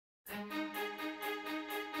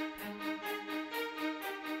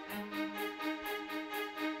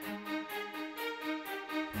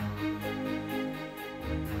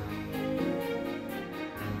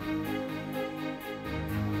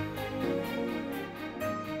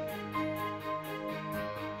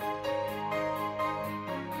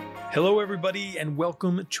Hello, everybody, and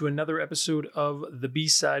welcome to another episode of The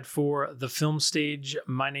B-Side for the Film Stage.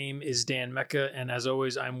 My name is Dan Mecca, and as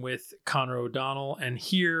always, I'm with Connor O'Donnell, and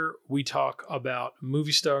here we talk about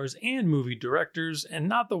movie stars and movie directors, and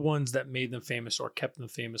not the ones that made them famous or kept them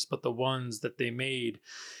famous, but the ones that they made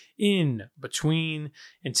in between.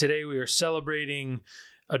 And today we are celebrating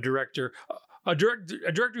a director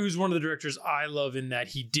who's one of the directors I love in that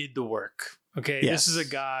he did the work. Okay, yes. This is a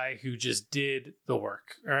guy who just did the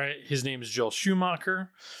work. All right, his name is Joel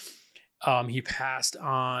Schumacher. He passed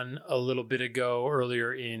on a little bit ago,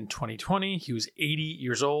 earlier in 2020. He was 80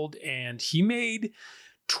 years old, and he made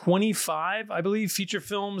 25, I believe, feature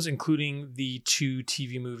films, including the 2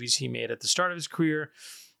 TV movies he made at the start of his career.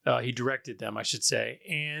 He directed them, I should say.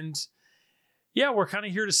 And yeah, we're kind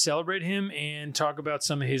of here to celebrate him and talk about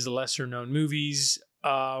some of his lesser known movies.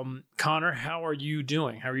 Connor, how are you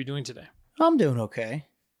doing? How are you doing today? I'm doing okay.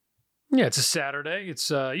 Yeah, it's a Saturday. It's,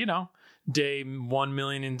 day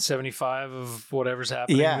 1,075 of whatever's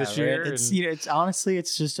happening this year. Right? It's honestly,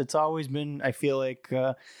 it's always been, I feel like,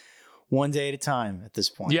 one day at a time at this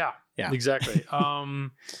point. Yeah. Exactly. No,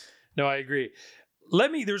 I agree.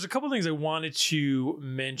 There's a couple things I wanted to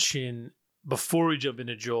mention before we jump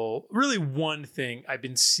into Joel. Really one thing I've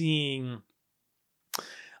been seeing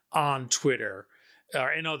on Twitter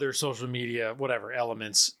and other social media, whatever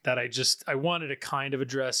elements that I wanted to kind of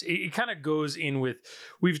address. It kind of goes in with,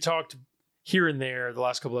 we've talked here and there the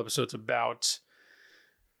last couple episodes about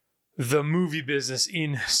the movie business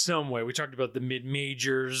in some way. We talked about the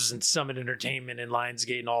mid-majors and Summit Entertainment and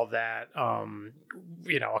Lionsgate and all that,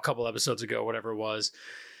 a couple episodes ago, whatever it was.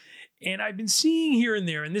 And I've been seeing here and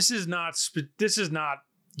there, and this is not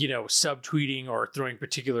subtweeting or throwing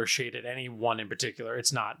particular shade at anyone in particular.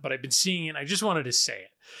 It's not, but I've been seeing it. I just wanted to say it.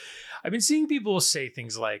 I've been seeing people say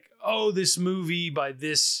things like, oh, this movie by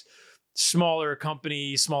this smaller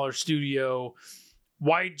company, smaller studio,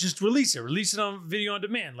 why just release it? Release it on video on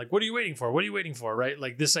demand. Like, what are you waiting for? What are you waiting for? Right?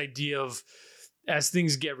 Like this idea of as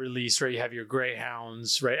things get released, right? You have your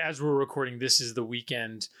Greyhounds, right? As we're recording, this is the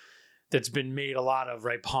weekend that's been made a lot of,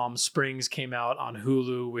 right? Palm Springs came out on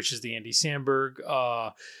Hulu, which is the Andy Samberg,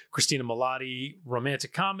 Christina Milioti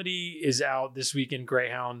romantic comedy is out this weekend.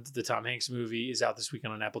 Greyhound, the Tom Hanks movie, is out this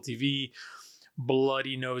weekend on Apple TV.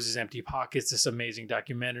 Bloody Noses, Empty Pockets, this amazing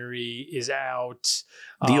documentary, is out.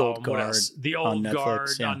 The Old Guard. The Old Guard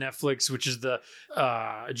on Netflix, which is the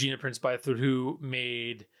Gina Prince Bythewood, who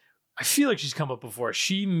made, I feel like she's come up before.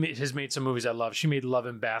 She has made some movies I love. She made Love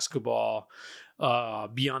and Basketball.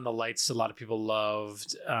 Beyond the Lights, a lot of people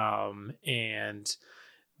loved. And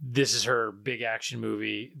this is her big action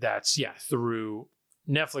movie that's, through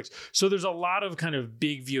Netflix. So there's a lot of kind of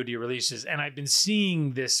big VOD releases. And I've been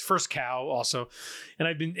seeing this First Cow also.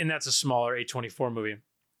 And that's a smaller A24 movie.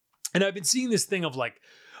 And I've been seeing this thing of like,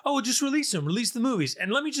 oh, just release them, release the movies.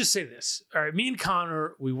 And let me just say this. All right, me and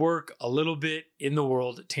Connor, we work a little bit in the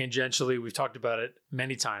world tangentially. We've talked about it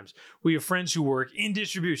many times. We have friends who work in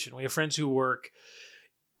distribution. We have friends who work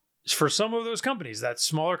for some of those companies, that's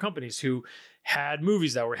smaller companies who had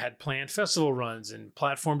movies that had planned festival runs and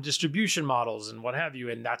platform distribution models and what have you.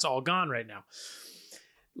 And that's all gone right now.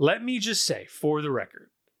 Let me just say, for the record,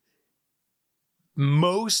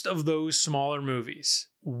 most of those smaller movies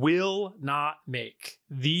will not make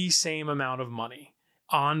the same amount of money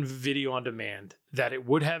on video on demand that it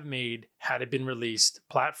would have made had it been released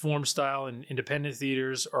platform style in independent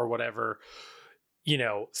theaters or whatever,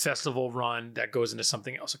 festival run that goes into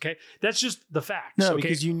something else. Okay. That's just the facts. No, okay?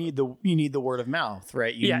 Because you need the word of mouth,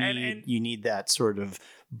 right? You need that sort of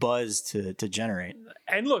buzz to generate.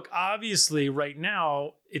 And look, obviously right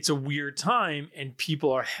now it's a weird time and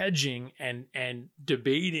people are hedging and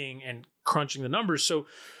debating and crunching the numbers. So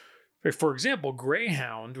for example,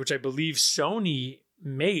 Greyhound, which I believe Sony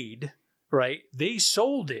made, right? They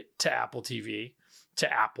sold it to Apple TV,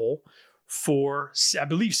 to Apple for, I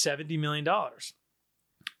believe, $70 million.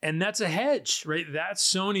 And that's a hedge, right? That's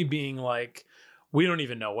Sony being like, we don't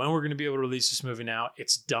even know when we're going to be able to release this movie now.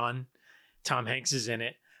 It's done. Tom Hanks is in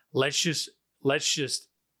it. Let's just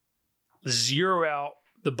zero out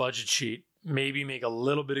the budget sheet, maybe make a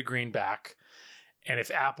little bit of greenback. And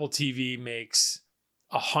if Apple TV makes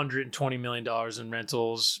 $120 million in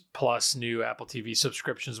rentals plus new Apple TV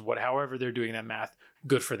subscriptions, however they're doing that math,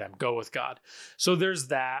 good for them. Go with God. So there's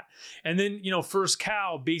that. And then, First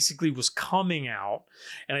Cow basically was coming out.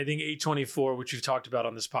 And I think A24, which we've talked about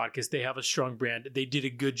on this podcast, they have a strong brand. They did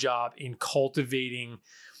a good job in cultivating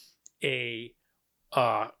a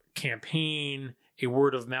campaign, a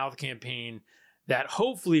word of mouth campaign that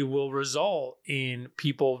hopefully will result in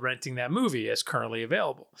people renting that movie as currently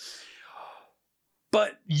available.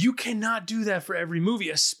 But you cannot do that for every movie,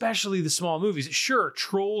 especially the small movies. Sure,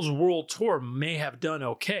 Trolls World Tour may have done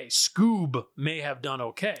okay. Scoob may have done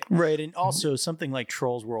okay. Right. And also something like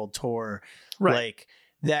Trolls World Tour, right. like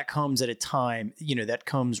that comes at a time, that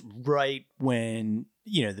comes right when,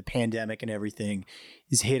 the pandemic and everything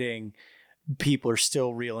is hitting. People are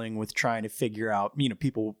still reeling with trying to figure out,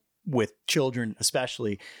 people with children,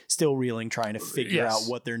 especially still reeling, trying to figure out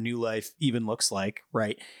what their new life even looks like.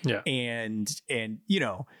 Right. Yeah. And,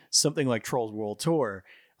 something like Trolls World Tour,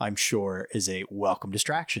 I'm sure is a welcome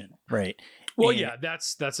distraction. Right. Well,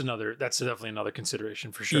 that's definitely another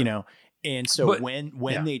consideration for sure. And so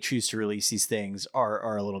when they choose to release these things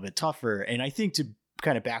are a little bit tougher. And I think to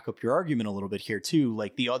kind of back up your argument a little bit here too,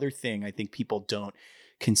 like the other thing I think people don't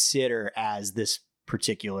consider as this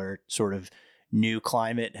particular sort of new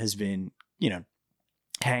climate has been,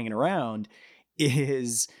 hanging around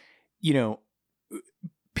is,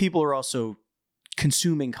 people are also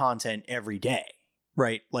consuming content every day.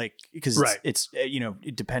 Right. Like, because it's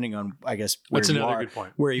depending on, I guess,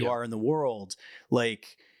 where you are in the world,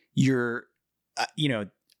 like you're,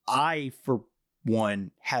 I, for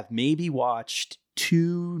one, have maybe watched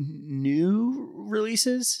 2 new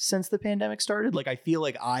releases since the pandemic started. Like, I feel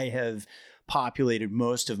like I have populated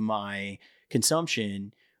most of my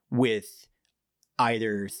consumption with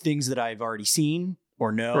either things that I've already seen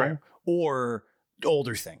or know, or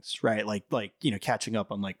older things, right? Like, catching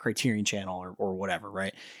up on like Criterion Channel or whatever.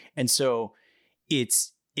 Right. And so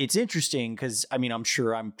it's interesting because I'm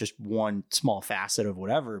sure I'm just one small facet of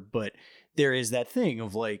whatever, but there is that thing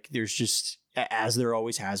of like, there's just, as there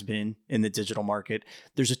always has been in the digital market,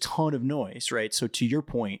 there's a ton of noise, right? So to your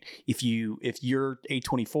point, if you're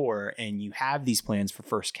A24 and you have these plans for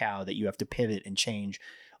First Cow that you have to pivot and change,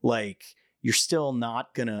 like you're still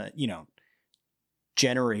not gonna,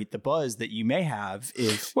 generate the buzz that you may have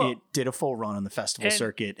if it did a full run on the festival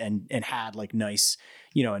circuit and had like nice,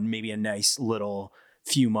 and maybe a nice little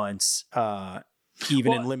few months,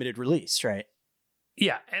 even in limited release, right?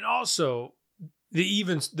 Yeah, and also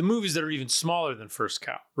the movies that are even smaller than First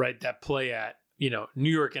Cow, right? That play at, New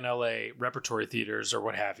York and LA repertory theaters or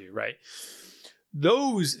what have you, right?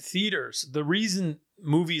 Those theaters, the reason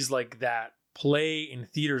movies like that play in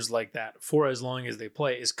theaters like that for as long as they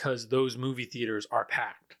play is because those movie theaters are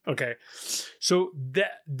packed. Okay. So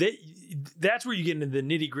that's where you get into the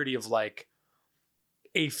nitty gritty of like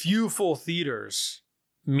a few full theaters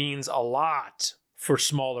means a lot for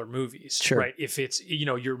smaller movies, right? If it's,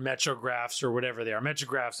 your Metrographs or whatever they are.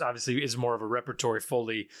 Metrographs obviously is more of a repertory,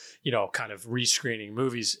 fully, kind of rescreening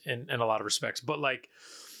movies in a lot of respects. But like,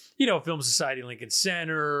 Film Society Lincoln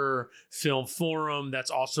Center, Film Forum,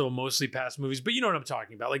 that's also mostly past movies. But you know what I'm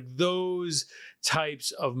talking about. Like those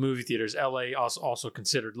types of movie theaters, LA also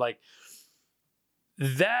considered, like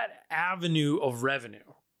that avenue of revenue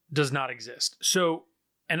does not exist. So,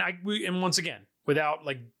 and once again, without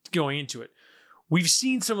like going into it, we've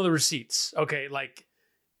seen some of the receipts, okay? Like,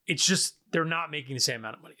 it's just, they're not making the same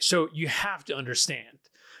amount of money. So you have to understand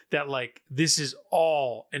that, like, this is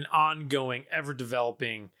all an ongoing,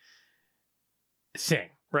 ever-developing thing,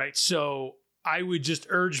 right? So I would just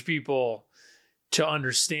urge people to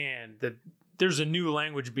understand that there's a new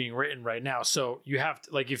language being written right now. So you have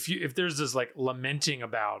to, like, if there's this, like, lamenting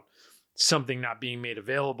about something not being made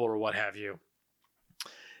available or what have you,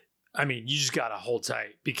 you just got to hold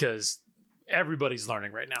tight because everybody's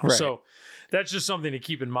learning right now. Right. So that's just something to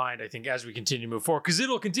keep in mind, I think, as we continue to move forward, because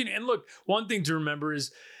it'll continue. And look, one thing to remember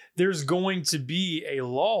is there's going to be a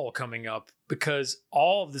lull coming up because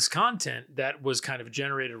all of this content that was kind of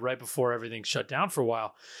generated right before everything shut down for a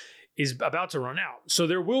while is about to run out. So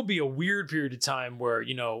there will be a weird period of time where,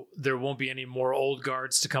 there won't be any more old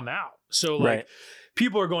guards to come out. So like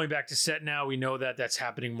people are going back to set now. We know that that's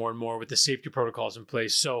happening more and more with the safety protocols in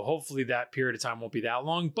place. So hopefully that period of time won't be that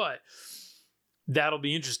long, but that'll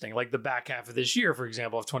be interesting. Like the back half of this year, for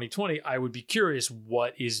example, of 2020, I would be curious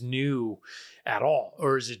what is new at all.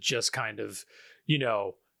 Or is it just kind of,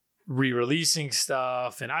 re-releasing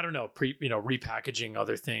stuff and I don't know, repackaging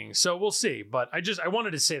other things. So we'll see. But I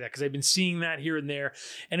wanted to say that because I've been seeing that here and there.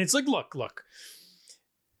 And it's like, look,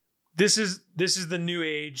 this is the new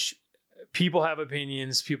age. People have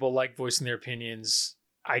opinions. People like voicing their opinions.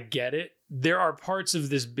 I get it. There are parts of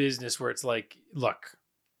this business where it's like, look,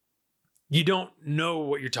 you don't know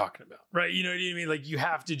what you're talking about, right? You know what I mean? Like you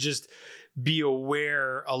have to just be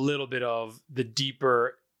aware a little bit of the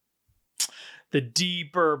deeper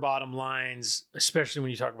bottom lines, especially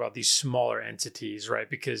when you talk about these smaller entities, right?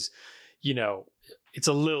 Because, it's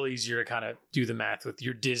a little easier to kind of do the math with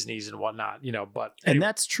your Disneys and whatnot, but anyway. And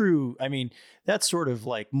that's true. I mean, that's sort of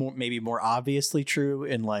like maybe more obviously true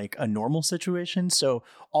in like a normal situation. So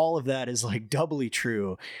all of that is like doubly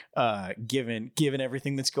true, given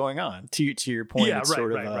everything that's going on. To your point, it's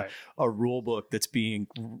sort of a rule book that's being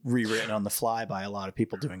rewritten on the fly by a lot of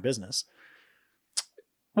people doing business.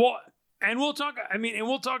 Well, and we'll talk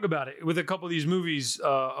about it with a couple of these movies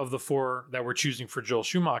of the 4 that we're choosing for Joel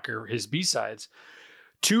Schumacher, his B-sides.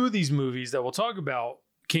 2 of these movies that we'll talk about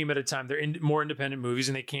came at a time, they're more independent movies,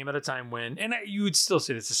 and they came at a time when, and you would still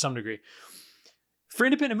say this to some degree, for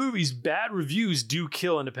independent movies, bad reviews do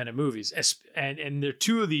kill independent movies. And the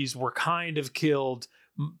 2 of these were kind of killed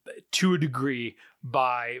to a degree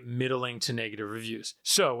by middling to negative reviews.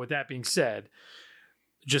 So with that being said,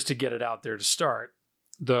 just to get it out there to start,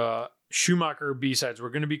 the Schumacher B-sides we're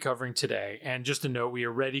going to be covering today. And just a note, we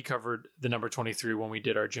already covered the number 23 when we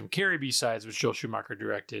did our Jim Carrey B-sides, which Joel Schumacher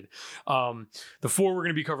directed. The 4 we're going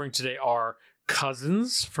to be covering today are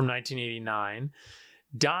Cousins from 1989,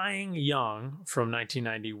 Dying Young from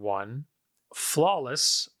 1991,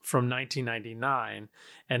 Flawless from 1999,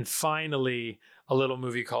 and finally a little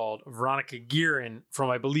movie called Veronica Guerin from,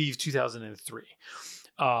 I believe, 2003.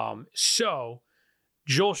 So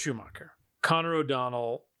Joel Schumacher, Connor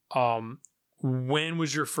O'Donnell, when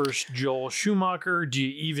was your first Joel Schumacher? Do you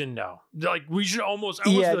even know? Like, we should almost,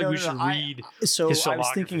 we should read his filmography. I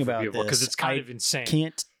was thinking about this because it's kind of insane.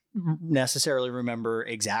 Can't necessarily remember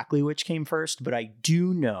exactly which came first, but I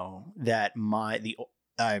do know that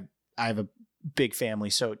I have a big family,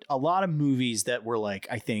 so a lot of movies that were like,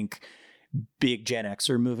 I think, big Gen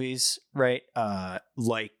Xer movies, right?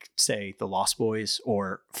 Like say The Lost Boys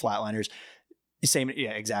or Flatliners. Same,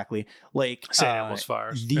 yeah, exactly. Like St. Elmo's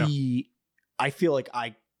Fire. I feel like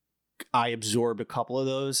I absorbed a couple of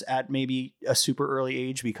those at maybe a super early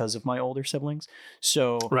age because of my older siblings.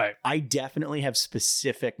 So I definitely have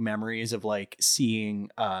specific memories of like seeing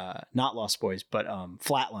not Lost Boys, but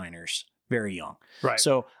Flatliners very young. Right.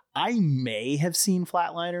 So I may have seen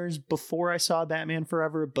Flatliners before I saw Batman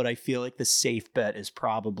Forever, but I feel like the safe bet is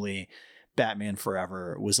probably Batman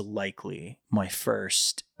Forever was likely my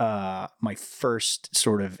first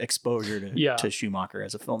sort of exposure to Schumacher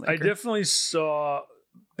as a filmmaker. I definitely saw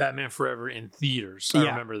Batman Forever in theaters. I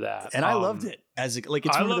remember that. And I loved it. It's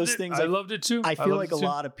one of those things. I loved it too. I feel like a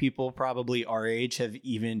lot of people probably our age have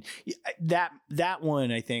even that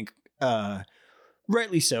one, I think,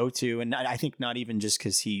 rightly so too. And I think not even just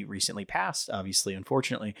because he recently passed, obviously,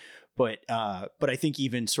 unfortunately, but I think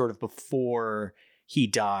even sort of before he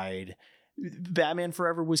died, Batman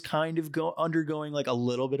Forever was kind of undergoing like a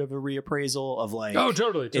little bit of a reappraisal of like, oh,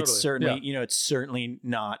 totally. It's certainly, it's certainly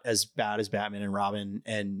not as bad as Batman and Robin,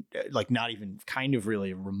 and like not even kind of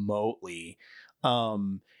really remotely,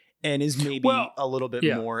 and is maybe a little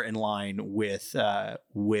bit more in line with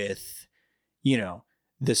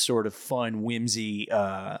this sort of fun whimsy,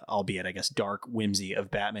 albeit I guess dark whimsy of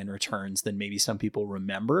Batman Returns than maybe some people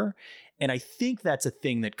remember. And I think that's a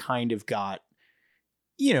thing that kind of got,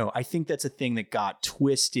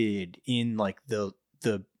 twisted in like the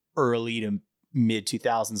early to mid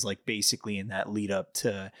 2000s, like basically in that lead up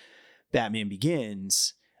to Batman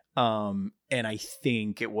Begins. And I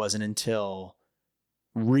think it wasn't until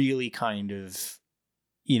really kind of,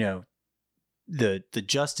 the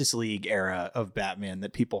Justice League era of Batman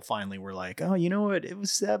that people finally were like, oh, you know what? It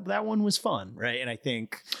was that one was fun. Right. And I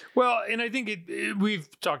think,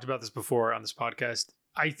 we've talked about this before on this podcast.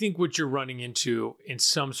 I think what you're running into in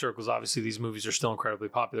some circles, obviously these movies are still incredibly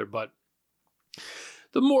popular, but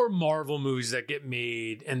the more Marvel movies that get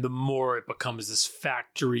made and the more it becomes this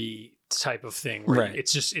factory type of thing, right?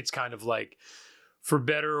 It's kind of like, for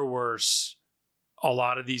better or worse, a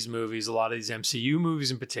lot of these movies, a lot of these MCU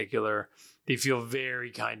movies in particular, they feel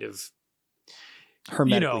very kind of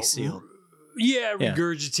hermetically sealed.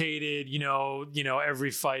 Regurgitated,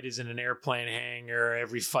 every fight is in an airplane hangar.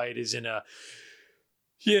 Every fight is in a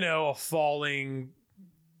falling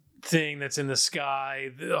thing that's in the sky,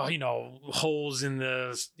 holes in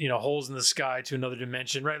the sky to another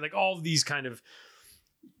dimension, right? Like all of these kind of,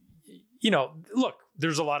 look,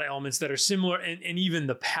 there's a lot of elements that are similar, and even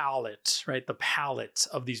the palette, right? The palette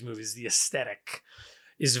of these movies, the aesthetic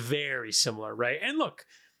is very similar, right? And look,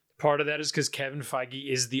 part of that is because Kevin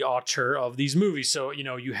Feige is the auteur of these movies. So,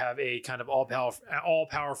 you have a kind of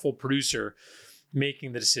all-powerful producer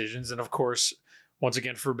making the decisions. And of course, once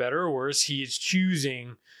again, for better or worse, he is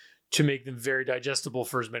choosing to make them very digestible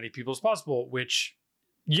for as many people as possible, which,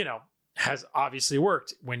 has obviously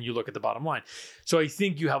worked when you look at the bottom line. So I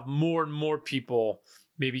think you have more and more people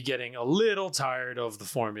maybe getting a little tired of the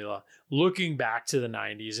formula, looking back to the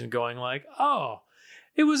 90s and going like, oh,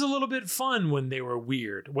 it was a little bit fun when they were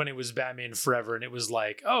weird, when it was Batman Forever and it was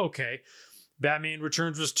like, oh, okay, Batman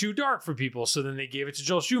Returns was too dark for people. So then they gave it to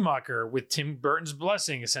Joel Schumacher with Tim Burton's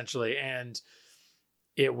blessing, essentially. And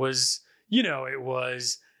it was, it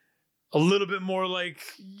was a little bit more like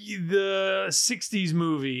the 60s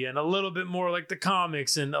movie and a little bit more like the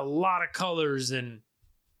comics and a lot of colors and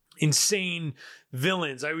insane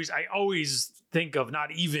villains. I always think of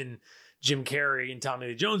not even Jim Carrey and Tommy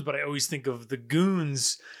Lee Jones, but I always think of the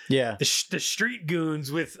goons, the street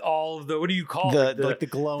goons with all of the, what do you call it? The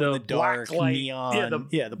glow in the dark neon,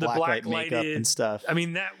 the black light makeup and stuff. I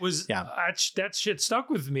mean, that was that shit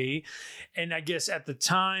stuck with me, and I guess at the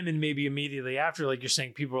time and maybe immediately after, like you're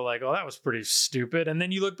saying, people were like, "Oh, that was pretty stupid," and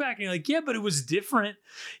then you look back and you're like, "Yeah, but it was different,"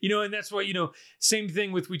 and that's why same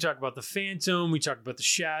thing with we talk about the Phantom, we talk about the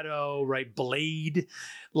Shadow, right? Blade,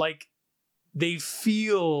 like they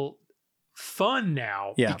feel fun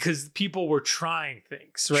now because people were trying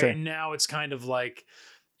things, right? Sure. And now it's kind of like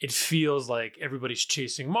it feels like everybody's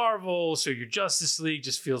chasing Marvel, so your Justice League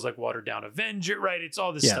just feels like watered down Avenger, right? It's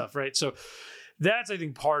all this stuff, right? So that's, I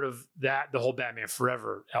think, part of that, the whole Batman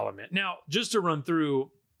Forever element. Now, just to run through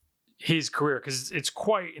his career, because it's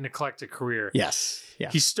quite an eclectic career. Yes. Yeah.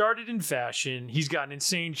 He started in fashion. He's got an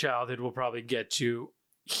insane childhood we'll probably get to.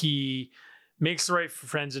 He makes the right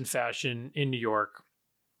friends in fashion in New York.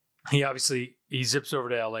 He zips over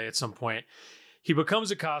to LA at some point. He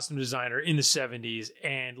becomes a costume designer in the 70s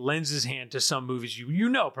and lends his hand to some movies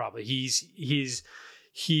probably. He is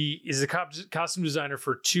a costume designer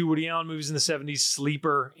for 2 Woody Allen movies in the 70s,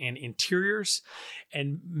 Sleeper and Interiors.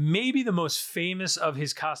 And maybe the most famous of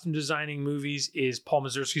his costume designing movies is Paul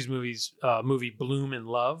Mazursky's movie Bloom in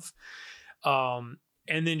Love.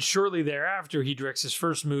 And then shortly thereafter, he directs his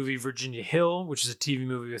first movie, Virginia Hill, which is a TV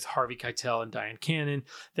movie with Harvey Keitel and Diane Cannon.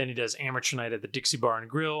 Then he does Amateur Night at the Dixie Bar and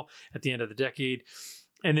Grill at the end of the decade.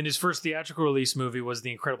 And then his first theatrical release movie was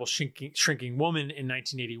The Incredible Shrinking Woman in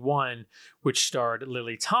 1981, which starred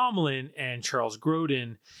Lily Tomlin and Charles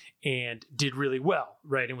Grodin and did really well,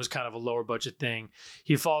 right? And was kind of a lower budget thing.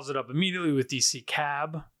 He follows it up immediately with DC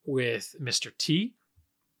Cab with Mr. T,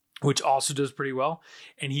 which also does pretty well.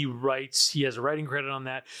 And he has a writing credit on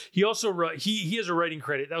that. He also he has a writing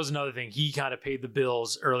credit. That was another thing. He kind of paid the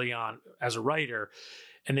bills early on as a writer,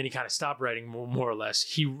 and then he kind of stopped writing more or less.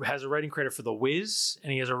 He has a writing credit for The Wiz,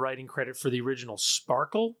 and he has a writing credit for the original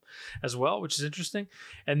Sparkle as well, which is interesting.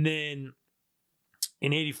 And then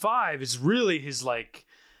in 85 is really his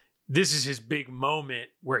this is his big moment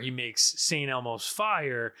where he makes St. Elmo's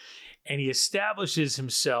Fire, and he establishes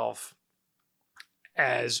himself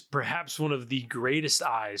as perhaps one of the greatest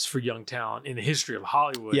eyes for young talent in the history of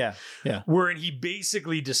Hollywood. Yeah. Wherein he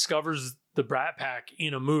basically discovers the Brat Pack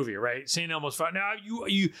in a movie, right? St. Elmo's Fire. Now,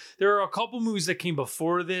 there are a couple movies that came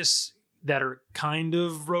before this that are kind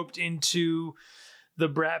of roped into the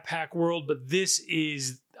Brat Pack world, but this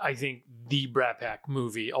is, I think, the Brat Pack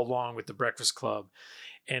movie along with The Breakfast Club.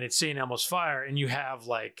 And it's St. Elmo's Fire. And you have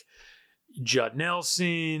Judd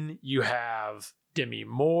Nelson, you have Demi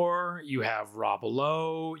Moore, you have Rob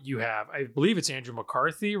Lowe, you have, I believe it's Andrew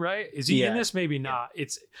McCarthy, right? Is he in this? Maybe not.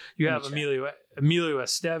 You have Emilio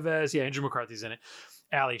Estevez. Yeah, Andrew McCarthy's in it.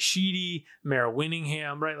 Ali Sheedy, Mara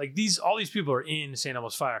Winningham, right? All these people are in St.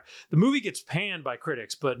 Elmo's Fire. The movie gets panned by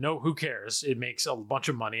critics, but who cares? It makes a bunch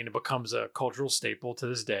of money and it becomes a cultural staple to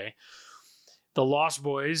this day. The Lost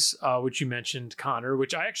Boys, which you mentioned, Connor,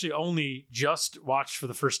 which I actually only just watched for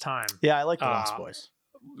the first time. Yeah, I like The Lost Boys.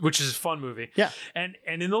 Which is a fun movie. Yeah. And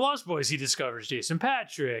in The Lost Boys, he discovers Jason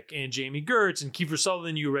Patrick and Jamie Gertz and Kiefer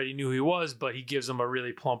Sutherland. You already knew who he was, but he gives them a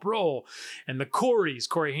really plump role. And the Coreys,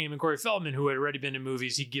 Corey Haim and Corey Feldman, who had already been in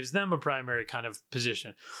movies, he gives them a primary kind of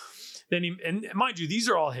position. Then and mind you, these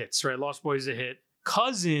are all hits, right? Lost Boys is a hit.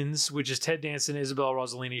 Cousins, which is Ted Danson, Isabella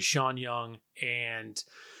Rossellini, Sean Young, and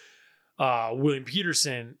William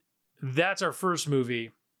Peterson. That's our first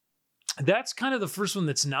movie. That's kind of the first one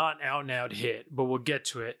that's not an out-and-out hit, but we'll get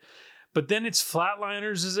to it. But then it's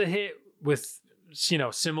Flatliners is a hit with,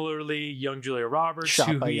 similarly, young Julia Roberts.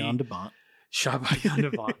 Shot by Jan de Bont.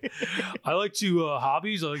 I like to,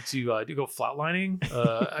 hobbies, I like to go flatlining.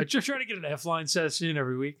 I just try to get an F-line session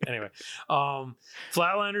every week. Anyway,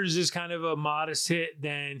 Flatliners is kind of a modest hit.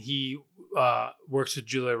 Then he works with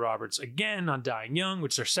Julia Roberts again on Dying Young,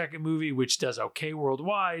 which is their second movie, which does okay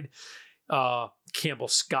worldwide. Campbell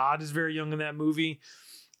Scott is very young in that movie.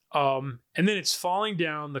 And then it's Falling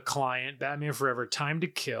Down, The Client, Batman Forever, Time to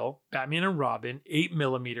Kill, Batman and Robin,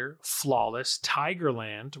 8mm, Flawless,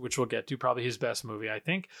 Tigerland, which we'll get to, probably his best movie, I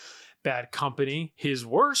think. Bad Company, his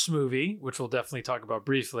worst movie, which we'll definitely talk about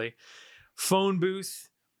briefly. Phone Booth,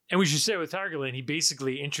 And we should say with Tigerland, he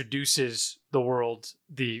basically introduces the world,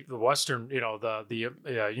 the Western, the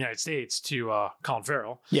United States to Colin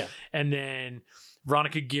Farrell. Yeah. And then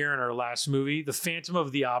Veronica Guerin, our last movie, The Phantom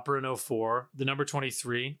of the Opera in 2004, The Number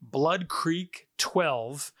 23, Blood Creek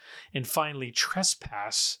 12, and finally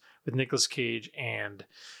Trespass with Nicolas Cage and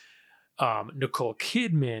Nicole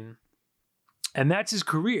Kidman. And that's his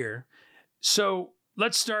career. So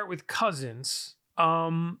let's start with Cousins.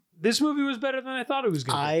 This movie was better than I thought it was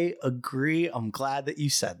going to be. I agree. I'm glad that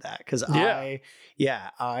you said that because I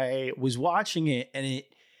was watching it and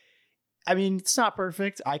it's not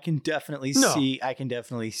perfect. I can definitely see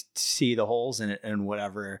the holes in it and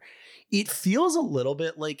whatever. It feels a little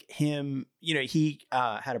bit like him. He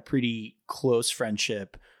had a pretty close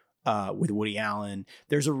friendship with Woody Allen.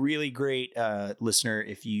 There's a really great listener,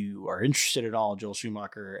 if you are interested at all, Joel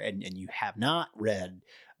Schumacher, and you have not read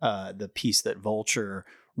the piece that Vulture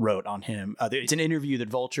wrote on him. It's an interview that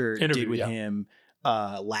Vulture did with him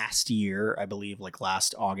last year, I believe, like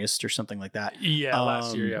last August or something like that. Yeah,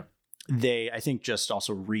 last year, yeah. They, I think, just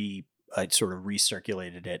also sort of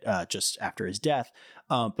recirculated it just after his death.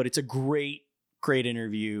 But it's a great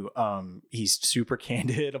interview. He's super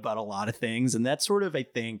candid about a lot of things. And that sort of, I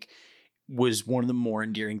think, was one of the more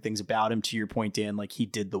endearing things about him, to your point, Dan, like he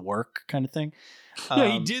did the work kind of thing.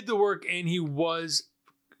 He did the work, and he was,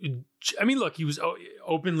 look, he was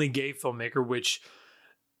openly gay filmmaker, which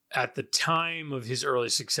at the time of his early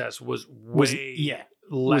success was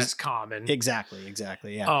less common.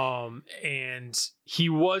 Exactly. Yeah. And he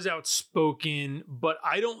was outspoken, but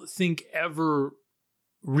I don't think ever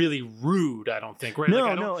really rude. I don't think, right?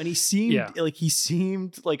 No. And he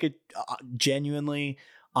seemed like a genuinely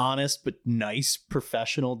honest but nice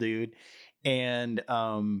professional dude. And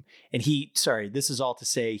this is all to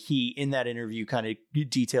say, he, in that interview, kind of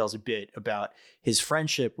details a bit about his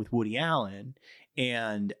friendship with Woody Allen.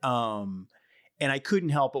 And I couldn't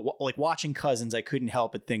help but, like, watching Cousins, I couldn't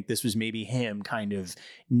help but think this was maybe him kind of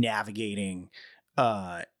navigating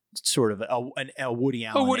sort of a Woody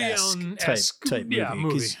Allen-esque type movie. Yeah,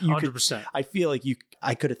 movie, 100%. I feel like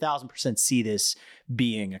I could 1,000% see this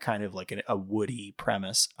being a kind of like a Woody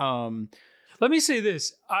premise. Let me say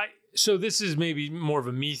this. So this is maybe more of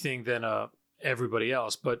a me thing than everybody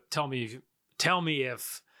else, but tell me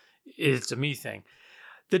if it's a me thing.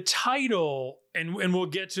 The title, and we'll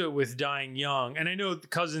get to it with Dying Young, and I know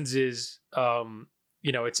Cousins is,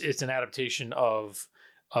 it's an adaptation of,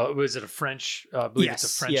 was it a French? I believe it's a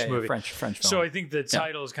French movie. French film. So I think the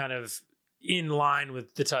title is kind of in line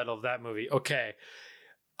with the title of that movie. Okay,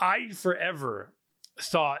 I forever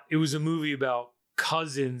thought it was a movie about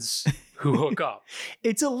cousins who hook up.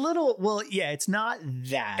 It's a little, it's not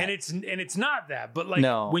that, and it's not that, but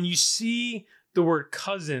like when you see the word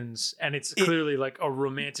cousins, and it's clearly like a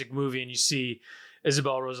romantic movie, and you see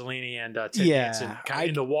Isabella Rossellini and Ted Danson kind of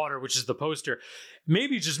in the water, which is the poster.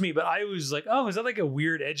 Maybe it's just me, but I was like, oh, is that like a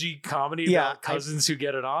weird, edgy comedy about cousins who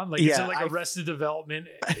get it on? Like, is it like Arrested Development?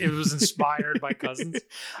 It was inspired by Cousins.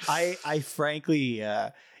 I frankly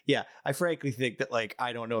think that, like,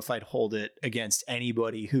 I don't know if I'd hold it against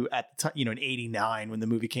anybody who at the time, in '89 when the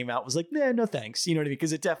movie came out was like, nah, no thanks. You know what I mean?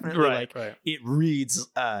 Because it definitely it reads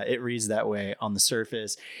that way on the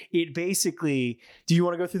surface. It basically, do you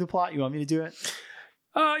want to go through the plot? You want me to do it?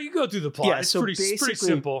 You go through the plot. It's pretty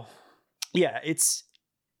simple. Yeah, it's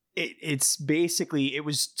basically,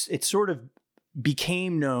 it sort of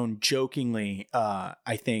became known jokingly,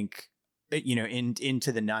 I think,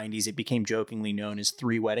 into the 90s, it became jokingly known as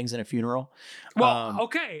Three Weddings and a Funeral. Well,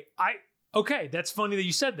 okay. That's funny that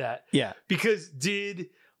you said that. Yeah. Because did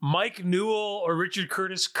Mike Newell or Richard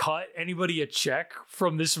Curtis cut anybody a check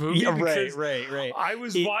from this movie? Yeah, right. I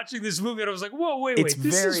was watching this movie and I was like, whoa, wait.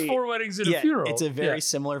 This is Four Weddings and a Funeral. It's a very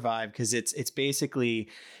similar vibe because it's basically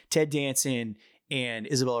Ted Danson and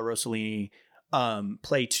Isabella Rossellini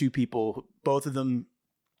play two people, both of them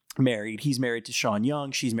married. He's married to Sean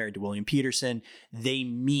Young. She's married to William Peterson. They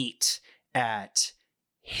meet at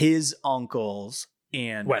his uncle's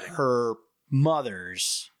and her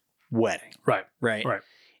mother's wedding. Right.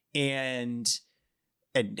 And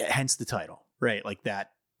hence the title, right? Like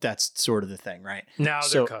that's sort of the thing, right? Now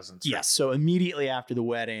they're cousins. Yes. So immediately after the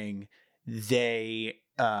wedding, they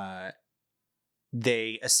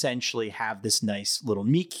essentially have this nice little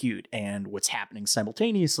meet cute. And what's happening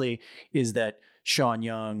simultaneously is that Sean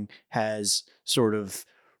Young has sort of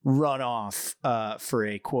run off for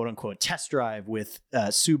a quote unquote test drive with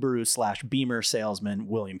Subaru / Beamer salesman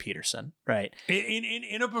William Peterson, right?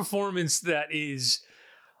 In a performance that is,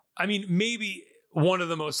 maybe one of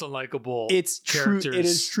the most unlikable characters. It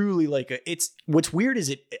is truly like what's weird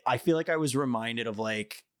is I feel like I was reminded of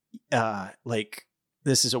like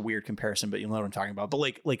this is a weird comparison, but you know what I'm talking about. But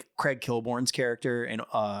like Craig Kilborn's character in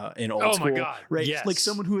Old School, my God, right? yes. Like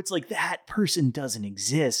someone who it's like that person doesn't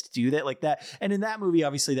exist, do that like that. And in that movie,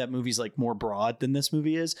 obviously that movie's like more broad than this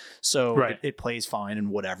movie is, so it plays fine and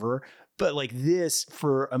whatever. But like this,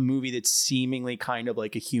 for a movie that's seemingly kind of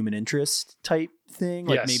like a human interest type thing,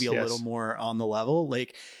 like maybe a little more on the level,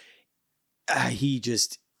 like he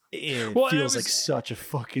just. It feels like such a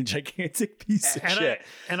fucking gigantic piece of shit.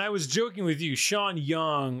 And I was joking with you, Sean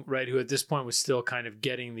Young, right, who at this point was still kind of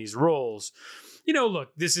getting these roles. You know, look,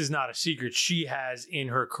 this is not a secret. She has in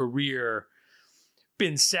her career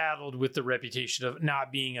been saddled with the reputation of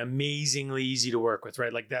not being amazingly easy to work with,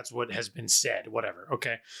 right? Like that's what has been said, whatever.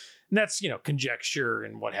 Okay. And that's, you know, conjecture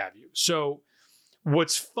and what have you. So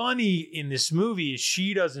what's funny in this movie is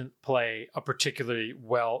she doesn't play a particularly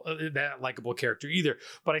that likable character either.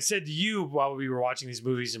 But I said to you while we were watching these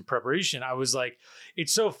movies in preparation, I was like,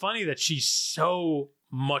 it's so funny that she's so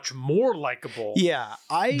much more likable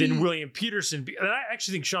than William Peterson. And I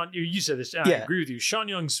actually think Sean, you said this, and I agree with you. Sean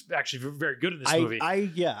Young's actually very good in this movie.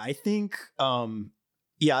 I think, I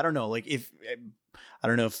don't know. Like I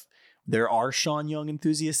don't know if there are Sean Young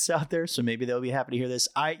enthusiasts out there, so maybe they'll be happy to hear this.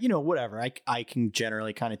 Whatever. I can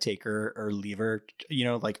generally kind of take her or leave her. You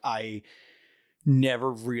know, like I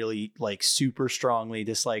never really like super strongly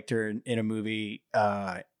disliked her in a movie.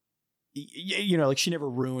 Like she never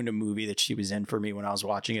ruined a movie that she was in for me when I was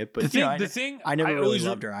watching it. But I never really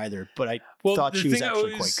loved her either. But I thought she was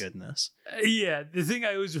actually quite good in this. Yeah, the thing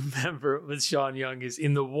I always remember with Sean Young is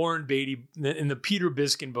in the Warren Beatty, in the Peter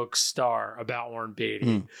Biskin book Star about Warren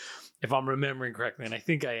Beatty. If I'm remembering correctly, and I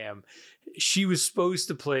think I am, she was supposed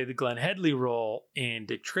to play the Glenn Headley role in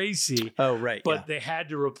Dick Tracy. Oh, right. But they had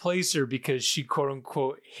to replace her because she, quote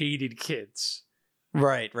unquote, hated kids.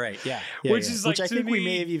 Right. Yeah. Which I think we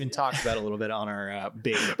may have even talked about a little bit on our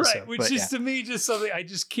big episode. Right. Which is to me just something I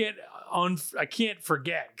just can't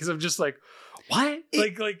forget because I'm just like, what?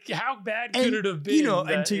 Like how bad could it have been? You know,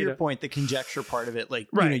 and to your point, the conjecture part of it, like,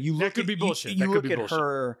 you look that could be bullshit. You look at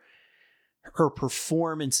her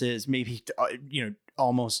performances, maybe,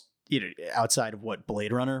 almost, outside of what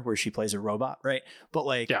Blade Runner, where she plays a robot, right? But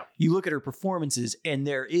like, you look at her performances and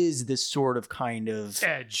there is this sort of kind of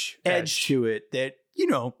edge to it that,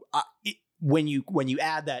 when you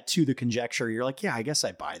add that to the conjecture, you're like, yeah, I guess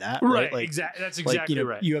I buy that. Right. Like, exactly. That's exactly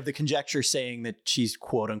right. You have the conjecture saying that she's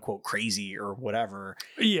quote unquote crazy or whatever.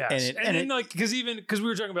 Yes. Because we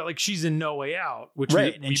were talking about like, she's in No Way Out, which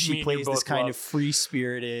she plays this kind of free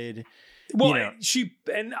spirited. Well,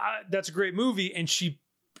 that's a great movie, and she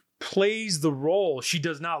plays the role. She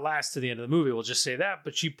does not last to the end of the movie. We'll just say that,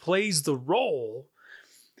 but she plays the role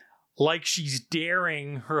like she's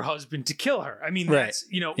daring her husband to kill her. I mean, that's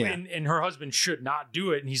and her husband should not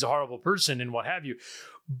do it, and he's a horrible person, and what have you.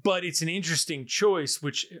 But it's an interesting choice,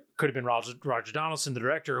 which could have been Roger Donaldson, the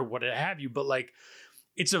director, or what have you. But like,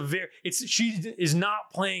 she is not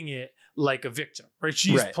playing it like a victim, right?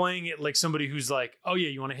 She's playing it like somebody who's like, oh yeah,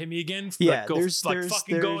 you want to hit me again? Yeah, go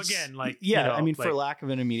again. Like, I mean, for lack of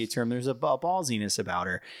an immediate term, there's a ballsiness about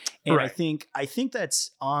her, and I think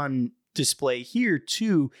that's on display here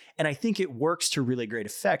too, and I think it works to really great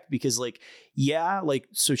effect because,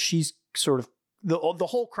 so she's sort of the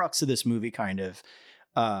whole crux of this movie, kind of,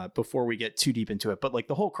 before we get too deep into it, but like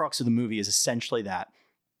the whole crux of the movie is essentially that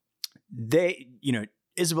they,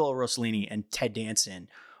 Isabella Rossellini and Ted Danson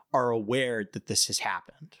are aware that this has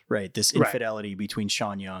happened, right? This infidelity between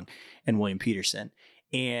Sean Young and William Peterson.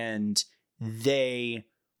 And they,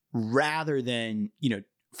 rather than,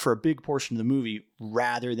 for a big portion of the movie,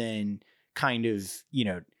 rather than kind of,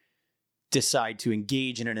 decide to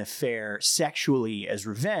engage in an affair sexually as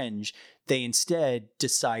revenge, they instead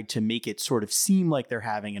decide to make it sort of seem like they're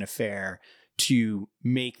having an affair to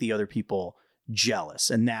make the other people jealous.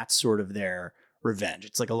 And that's sort of their revenge.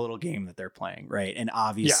 It's like a little game that they're playing, right? And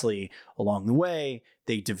obviously along the way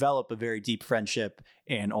they develop a very deep friendship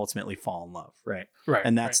and ultimately fall in love, right?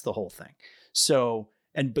 And that's the whole thing. So,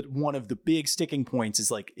 but one of the big sticking points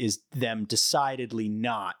is them decidedly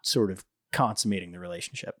not sort of consummating the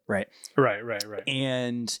relationship, right? Right.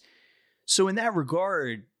 And so in that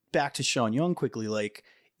regard, back to Sean Young quickly, like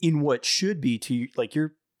in what should be, to like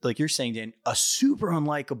you're saying, Dan, a super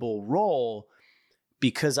unlikable role,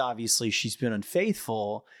 because obviously she's been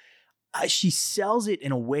unfaithful, she sells it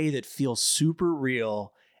in a way that feels super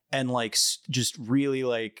real and like just really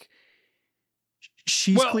like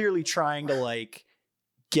she's clearly trying to like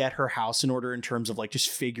get her house in order in terms of like just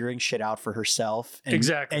figuring shit out for herself. And,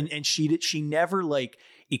 And she never like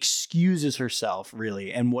excuses herself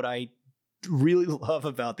really. And what I really love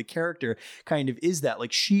about the character kind of is that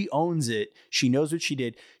like she owns it. She knows what she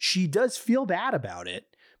did. She does feel bad about it,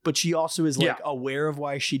 but she also is like aware of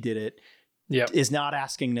why she did it. Yeah. Is not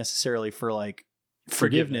asking necessarily for like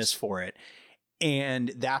forgiveness for it.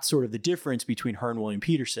 And that's sort of the difference between her and William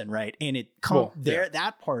Petersen, right? And it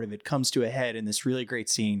that part of it comes to a head in this really great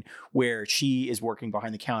scene where she is working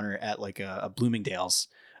behind the counter at like a Bloomingdale's,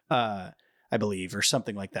 I believe, or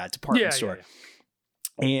something like that, department store.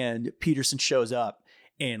 Yeah. And Petersen shows up,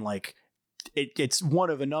 and like it's one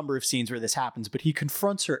of a number of scenes where this happens, but he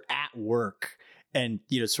confronts her at work and,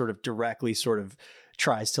 you know, sort of directly sort of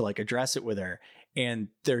tries to like address it with her. And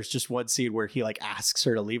there's just one scene where he like asks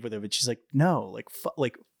her to leave with him, and she's like, "No, like, fuck."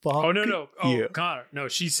 Oh no! Oh, Connor, no.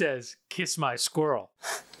 She says, "Kiss my squirrel."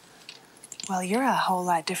 Well, you're a whole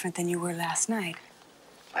lot different than you were last night.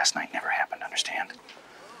 Last night never happened. Understand?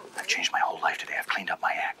 I've changed my whole life today. I've cleaned up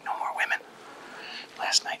my act. No more women.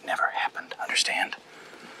 Last night never happened. Understand?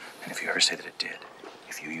 And if you ever say that it did,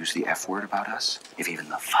 if you use the F word about us, if even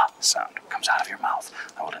the "f" sound comes out of your mouth,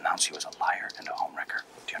 I will denounce you as a liar and a homewrecker.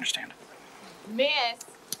 Do you understand? Miss.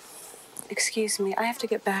 Excuse me, I have to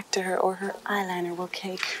get back to her or her eyeliner will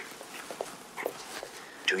cake.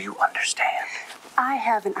 Do you understand? I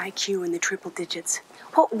have an IQ in the triple digits.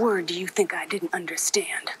 What word do you think I didn't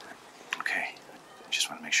understand? Okay, I just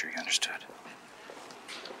want to make sure you understood.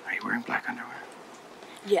 Are you wearing black underwear?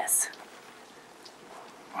 Yes.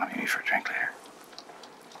 Want to meet me for a drink later?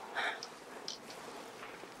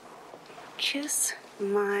 Kiss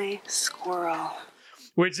my squirrel.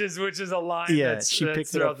 Which is a line she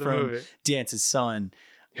picked it up from Dance's son.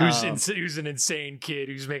 Who's an insane kid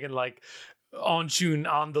who's making like on-tune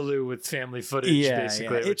Andalou with family footage,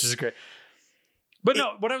 basically, which is great. But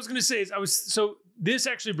no, what I was going to say is this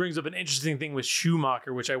actually brings up an interesting thing with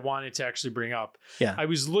Schumacher, which I wanted to actually bring up. Yeah. I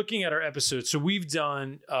was looking at our episodes. So we've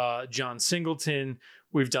done John Singleton,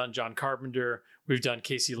 we've done John Carpenter, we've done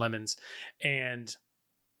Casey Lemons, and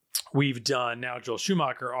we've done now Joel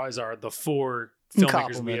Schumacher as the four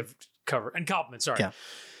filmmakers we have covered. And Kaufman, sorry. Yeah.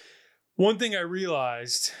 One thing I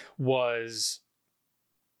realized was,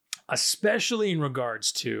 especially in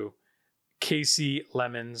regards to Casey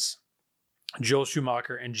Lemons, Joel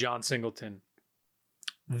Schumacher, and John Singleton,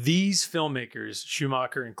 these filmmakers,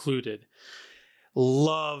 Schumacher included,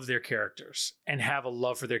 love their characters and have a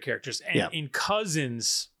love for their characters. And in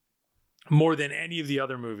Cousins, more than any of the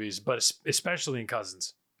other movies, but especially in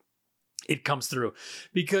Cousins, it comes through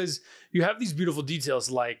because you have these beautiful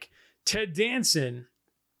details. Like Ted Danson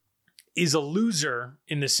is a loser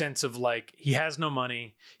in the sense of like, he has no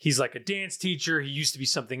money. He's like a dance teacher. He used to be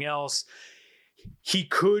something else. He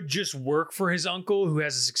could just work for his uncle who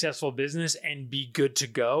has a successful business and be good to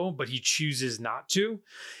go, but he chooses not to.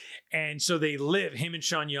 And so they live, him and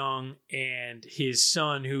Sean Young and his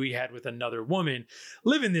son, who he had with another woman,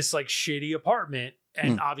 live in this like shitty apartment.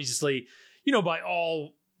 And obviously, you know, by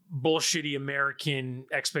all bullshitty American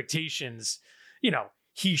expectations, you know,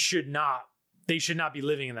 they should not be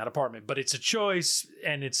living in that apartment, but it's a choice.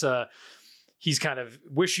 And he's kind of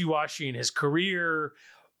wishy-washy in his career,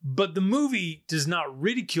 but the movie does not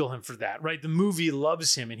ridicule him for that, right? The movie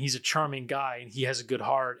loves him and he's a charming guy and he has a good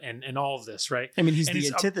heart and all of this, right? I mean, he's the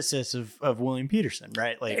antithesis of William Petersen,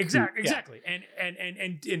 right? Like exactly. And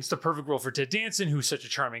it's the perfect role for Ted Danson, who's such a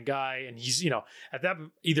charming guy. And he's, you know, at that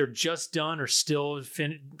either just done or still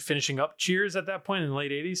finishing up Cheers at that point in the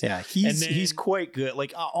late 80s. Yeah, he's quite good.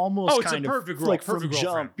 Like almost kind of perfect role, like perfect from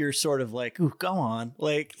Jump, you're sort of like, ooh, go on.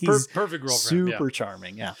 Like he's perfect role super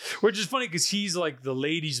charming. Yeah. Which is funny because he's like the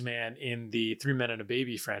ladies man in the 3 Men and a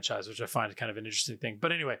Baby franchise, which I find kind of an interesting thing.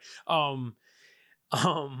 But anyway,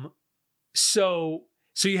 so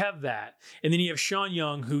you have that, and then you have Sean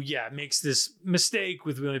Young, who makes this mistake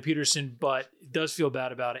with William Petersen, but does feel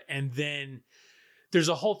bad about it. And then there's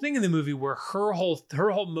a whole thing in the movie where her whole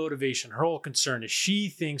motivation, her whole concern is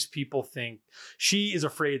she is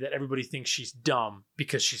afraid that everybody thinks she's dumb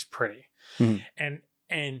because she's pretty. Mm-hmm.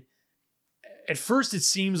 And at first it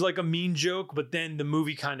seems like a mean joke, but then the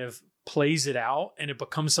movie kind of plays it out and it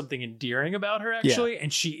becomes something endearing about her actually.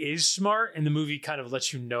 And she is smart and the movie kind of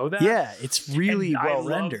lets you know that. Yeah. It's really well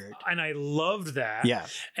rendered. And I loved that. Yeah.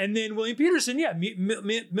 And then William Petersen,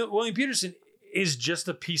 William Petersen is just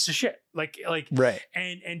a piece of shit. Like, right.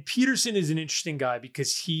 And Petersen is an interesting guy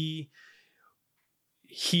because he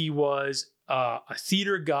was a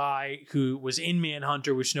theater guy who was in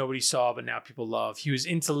Manhunter, which nobody saw, but now people love. He was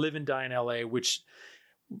into Live and Die in LA, which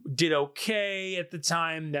did okay at the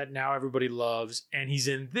time, that now everybody loves. And he's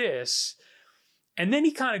in this. And then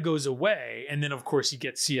he kind of goes away. And then, of course, he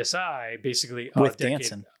gets CSI, basically. With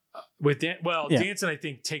Danson. Danson, I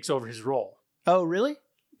think, takes over his role. Oh, really?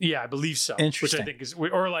 Yeah, I believe so. Which I think is,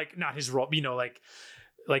 or like not his role,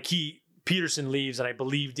 Peterson leaves, and I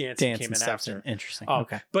believe Danson came in after. Interesting.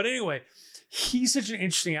 Okay. But anyway, he's such an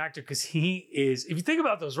interesting actor because he is, if you think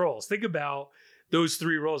about those roles, think about those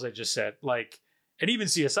 3 roles I just said, like, and even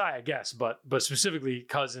CSI, I guess, but specifically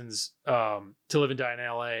Cousins, To Live and Die in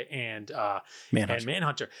LA, and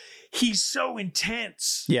Manhunter. He's so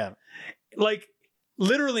intense. Yeah. Like,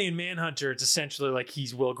 literally in Manhunter, it's essentially like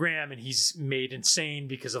he's Will Graham and he's made insane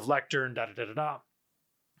because of Lecter and da-da-da-da-da.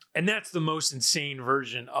 And that's the most insane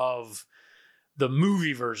version of the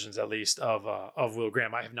movie versions, at least, of Will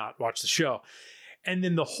Graham. I have not watched the show. And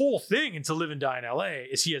then the whole thing in To Live and Die in LA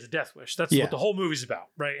is he has a death wish. That's what the whole movie's about,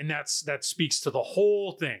 right? And that speaks to the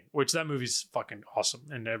whole thing, which that movie's fucking awesome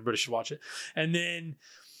and everybody should watch it. And then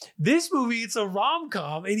this movie, it's a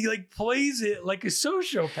rom-com and he like plays it like a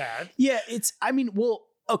sociopath. Yeah,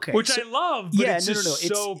 okay. Which I love, but it's just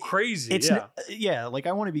so crazy. Like,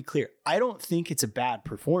 I want to be clear. I don't think it's a bad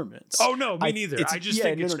performance. Oh, no, me neither. I just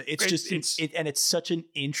think it's such an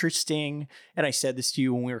interesting, and I said this to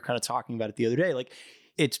you when we were kind of talking about it the other day, like,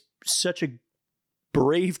 it's such a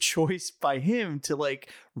brave choice by him to like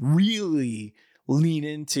really lean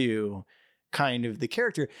into kind of the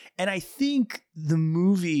character. And I think the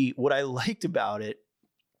movie, what I liked about it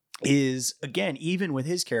is, again, even with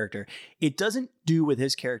his character, it doesn't do with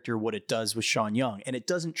his character what it does with Sean Young, and it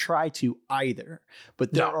doesn't try to either.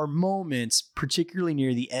 But there are moments, particularly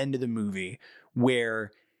near the end of the movie,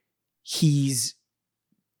 where he's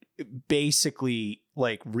basically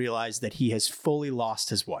like realized that he has fully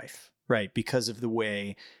lost his wife, right? Because of the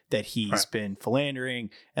way that he's been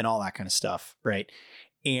philandering and all that kind of stuff, right?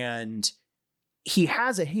 And he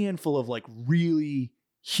has a handful of like really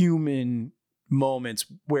human moments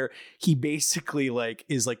where he basically like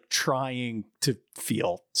is like trying to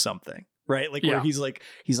feel something, right? Like where he's like,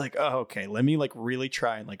 oh, okay, let me like really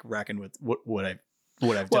try and like reckon with what I've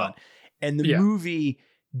done. And the movie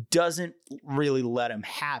doesn't really let him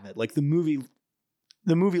have it. Like the movie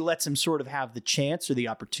lets him sort of have the chance or the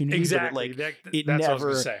opportunity. Exactly. But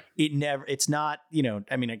it's not,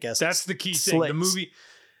 I mean, I guess that's the key thing.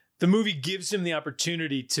 The movie gives him the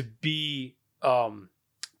opportunity to be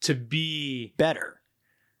better,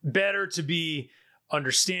 to be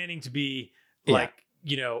understanding, to be like,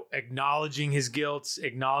 acknowledging his guilt,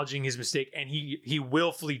 acknowledging his mistake. And he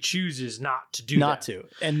willfully chooses not to do that.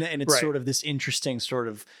 And it's sort of this interesting sort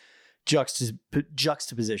of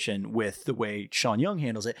juxtaposition with the way Sean Young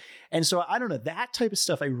handles it. And so I don't know, that type of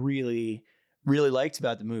stuff I really, really liked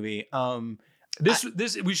about the movie.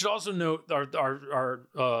 This we should also note our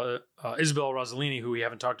Isabella Rossellini, who we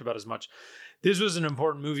haven't talked about as much. This was an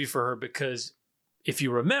important movie for her because, if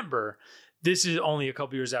you remember, this is only a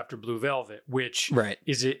couple years after Blue Velvet, which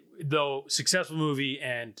is it, though successful movie,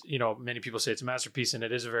 and many people say it's a masterpiece, and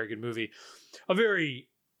it is a very good movie. A very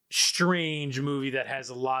strange movie that has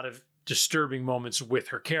a lot of disturbing moments with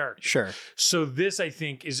her character. Sure. So this, I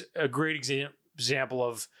think, is a great example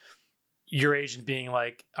of your agent being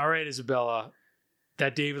like, "All right, Isabella,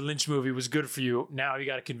 that David Lynch movie was good for you. Now you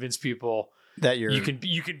got to convince people that you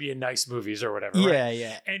can be in nice movies or whatever." Yeah, right?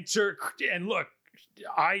 yeah. And look,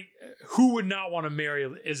 who would not want to marry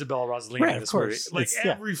Isabella Rossellini in this movie? Like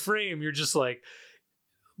every frame, you're just like,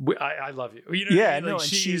 I love you. You know what I mean? Like,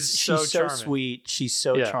 she's so sweet. She's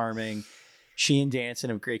so charming. She and Danson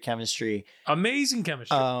have great chemistry. Amazing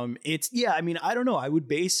chemistry. I mean, I don't know. I would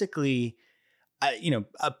basically,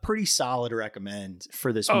 a pretty solid recommend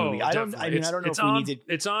for this movie. I don't know if we need to.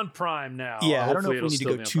 It's on Prime now. Yeah, I don't know if we need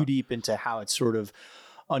to go too deep into how it sort of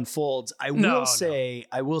unfolds. I will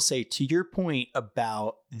say to your point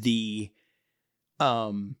about the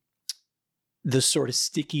sort of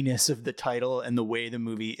stickiness of the title and the way the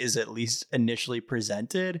movie is at least initially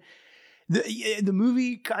presented, the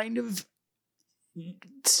movie kind of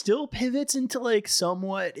still pivots into like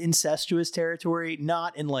somewhat incestuous territory,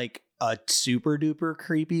 not in like a super duper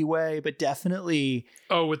creepy way, but definitely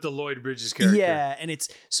with the Lloyd Bridges character. Yeah, and it's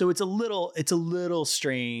a little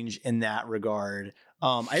strange in that regard.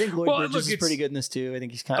 I think Lloyd Bridges is pretty good in this too. I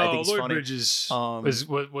think he's kind of Lloyd funny. Bridges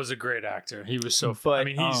was a great actor. He was so fun. I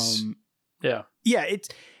mean, he's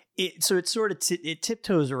it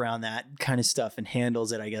tiptoes around that kind of stuff and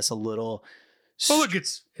handles it, I guess, a little. Well, look,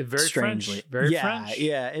 it's very strangely. French. French.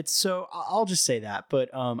 Yeah. It's so I'll just say that, but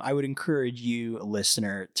I would encourage you,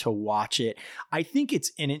 listener, to watch it. I think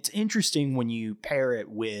it's interesting when you pair it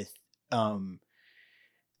with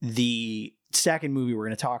the second movie we're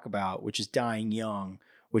going to talk about, which is Dying Young,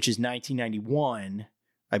 which is 1991,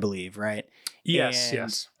 I believe, right?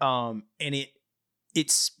 Yes. And it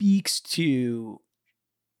speaks to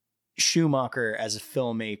Schumacher as a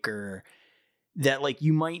filmmaker that like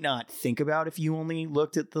you might not think about if you only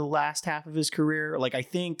looked at the last half of his career. Like I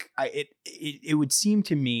think it would seem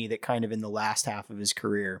to me that kind of in the last half of his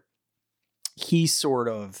career, he sort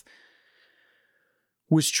of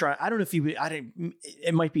was trying. I don't know if he.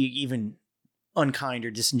 It might be even unkind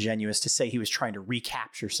or disingenuous to say he was trying to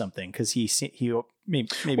recapture something because he maybe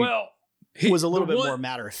was a little bit more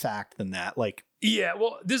matter of fact than that. Like, yeah,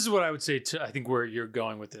 well, this is what I would say to, I think where you're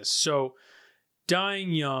going with this. So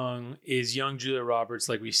dying young is young Julia Roberts,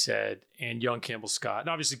 like we said, and young Campbell Scott. And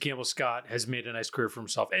obviously Campbell Scott has made a nice career for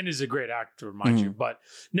himself and is a great actor, mind you, but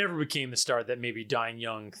never became the star that maybe dying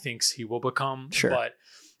young thinks he will become. Sure.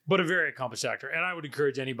 But a very accomplished actor. And I would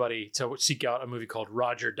encourage anybody to seek out a movie called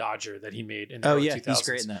Roger Dodger that he made in the early 2000s. He's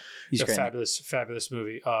great in that. He's great fabulous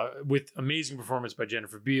movie with amazing performance by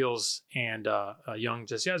Jennifer Beals and young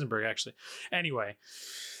Jesse Eisenberg, actually. Anyway,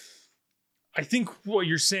 I think what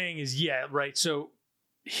you're saying is, yeah, right. So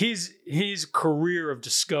his career of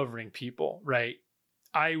discovering people, right?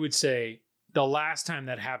 I would say the last time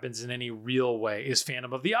that happens in any real way is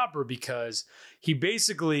Phantom of the Opera, because he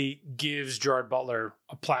basically gives Gerard Butler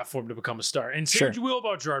a platform to become a star. And say what you will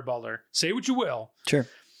about Gerard Butler, say what you will. Sure.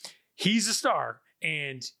 He's a star,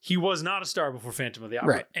 and he was not a star before Phantom of the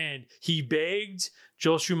Opera. Right. And he begged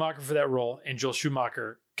Joel Schumacher for that role, and Joel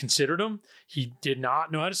Schumacher considered him. He did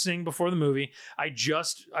not know how to sing before the movie. I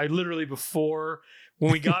literally before,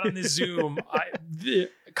 when we got on the Zoom,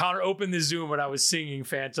 Connor opened the Zoom when I was singing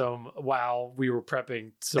Phantom while we were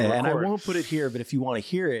prepping to record. And I won't put it here, but if you want to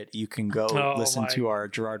hear it, you can go listen to our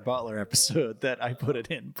Gerard Butler episode that I put it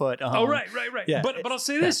in. But right. Yeah, but I'll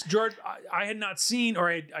say this, Gerard, I had not seen, or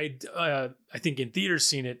I think in theaters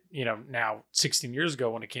seen it, now 16 years ago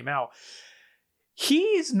when it came out.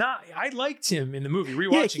 He's not. I liked him in the movie.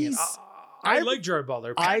 Rewatching it, I like Gerard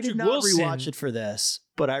Butler. Patrick I did not Wilson, rewatch it for this,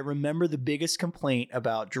 but I remember the biggest complaint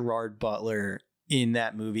about Gerard Butler in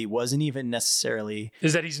that movie wasn't even necessarily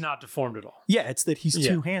is that he's not deformed at all. Yeah, it's that he's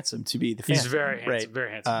too handsome to be the Phantom. He's very handsome, right?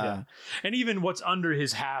 Very handsome. Yeah. And even what's under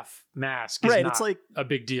his half mask is right, not it's like a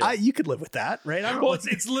big deal. You could live with that, right? I don't well,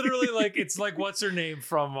 it's literally like what's her name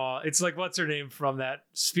from that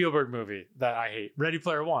Spielberg movie that I hate, Ready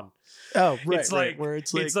Player One. Oh, right. It's like where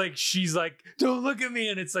it's like she's like, don't look at me,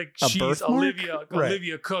 and it's like she's birthmark?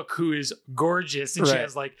 Olivia Cook, who is gorgeous, and she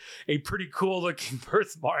has like a pretty cool looking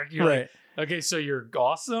birthmark. You're like, okay, so you're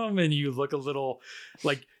awesome, and you look a little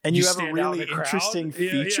like, and you have a really interesting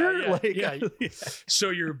feature.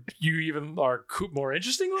 So you even are more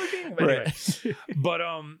interesting looking. But anyway, but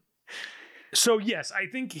so yes, I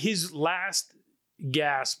think his last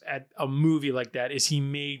gasp at a movie like that is he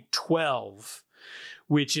made 12,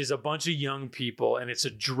 which is a bunch of young people, and it's a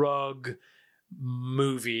drug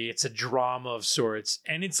movie. It's a drama of sorts,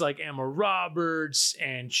 and it's like Emma Roberts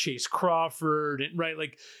and Chase Crawford, and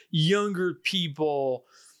like younger people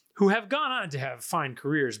who have gone on to have fine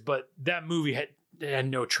careers, but that movie had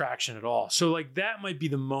no traction at all. So like that might be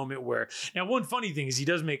the moment where, now one funny thing is he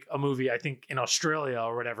does make a movie, I think in Australia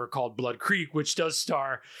or whatever, called Blood Creek, which does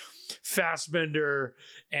star Fassbender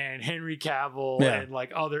and Henry Cavill and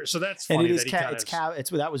like other. So that's funny. And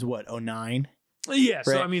that was what, 2009? Yeah, right?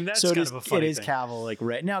 So I mean that's kind of a funny thing. It is Cavill, like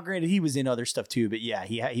right now. Granted, he was in other stuff too, but yeah,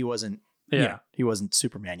 he wasn't. Yeah, he wasn't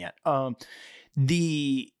Superman yet.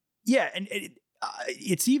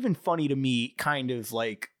 It's even funny to me, kind of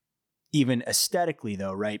like even aesthetically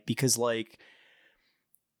though, right? Because like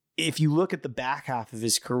if you look at the back half of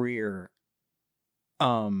his career,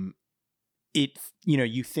 you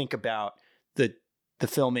think about the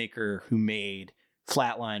filmmaker who made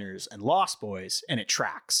Flatliners and Lost Boys, and it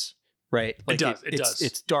tracks. Right, like it does.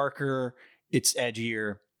 It's darker. It's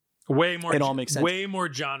edgier. Way more. It all makes sense. Way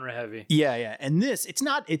more genre heavy. Yeah. And this, it's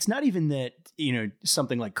not even that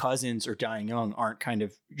something like Cousins or Dying Young aren't kind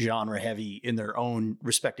of genre heavy in their own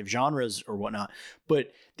respective genres or whatnot,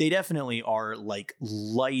 but they definitely are like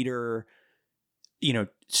lighter.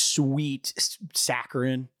 Sweet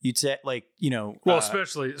saccharine. You'd say like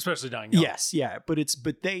especially Dying Young. Yes, yeah, but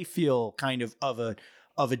they feel kind of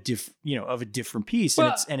a different piece,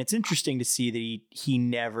 and it's interesting to see that he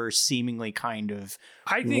never seemingly kind of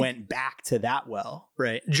went back to that well,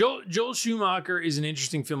 right? Joel Schumacher is an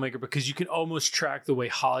interesting filmmaker because you can almost track the way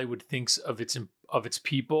Hollywood thinks of its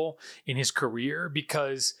people in his career,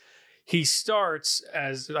 because he starts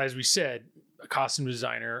as we said, a costume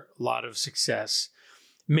designer, a lot of success,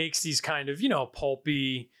 makes these kind of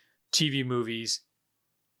pulpy TV movies,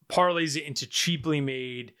 parlays it into cheaply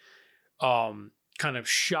made kind of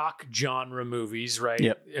shock genre movies, right?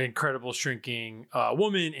 Yep. Incredible Shrinking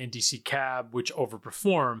Woman and DC Cab, which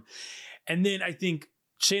overperform. And then I think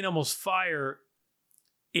St. Elmo's Fire,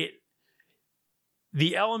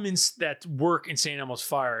 the elements that work in St. Elmo's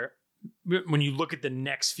Fire, when you look at the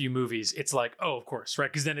next few movies, it's like, oh, of course,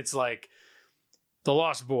 right? Because then it's like The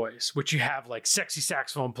Lost Boys, which you have like sexy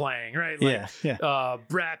saxophone playing, right? Like,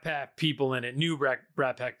 Brat Pack people in it, new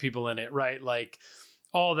Brat Pack people in it, right? Like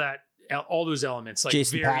all that, all those elements. Like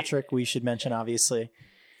Jason Patric, we should mention, obviously.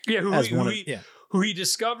 Yeah, who he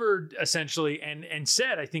discovered essentially and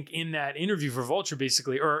said, I think, in that interview for Vulture,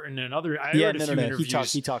 basically, or in another,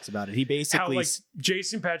 interviews. He talks about it. He basically, how, like,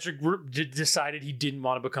 Jason Patric decided he didn't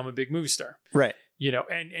want to become a big movie star, right? You know,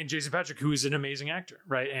 and Jason Patric, who is an amazing actor,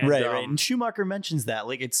 right? And, right. And Schumacher mentions that,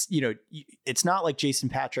 like, it's, you know, it's not like Jason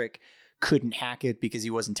Patric couldn't hack it because he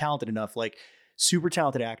wasn't talented enough. Like, super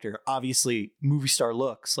talented actor, obviously movie star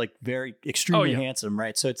looks, like very extremely handsome,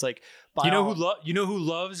 right? So it's like, you know who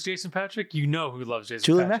loves Jason Patrick? You know who loves Jason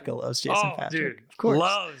Julie Patrick? Mecca loves Jason Patrick. Dude, of course.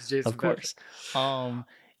 Loves Jason Patrick. Of course.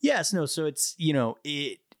 Yes, no, so it's, you know,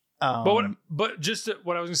 it but just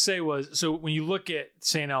what I was gonna say was, so when you look at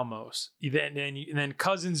St. Elmo's, and then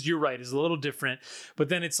Cousins, you're right, is a little different, but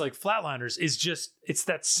then it's like Flatliners is just, it's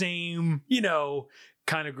that same, you know,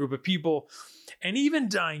 kind of group of people. And even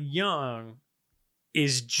Dying Young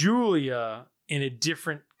is Julia in a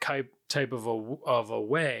different type of a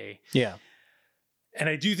way. Yeah. And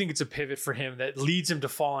I do think it's a pivot for him that leads him to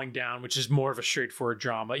Falling Down, which is more of a straightforward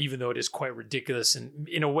drama, even though it is quite ridiculous and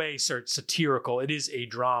in a way starts satirical. It is a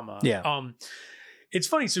drama. Yeah. It's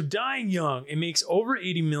funny. So Dying Young, it makes over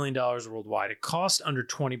 $80 million worldwide. It cost under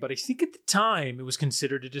 20, but I think at the time it was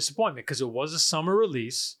considered a disappointment because it was a summer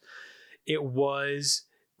release. It was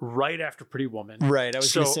right after Pretty Woman. Right. I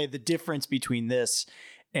was going to say the difference between this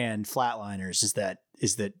and Flatliners is that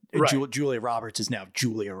right. Julia Roberts is now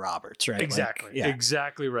Julia Roberts, right? Exactly. Like,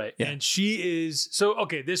 exactly right. Yeah. And she is, so,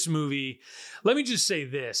 okay, this movie, let me just say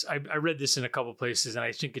this. I read this in a couple places and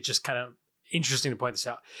I think it's just kind of interesting to point this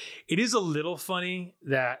out. It is a little funny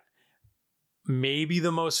that maybe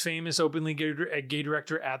the most famous openly gay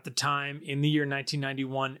director at the time in the year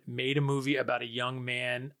 1991 made a movie about a young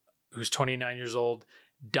man who's 29 years old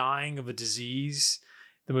dying of a disease.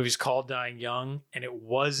 The movie's called Dying Young, and it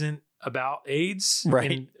wasn't about AIDS.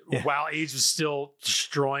 Right. And while AIDS was still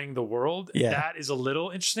destroying the world, that is a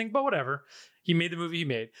little interesting, but whatever. He made the movie he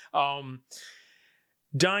made.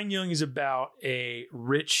 Dying Young is about a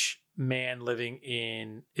rich man living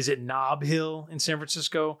in, is it Nob Hill in San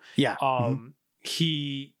Francisco? Yeah.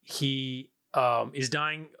 He is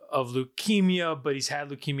dying of leukemia, but he's had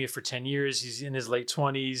leukemia for 10 years. He's in his late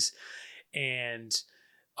 20s. And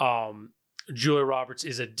Julia Roberts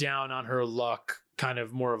is a down on her luck, kind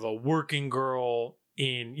of more of a working girl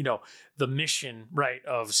in, you know, the Mission, right,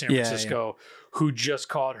 of San Francisco, who just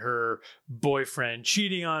caught her boyfriend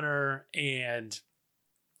cheating on her and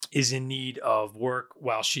is in need of work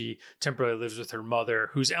while she temporarily lives with her mother,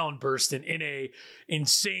 who's Ellen Burstyn in a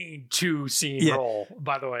insane 2-scene role,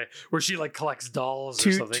 by the way, where she like collects dolls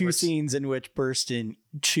or something. Two scenes in which Burstyn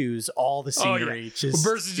chews all the scenery.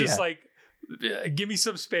 Burstyn's just like, give me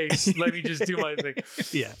some space. Let me just do my thing.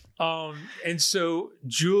 Yeah. And so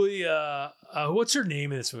Julia, what's her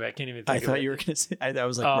name in this movie? I can't even think of it. I thought you were going to say, I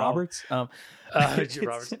was like, Roberts?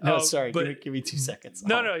 Roberts. No, sorry. Give me 2 seconds.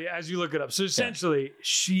 No, as you look it up. So essentially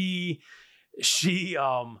she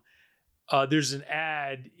there's an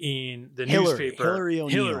ad in the newspaper. Hillary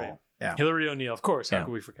O'Neill. Hillary O'Neill, of course. How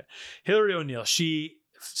could we forget? Hillary O'Neill. She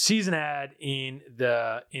sees an ad in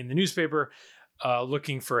the newspaper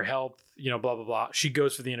looking for help, you know, blah, blah, blah. She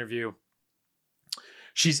goes for the interview.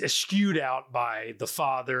 She's eschewed out by the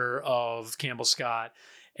father of Campbell Scott.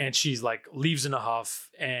 And she's like, leaves in a huff.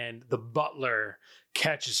 And the butler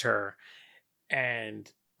catches her.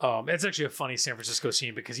 And it's actually a funny San Francisco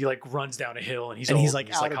scene because he like runs down a hill and he's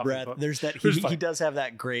like out of breath. There's that he does have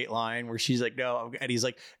that great line where she's like, no, and he's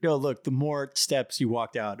like, no, look, the more steps you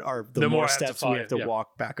walked out are the more steps we have to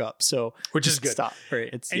walk back up. So which is good. Stop.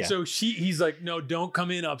 Right. So he's like, no, don't come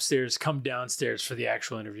in upstairs, come downstairs for the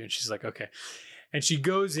actual interview. And she's like, okay. And she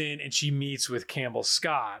goes in and she meets with Campbell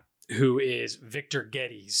Scott, who is Victor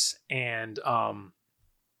Geddes. And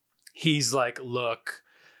he's like, look,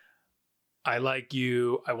 I like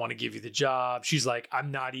you. I want to give you the job. She's like, I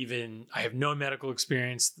have no medical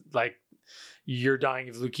experience. Like, you're dying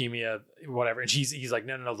of leukemia, whatever. And he's like,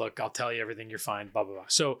 no, look, I'll tell you everything. You're fine, blah, blah, blah.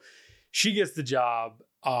 So she gets the job.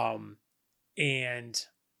 And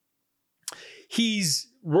he's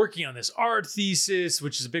working on this art thesis,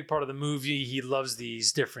 which is a big part of the movie. He loves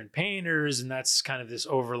these different painters, and that's kind of this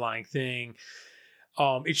overlying thing.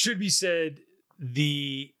 It should be said,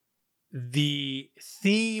 the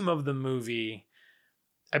theme of the movie,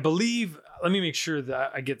 I believe, let me make sure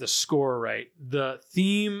that I get the score right. The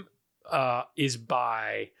theme is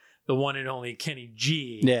by the one and only Kenny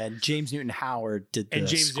G. Yeah, James Newton Howard did the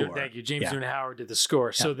score. Thank you. James Newton Howard did the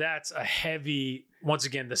score. Yeah. So that's a heavy, once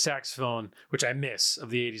again, the saxophone, which I miss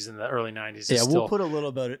of the 80s and the early 90s. Yeah, we'll put a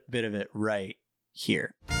little bit of it right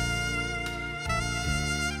here.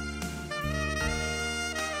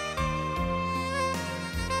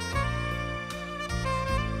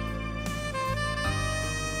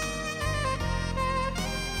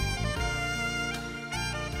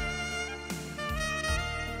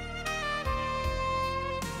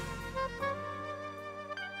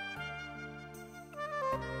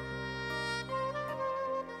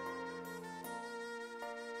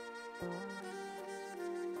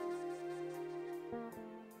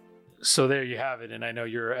 So there you have it. And I know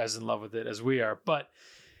you're as in love with it as we are, but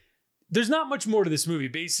there's not much more to this movie.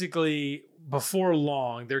 Basically, before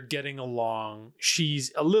long, they're getting along.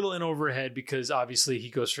 She's a little in over her head because obviously he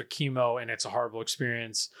goes for chemo and it's a horrible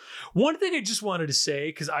experience. One thing I just wanted to say,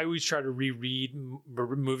 because I always try to reread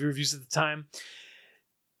movie reviews at the time,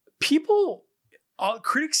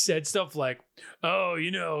 critics said stuff like,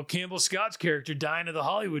 oh, Campbell Scott's character dying of the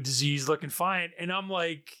Hollywood disease looking fine. And I'm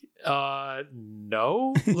like,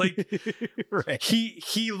 no. Like, right.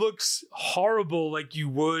 He looks horrible like you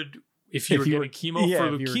would if you were getting chemo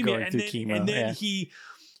for leukemia. And then he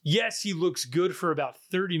looks good for about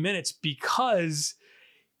 30 minutes because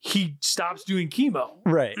he stops doing chemo.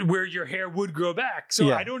 Right. Where your hair would grow back.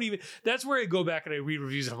 So that's where I go back and I read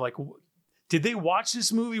reviews and I'm like, did they watch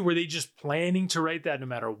this movie? Were they just planning to write that no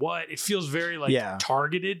matter what? It feels very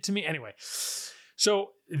targeted to me. Anyway, so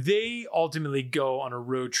they ultimately go on a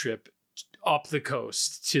road trip up the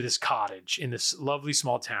coast to this cottage in this lovely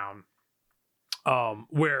small town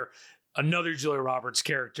where another Julia Roberts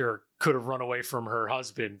character could have run away from her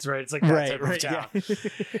husband, right? It's like that type of town.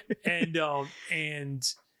 Yeah.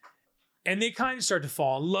 And they kind of start to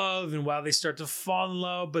fall in love. And while they start to fall in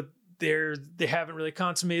love, but they haven't really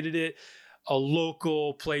consummated it, a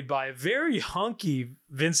local played by a very hunky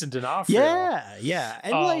Vincent D'Onofrio. Yeah.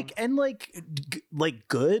 And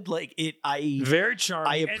good. Like it, very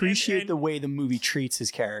charming. I appreciate the way the movie treats his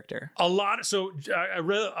character. I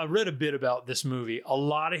read a bit about this movie. A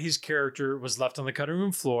lot of his character was left on the cutting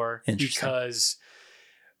room floor because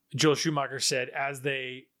Joel Schumacher said as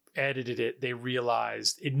they edited it, they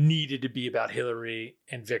realized it needed to be about Hillary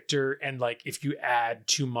and Victor. And like, if you add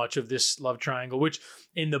too much of this love triangle, which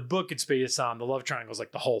in the book it's based on, the love triangle is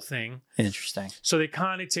like the whole thing. Interesting. So they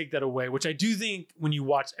kind of take that away, which I do think when you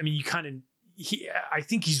watch, I mean, I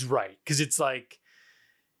think he's right. Cause it's like,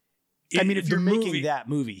 if you're making that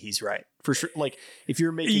movie, he's right for sure. Like if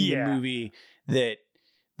you're making a movie that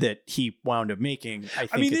he wound up making, I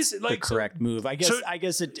think it's the correct move. I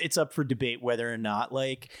guess it's up for debate whether or not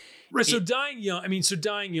Dying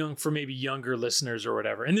Young for maybe younger listeners or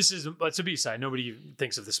whatever. And it's a B-side. Nobody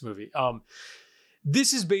thinks of this movie.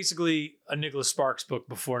 This is basically a Nicholas Sparks book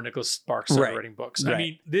before Nicholas Sparks started writing books. Right. I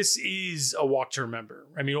mean, this is A Walk to Remember.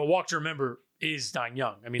 I mean, A Walk to Remember is Dying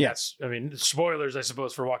Young. I mean, spoilers, I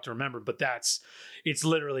suppose, for Walk to Remember, but it's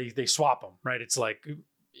literally, they swap them, right? It's like,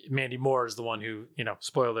 Mandy Moore is the one who,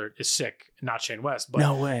 spoiler, is sick, not Shane West. But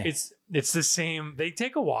no way. It's the same. They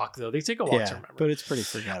take a walk though. They take a walk to remember. But it's pretty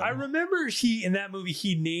forgettable. I remember in that movie,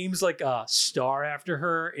 he names like a star after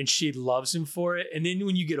her and she loves him for it. And then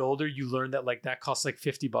when you get older, you learn that that costs like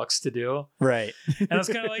 $50 to do. Right. And I was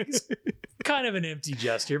kind of like, it's kind of an empty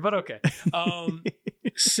gesture, but okay.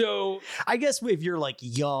 So I guess if you're like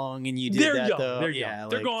young and you do that, young, though, they're young.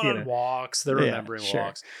 They're going on walks. They're remembering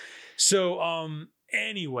walks. So,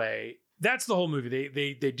 anyway, that's the whole movie.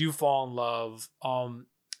 They do fall in love.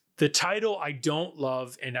 The title I don't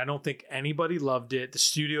love, and I don't think anybody loved it. The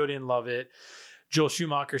studio didn't love it. Joel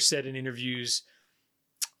Schumacher said in interviews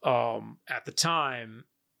at the time,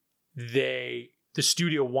 the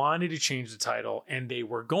studio wanted to change the title, and they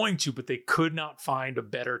were going to, but they could not find a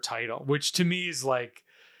better title, which to me is like,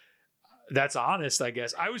 that's honest, I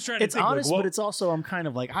guess. I was trying to think. It's honest, but it's also, I'm kind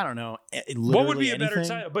of like, I don't know. What would be a better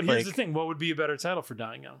title? But here's the thing. What would be a better title for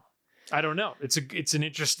Dying Young? I don't know. It's an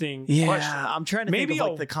interesting question. I'm trying to think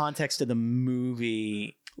of the context of the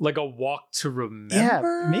movie. Like A Walk to Remember?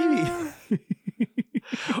 Yeah, maybe.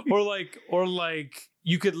 or like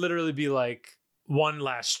you could literally be like One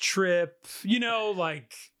Last Trip, No.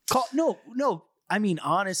 I mean,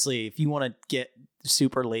 honestly, if you want to get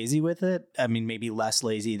super lazy with it, I mean, maybe less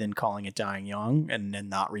lazy than calling it Dying Young and then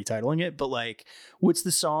not retitling it. But what's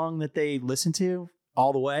the song that they listen to?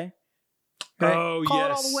 All the Way? Right? Oh, Call yes.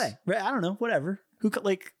 it All the Way. Right? I don't know. Whatever. Who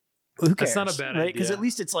cares? That's not a bad idea. Because at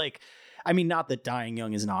least it's not that Dying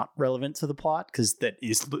Young is not relevant to the plot, because that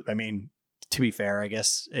is, to be fair, I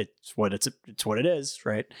guess it's what it is,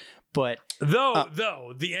 right? But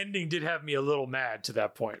though the ending did have me a little mad to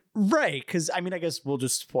that point. Right. Because I mean, I guess we'll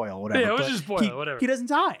just spoil whatever. Yeah, we'll just spoil whatever. He doesn't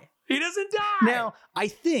die. He doesn't die. Now, I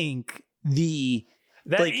think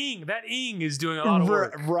that ing is doing a lot of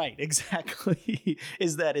work. Right, exactly.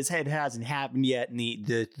 Is that his head hasn't happened yet, and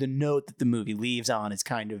the note that the movie leaves on is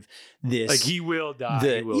kind of this, like he will die.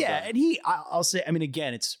 And I'll say, I mean,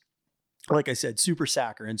 again, it's like I said, super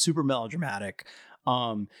saccharine, super melodramatic.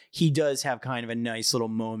 He does have kind of a nice little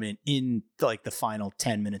moment in like the final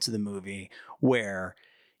 10 minutes of the movie where,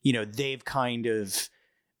 you know, they've kind of,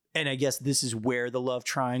 and I guess this is where the love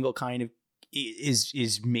triangle kind of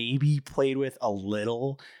is maybe played with a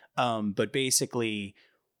little. But basically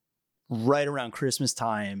right around Christmas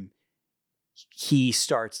time, he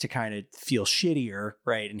starts to kind of feel shittier,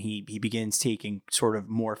 right? And he begins taking sort of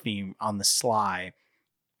morphine on the sly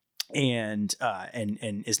and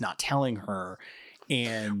is not telling her.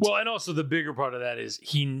 And well, and also the bigger part of that is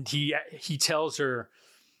he tells her,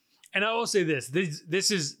 and I will say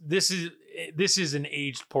this is an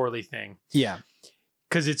aged poorly thing. Yeah.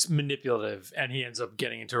 Because it's manipulative and he ends up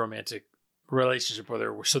getting into a romantic relationship with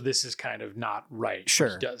her. So this is kind of not right. Sure.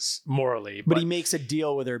 He does morally. But he makes a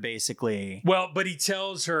deal with her basically. Well, but he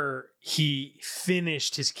tells her he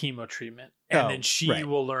finished his chemo treatment. And then she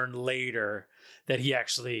will learn later that he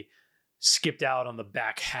actually skipped out on the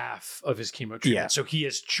back half of his chemo treatment. Yeah. So he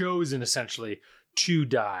has chosen essentially to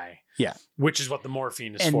die. Yeah. Which is what the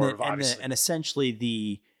morphine is for, obviously. And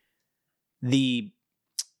essentially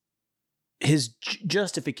his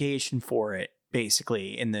justification for it,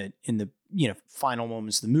 basically in the you know final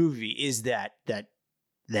moments of the movie, is that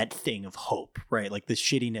thing of hope, right? Like the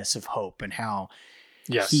shittiness of hope, and how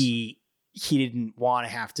he didn't want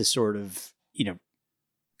to have to sort of, you know,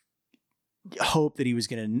 hope that he was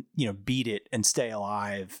going to, you know, beat it and stay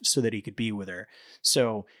alive so that he could be with her.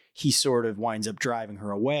 So he sort of winds up driving her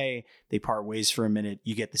away. They part ways for a minute.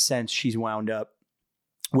 You get the sense she's wound up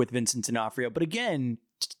with Vincent D'Onofrio. But again,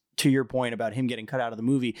 to your point about him getting cut out of the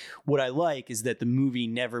movie, what I like is that the movie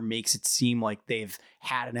never makes it seem like they've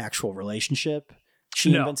had an actual relationship.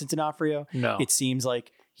 She and Vincent D'Onofrio. No. It seems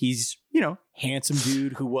like he's, you know, handsome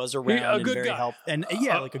dude who was around and very helpful. And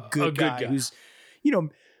like a good guy who's, you know,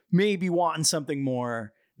 maybe wanting something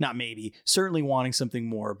more, not maybe, certainly wanting something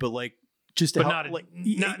more, but like just to help,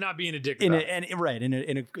 not being a dick about it.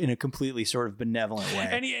 in a completely sort of benevolent way.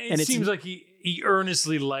 And it seems like he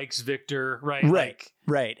earnestly likes Victor, right?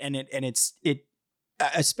 Right. And it's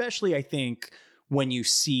especially, I think, when you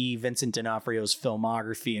see Vincent D'Onofrio's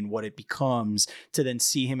filmography and what it becomes, to then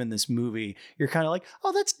see him in this movie, you're kind of like,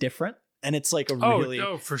 oh, that's different. And it's like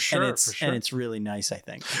for sure, and it's really nice, I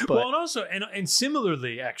think. But, well, and also, and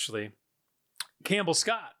similarly, actually, Campbell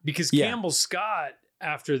Scott, because Campbell Scott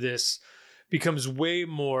after this becomes way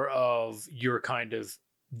more of your kind of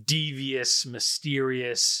devious,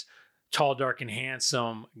 mysterious, tall, dark, and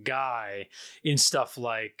handsome guy in stuff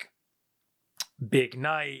like Big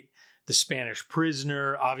Night, The Spanish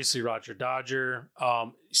Prisoner, obviously Roger Dodger.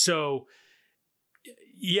 So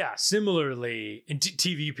yeah, similarly in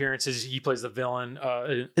TV appearances, he plays the villain.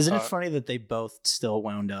 Isn't it funny that they both still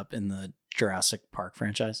wound up in the Jurassic Park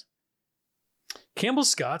franchise? Campbell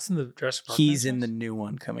Scott's in the Jurassic Park He's franchise? in the new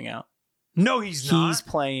one coming out. No, he's not. He's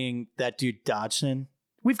playing that dude Dodgson.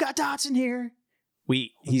 We've got Dodgson here.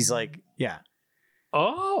 He's like, yeah.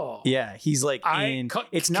 Oh. Yeah, he's like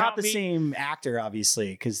it's not the same actor,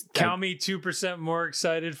 obviously, because count me 2% more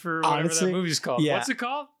excited for whatever that movie's called. Yeah. What's it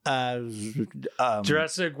called?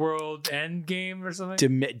 Jurassic World Endgame or something?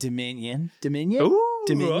 Dominion. Ooh,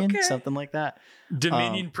 Dominion, okay. Something like that.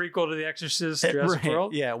 Dominion prequel to The Exorcist, Jurassic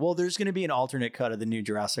World? Yeah, well, there's going to be an alternate cut of the new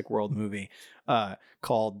Jurassic World movie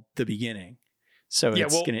called The Beginning. So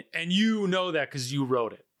and you know that because you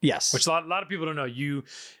wrote it. Yes. Which a lot of people don't know. You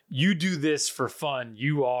do this for fun.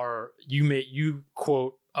 You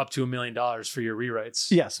quote up to $1 million for your rewrites.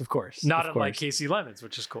 Yes, of course. Not unlike Casey Lemons,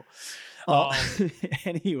 which is cool.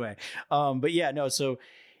 Anyway, but yeah, no. So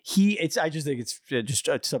I just think it's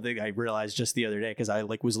just something I realized just the other day, because I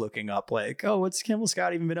was looking up what's Campbell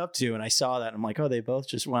Scott even been up to, and I saw that and I'm like, oh, they both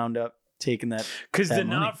just wound up taking that. Because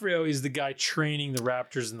D'Onofrio is the guy training the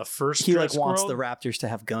Raptors in the first. He wants the Raptors to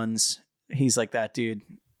have guns. He's like that dude.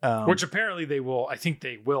 Which apparently I think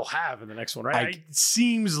they will have in the next one, right? It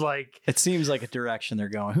seems like a direction they're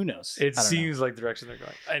going. Who knows? It seems like the direction they're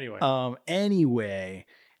going. Anyway.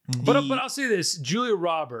 But I'll say this, Julia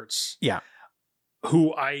Roberts. Yeah.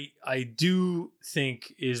 Who I do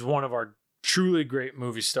think is one of our truly great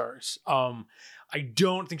movie stars. I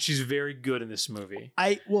don't think she's very good in this movie.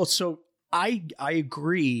 I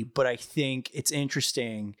agree, but I think it's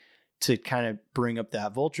interesting to kind of bring up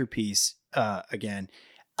that Vulture piece again.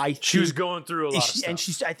 She was going through a lot of stuff.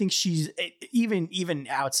 And I think she's even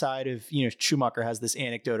outside of, Schumacher has this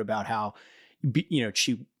anecdote about how,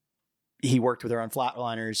 he worked with her on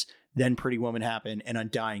Flatliners, then Pretty Woman happened, and on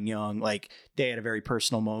Dying Young, like they had a very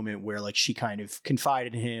personal moment where like she kind of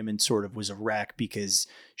confided in him and sort of was a wreck because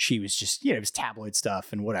she was just, it was tabloid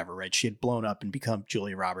stuff and whatever, right? She had blown up and become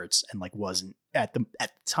Julia Roberts and like wasn't at the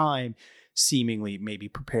time seemingly maybe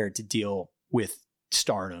prepared to deal with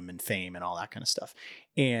stardom and fame and all that kind of stuff.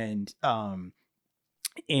 And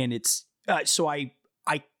it's so I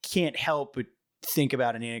can't help but think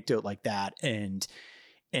about an anecdote like that and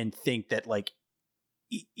think that like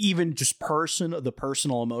even just the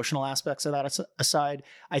personal emotional aspects of that aside,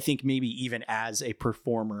 I think maybe even as a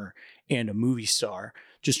performer and a movie star,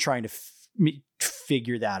 just trying to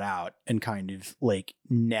figure that out and kind of like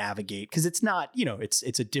navigate, because it's not,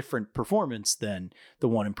 it's a different performance than the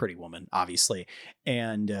one in Pretty Woman, obviously.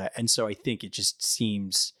 And so I think it just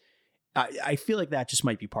seems, I feel like that just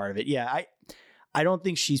might be part of it. Yeah. I don't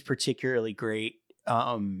think she's particularly great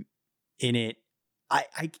in it.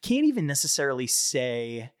 I can't even necessarily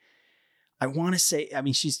say, I want to say, I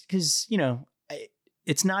mean, she's, because,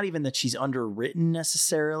 it's not even that she's underwritten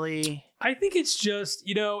necessarily. I think it's just,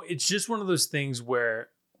 it's just one of those things where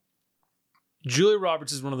Julia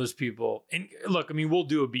Roberts is one of those people. And look, I mean, we'll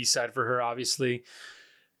do a B-side for her, obviously.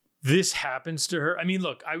 This happens to her. I mean,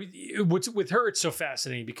 look, what's with her, it's so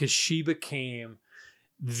fascinating because she became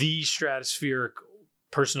the stratospheric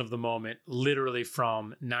person of the moment, literally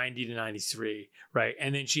from 90 to 93, right?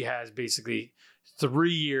 And then she has basically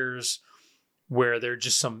 3 years where there are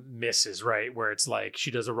just some misses, right? Where it's like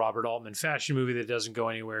she does a Robert Altman fashion movie that doesn't go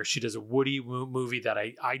anywhere. She does a Woody movie that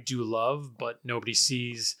I do love, but nobody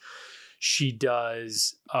sees. She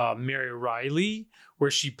does Mary Riley,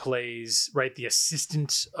 where she plays, right, the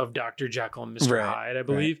assistant of Dr. Jekyll and Mr. Hyde, I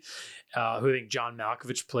believe, who I think John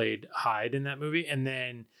Malkovich played Hyde in that movie. And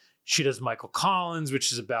then she does Michael Collins,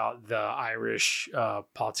 which is about the Irish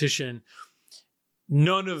politician.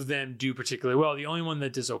 None of them do particularly well. The only one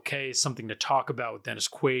that does okay is Something to Talk About with Dennis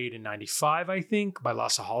Quaid in 95, I think, by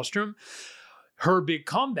Lasse Hallström. Her big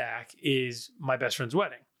comeback is My Best Friend's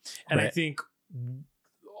Wedding. And I think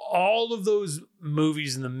all of those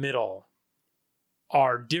movies in the middle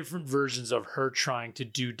are different versions of her trying to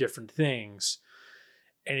do different things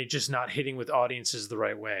and it just not hitting with audiences the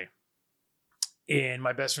right way. And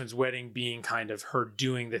My Best Friend's Wedding being kind of her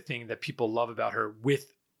doing the thing that people love about her with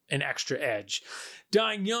an extra edge.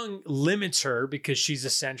 Dying Young limits her because she's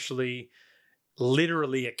essentially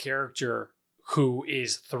literally a character who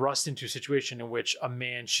is thrust into a situation in which a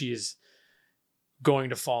man she is going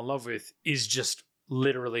to fall in love with is just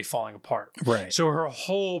literally falling apart. Right. So her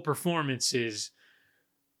whole performance is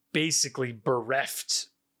basically bereft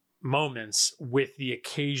moments with the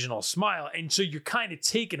occasional smile. And so you're kind of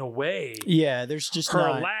taking away there's just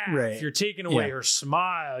her laugh. You're taking away her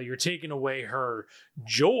smile. You're taking away her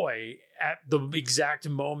joy at the exact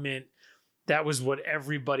moment. That was what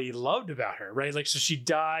everybody loved about her, right? Like, so she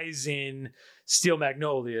dies in Steel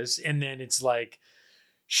Magnolias, and then it's like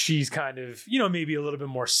she's kind of, maybe a little bit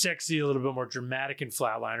more sexy, a little bit more dramatic in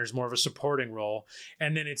Flatliners, more of a supporting role.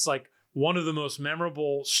 And then it's like one of the most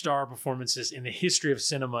memorable star performances in the history of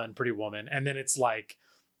cinema in Pretty Woman. And then it's like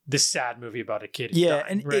this sad movie about a kid. Yeah. Died,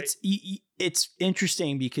 and right? it's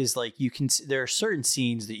interesting because like there are certain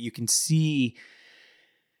scenes that you can see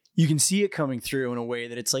it coming through in a way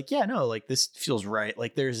that it's like, yeah, no, like this feels right.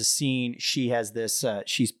 Like there's a scene, she has this,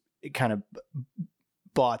 she's kind of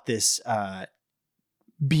bought this,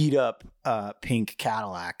 beat up pink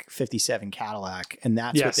Cadillac, 57 Cadillac, and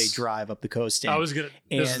that's what they drive up the coast in. I was gonna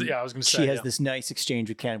say she has this nice exchange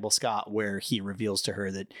with Campbell Scott where he reveals to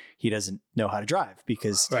her that he doesn't know how to drive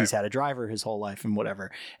because he's had a driver his whole life and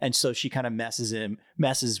whatever. And so she kind of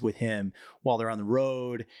messes with him while they're on the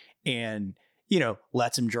road and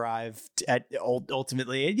lets him drive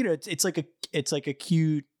ultimately. It's like a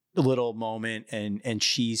cute little moment and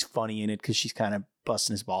she's funny in it because she's kind of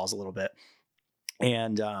busting his balls a little bit.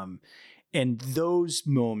 And those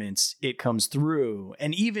moments it comes through.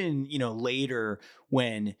 And even, later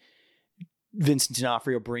when Vincent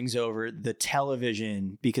D'Onofrio brings over the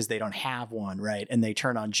television because they don't have one, right? And they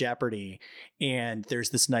turn on Jeopardy. And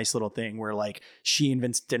there's this nice little thing where like she and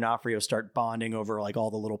Vincent D'Onofrio start bonding over like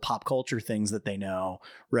all the little pop culture things that they know,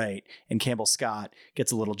 right? And Campbell Scott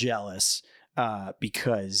gets a little jealous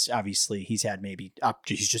because obviously he's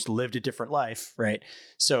just lived a different life, right?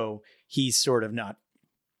 So he's sort of not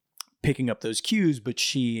picking up those cues, but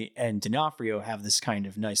she and D'Onofrio have this kind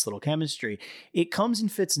of nice little chemistry. It comes in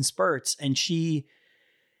fits and spurts, and she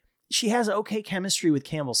has okay chemistry with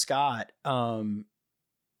Campbell Scott.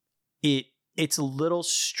 It it's a little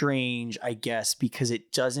strange, I guess, because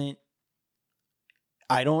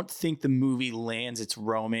I don't think the movie lands its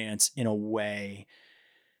romance in a way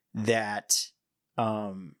that,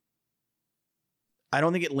 I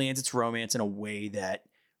don't think it lands its romance in a way that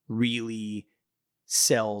really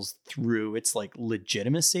sells through its like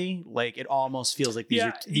legitimacy. Like it almost feels like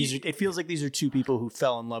it feels like these are two people who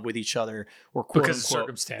fell in love with each other or quote because unquote, of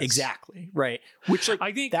circumstance. Exactly. Right. Which like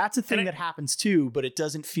I think that's a thing that happens too, but it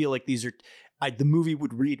doesn't feel like these are the movie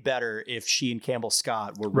would read better if she and Campbell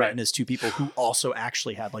Scott were written as two people who also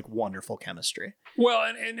actually had like wonderful chemistry. Well,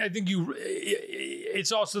 and I think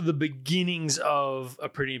it's also the beginnings of a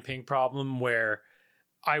Pretty in Pink problem where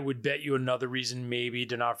I would bet you another reason maybe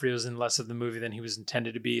D'Onofrio's in less of the movie than he was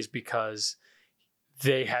intended to be is because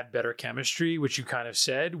they had better chemistry, which you kind of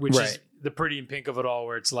said, which is the Pretty in Pink of it all,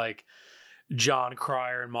 where it's like John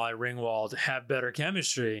Cryer and Molly Ringwald have better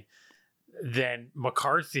chemistry than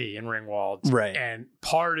McCarthy and Ringwald. Right. And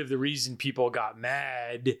part of the reason people got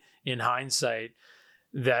mad in hindsight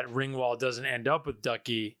that Ringwald doesn't end up with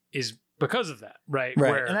Ducky is because of that, right?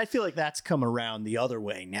 Right. And I feel like that's come around the other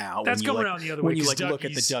way now. That's come around the other way. When you like look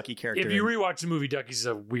at the Ducky character. If you rewatch the movie, Ducky's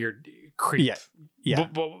a weird creep. Yeah.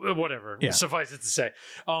 But whatever. Yeah. Suffice it to say.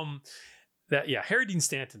 Harry Dean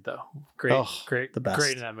Stanton though. Great. The best.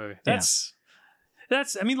 Great in that movie. That's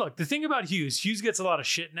I mean, look, the thing about Hughes gets a lot of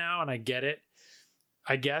shit now, and I get it,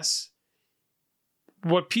 I guess.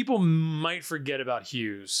 What people might forget about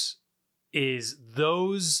Hughes is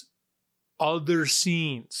those other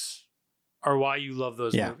scenes are why you love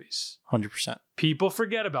those movies. 100%. People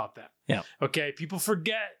forget about that. Yeah. Okay. People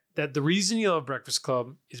forget that the reason you love Breakfast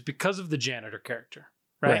Club is because of the janitor character,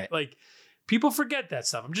 right? Like people forget that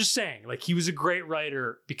stuff. I'm just saying, like he was a great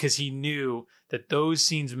writer because he knew that those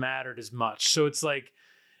scenes mattered as much. So it's like,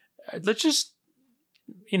 let's just,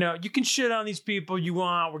 you can shit on these people you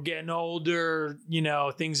want. We're getting older,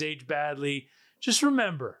 things age badly. Just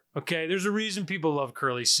remember, okay, there's a reason people love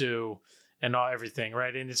Curly Sue and everything,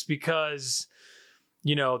 right? And it's because,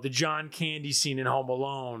 the John Candy scene in Home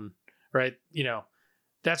Alone, right?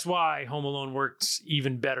 That's why Home Alone works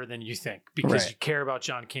even better than you think, because you care about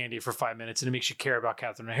John Candy for 5 minutes and it makes you care about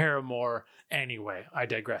Catherine O'Hara more. Anyway, I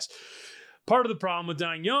digress. Part of the problem with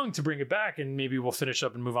Dying Young, to bring it back, and maybe we'll finish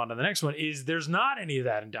up and move on to the next one, is there's not any of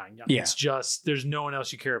that in Dying Young. Yeah. It's just, there's no one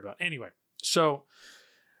else you care about. Anyway, so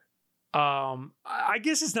I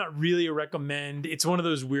guess it's not really a recommend. It's one of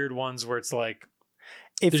those weird ones where it's like,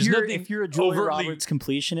 if you're a Julia Roberts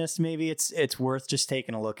completionist, maybe it's worth just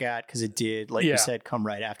taking a look at, because it did, like you said, come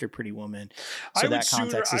right after Pretty Woman. So that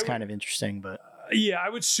context is kind of interesting, but I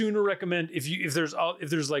would sooner recommend if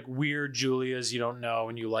there's like weird Julias you don't know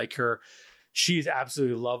and you like her. She's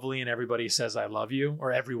absolutely lovely, and everybody says I love you,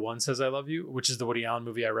 or everyone says I love you, which is the Woody Allen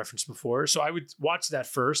movie I referenced before. So I would watch that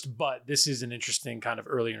first, but this is an interesting kind of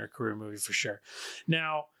early in her career movie for sure.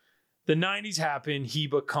 Now, the 90s happen. He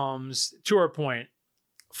becomes, to our point,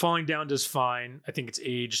 Falling Down does fine. I think it's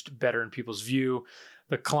aged better in people's view.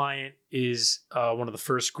 The Client is one of the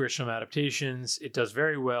first Grisham adaptations. It does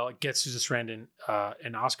very well. It gets Susan Sarandon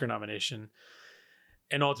an Oscar nomination,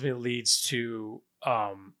 and ultimately leads to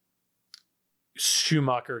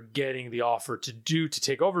Schumacher getting the offer to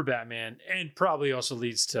take over Batman, and probably also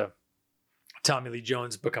leads to Tommy Lee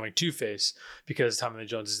Jones becoming Two-Face, because Tommy Lee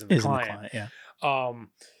Jones is in The Client.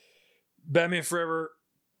 Batman Forever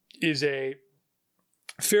is a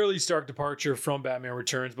fairly stark departure from Batman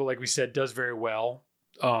Returns, but like we said, does very well.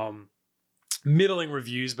 Middling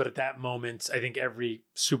reviews, but at that moment, I think every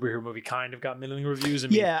superhero movie kind of got middling reviews. I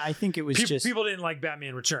mean, I think it was just people didn't like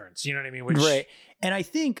Batman Returns. You know what I mean? Right. And I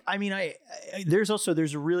think, there's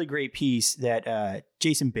a really great piece that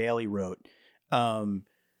Jason Bailey wrote.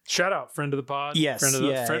 Shout out, friend of the pod. Yes,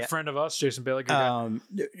 friend of us, Jason Bailey. Good guy.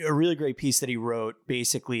 A really great piece that he wrote,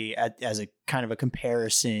 basically as a kind of a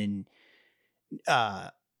comparison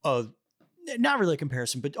of, not really a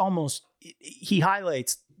comparison, but almost, he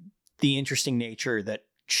highlights the interesting nature that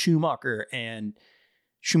Schumacher and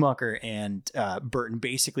Burton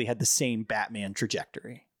basically had the same Batman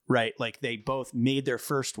trajectory, right? Like they both made their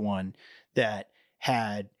first one that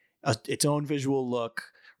had its own visual look,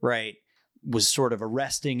 right? Was sort of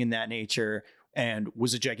arresting in that nature and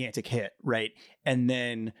was a gigantic hit, right? And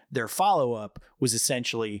then their follow-up was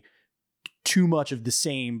essentially too much of the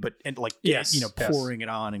same, but pouring it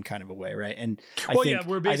on in kind of a way, right? And I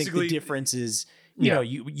think the difference is, you know,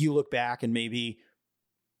 you look back and maybe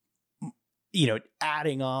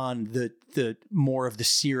adding on the more of the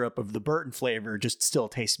syrup of the Burton flavor just still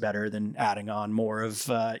tastes better than adding on more of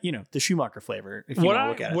the Schumacher flavor. If you want to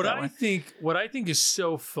look at it that way. What I think is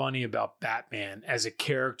so funny about Batman as a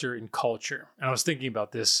character in culture, and I was thinking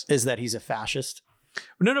about this, is that he's a fascist.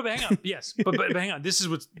 No, but hang on. Yes, but hang on. This is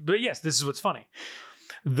what's funny.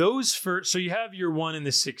 So you have your one in the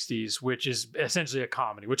 60s, which is essentially a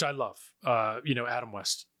comedy, which I love. Adam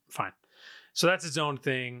West, fine. So that's its own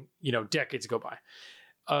thing, decades go by.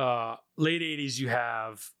 Late 80s, you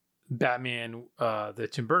have Batman, the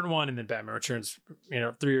Tim Burton one, and then Batman Returns,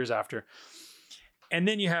 3 years after. And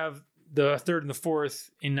then you have the third and the fourth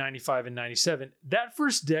in 95 and 97. That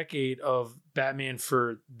first decade of Batman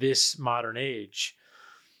for this modern age,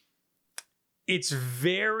 it's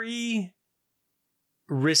very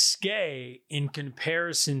risque in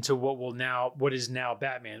comparison to what is now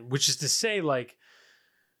Batman, which is to say, like,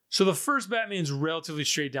 so the first Batman's relatively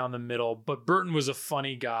straight down the middle, but Burton was a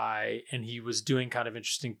funny guy and he was doing kind of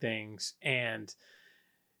interesting things. And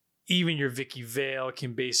even your Vicky Vale,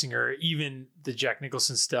 Kim Basinger, even the Jack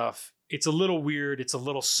Nicholson stuff, it's a little weird. It's a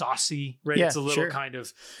little saucy, right? Yeah, it's a little kind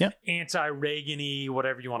of anti-Reagan-y,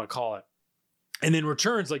 whatever you want to call it. And then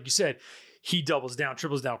Returns, like you said, he doubles down,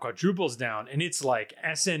 triples down, quadruples down, and it's like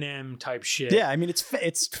S&M type shit. Yeah, I mean,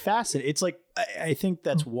 it's fascinating. It's like, I think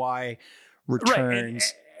that's why Returns...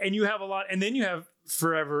 Right. And you have a lot, and then you have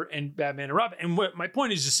Forever and Batman and Robin. And what my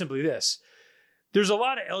point is just simply this. There's a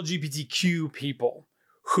lot of LGBTQ people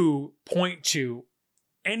who point to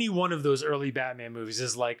any one of those early Batman movies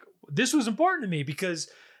as like, this was important to me because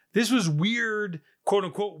this was weird, quote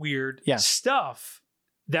unquote weird stuff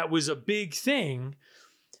that was a big thing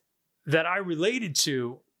that I related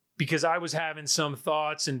to because I was having some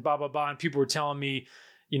thoughts and blah, blah, blah. And people were telling me,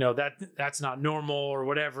 that's not normal or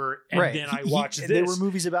whatever. And then I watched this. They were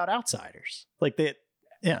movies about outsiders. Like they,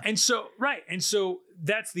 yeah. And so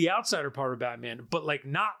that's the outsider part of Batman, but like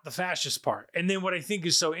not the fascist part. And then what I think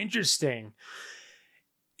is so interesting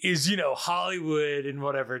is, Hollywood and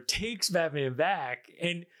whatever takes Batman back.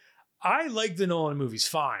 And I like the Nolan movies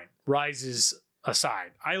fine. Rises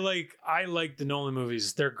aside. I like the Nolan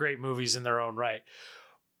movies. They're great movies in their own right.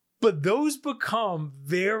 But those become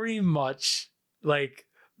very much like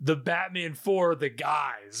the Batman for the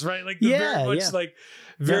guys, right? Like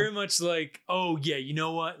very much like, oh yeah, you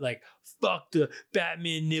know what? Like, fuck the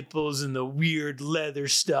Batman nipples and the weird leather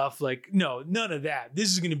stuff. Like, no, none of that.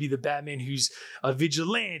 This is going to be the Batman who's a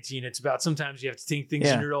vigilante, and it's about sometimes you have to take things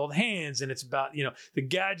in your old hands, and it's about, the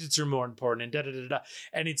gadgets are more important, and da-da-da-da.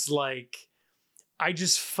 And it's like, I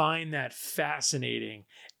just find that fascinating.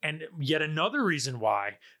 And yet another reason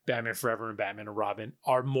why Batman Forever and Batman and Robin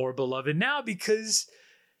are more beloved now, because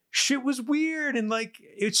shit was weird and like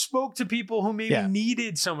it spoke to people who maybe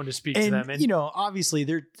needed someone to speak to them. And obviously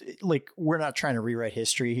they're like, we're not trying to rewrite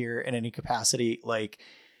history here in any capacity. Like,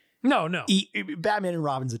 no. Batman and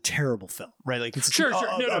Robin's a terrible film, right? Like it's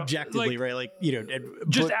objectively, right? Like,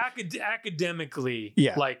 academically,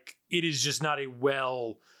 like it is just not a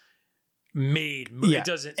well made movie. It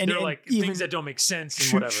doesn't, and like things that don't make sense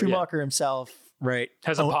and whatever. Schumacher himself, right,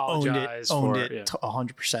 has apologized owned it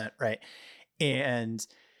 100%, right? And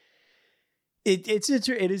it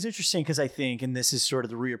is interesting because I think, and this is sort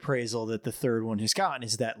of the reappraisal that the third one has gotten,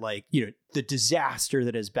 is that like, the disaster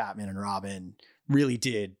that is Batman and Robin really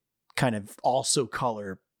did kind of also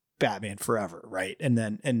color Batman Forever, right?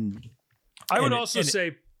 And I would also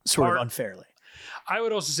say sort of unfairly. I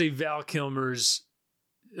would also say Val Kilmer's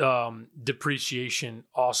depreciation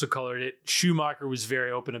also colored it. Schumacher was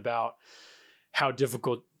very open about how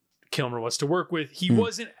difficult Kilmer was to work with. He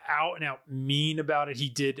wasn't out and out mean about it. He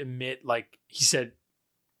did admit, like he said,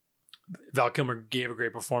 Val Kilmer gave a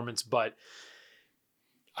great performance, but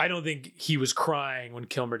I don't think he was crying when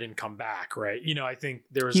Kilmer didn't come back, right? I think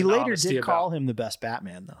there was. He later did call him the best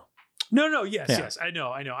Batman, though. No, yes, I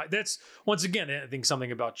know. That's once again, I think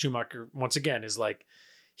something about Schumacher once again is like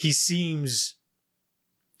he seems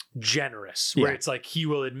generous, where it's like he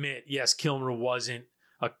will admit, yes, Kilmer wasn't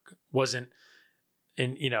a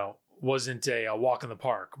walk in the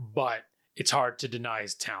park, but it's hard to deny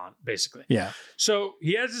his talent, basically. Yeah. So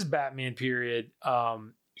he has his Batman period.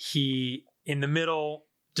 He, in the middle,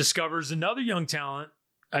 discovers another young talent.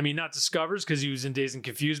 I mean, not discovers because he was in Dazed and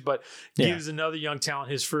Confused, but gives another young talent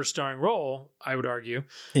his first starring role, I would argue,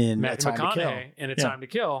 in Matthew McConaughey in A Time to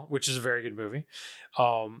Kill, which is a very good movie.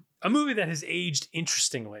 A movie that has aged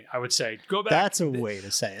interestingly, I would say. Go back. That's a way to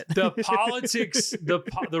say it. The politics,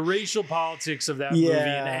 the racial politics of that movie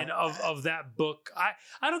and of that book.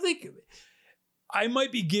 I don't think I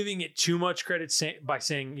might be giving it too much credit by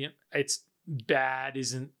saying it's bad.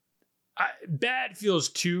 bad feels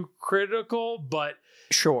too critical, but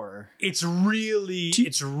sure, it's really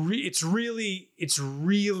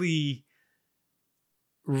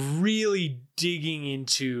digging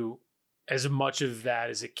into as much of that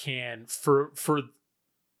as it can for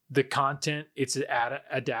the content it's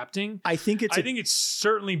adapting. I think it's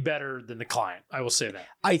certainly better than The Client. I will say that.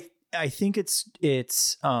 I think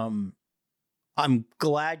it's I'm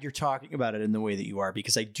glad you're talking about it in the way that you are,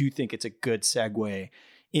 because I do think it's a good segue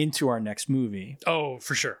into our next movie. Oh,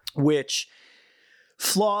 for sure. Which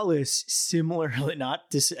Flawless, similarly,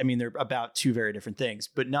 they're about two very different things,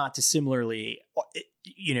 but not dissimilarly,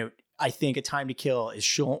 I think A Time to Kill is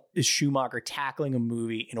Schumacher tackling a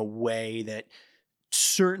movie in a way that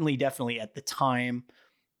certainly, definitely at the time,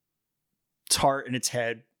 its heart and its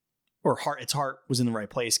head, or its heart was in the right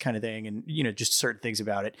place kind of thing. And, just certain things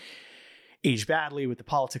about it aged badly with the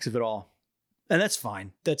politics of it all. And that's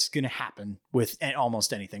fine. That's going to happen with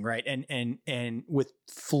almost anything. Right. And with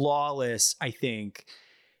Flawless, I think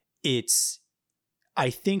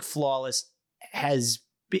Flawless has,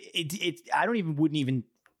 wouldn't even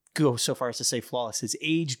go so far as to say Flawless has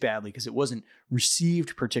aged badly, because it wasn't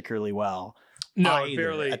received particularly well. No,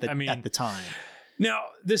 barely. At the time. Now,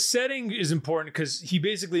 the setting is important because he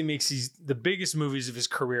basically makes the biggest movies of his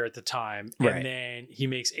career at the time. Right. And then he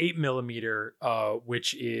makes 8mm,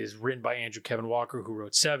 which is written by Andrew Kevin Walker, who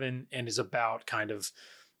wrote Seven, and is about kind of,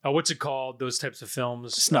 what's it called? Those types of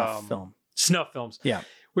films. Snuff films. Yeah.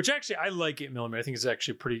 Which actually, I like 8mm. I think it's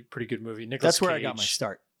actually a pretty good movie. That's where I got my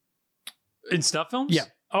start. In snuff films? Yeah.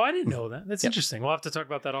 Oh, I didn't know that. That's interesting. We'll have to talk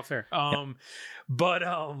about that off air. But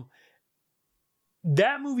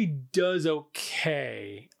that movie does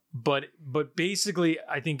okay, but basically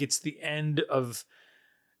I think it's the end of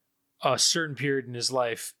a certain period in his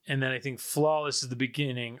life, and then I think Flawless is the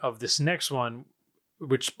beginning of this next one,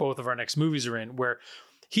 which both of our next movies are in, where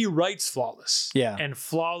he writes Flawless. Yeah. And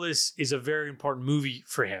Flawless is a very important movie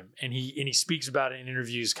for him, and he speaks about it in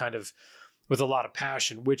interviews kind of with a lot of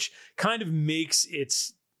passion, which kind of makes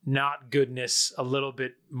its not goodness a little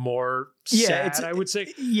bit more sad, I would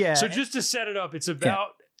say. Yeah. So just to set it up, it's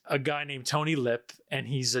about a guy named Tony Lip, and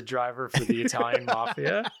he's a driver for the Italian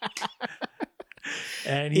mafia.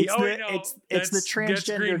 And it's the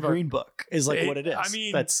transgender green book is like what it is. I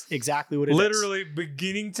mean, that's exactly what it literally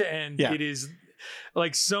beginning to end. Yeah. It is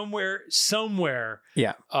like somewhere,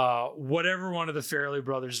 whatever one of the Farrelly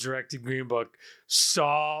brothers directed Green Book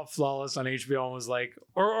saw Flawless on HBO and was like,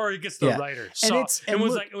 or I guess the writer saw it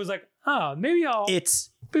was like, maybe I'll. It's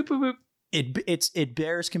boop, boop, boop. It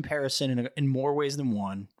bears comparison in more ways than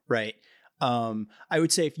one, right? I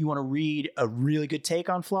would say if you want to read a really good take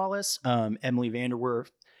on Flawless, Emily Vanderwerf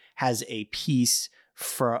has a piece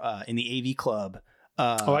in the AV Club.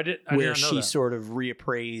 Where she sort of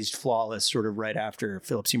reappraised Flawless sort of right after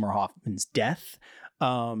Philip Seymour Hoffman's death.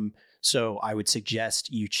 So I would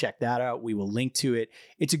suggest you check that out. We will link to it.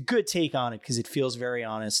 It's a good take on it because it feels very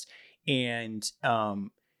honest, and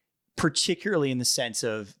particularly in the sense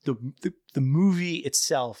of the movie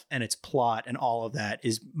itself and its plot and all of that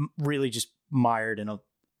is really just mired in a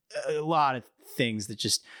lot of things that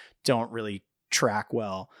just don't really track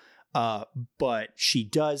well. But she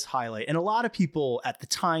does highlight, and a lot of people at the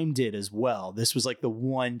time did as well. This was like the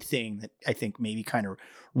one thing that I think maybe kind of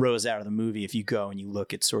rose out of the movie. If you go and you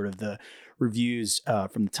look at sort of the reviews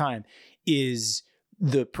from the time, is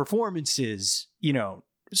the performances,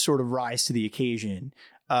 sort of rise to the occasion.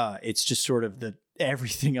 It's just sort of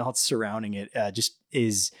everything else surrounding it just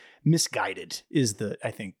is misguided is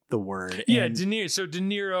I think the word. Yeah. De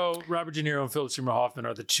Niro, Robert De Niro and Philip Seymour Hoffman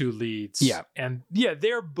are the two leads. Yeah. And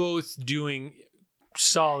they're both doing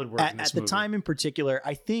solid work in this movie. At the time in particular,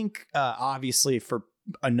 I think obviously for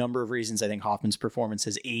a number of reasons, I think Hoffman's performance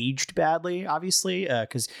has aged badly, obviously,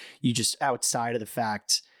 because you just outside of the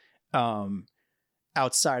fact that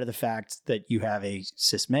you have a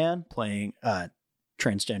cis man playing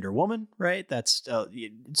transgender woman, right? That's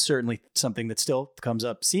certainly something that still comes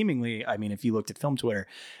up seemingly. I mean, if you looked at film Twitter,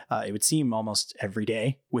 it would seem almost every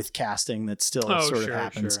day with casting that still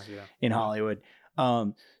happens in Hollywood.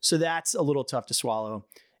 So that's a little tough to swallow.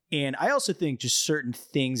 And I also think just certain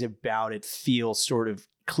things about it feel sort of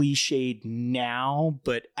cliched now,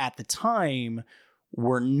 but at the time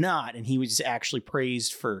were not. And he was actually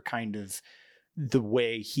praised for kind of the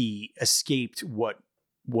way he escaped what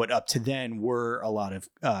up to then were a lot of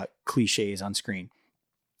cliches on screen.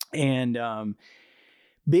 And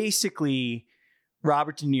basically,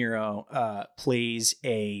 Robert De Niro plays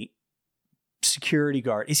a security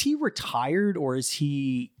guard. Is he retired or is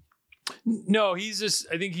he... No, I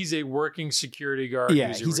think he's a working security guard.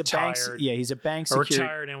 Yeah, he's a bank security. A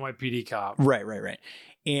retired NYPD cop. Right.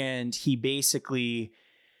 And he basically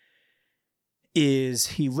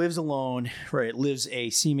he lives alone, right? Lives a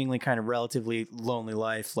seemingly kind of relatively lonely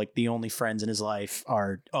life. Like the only friends in his life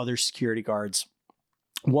are other security guards.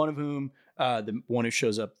 One of whom, the one who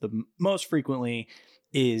shows up the most frequently,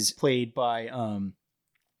 is played by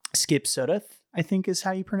Skip Sudduth, I think is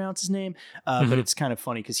how you pronounce his name. But it's kind of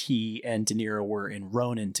funny because he and De Niro were in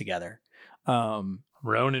Ronin together.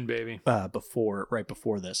 Ronin, baby. Right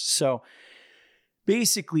before this. So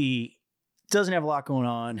basically, doesn't have a lot going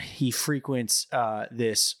on. He frequents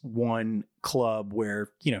this one club where,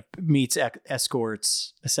 meets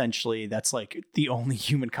escorts. Essentially, that's like the only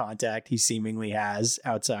human contact he seemingly has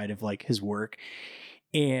outside of like his work,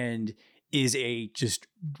 and is a just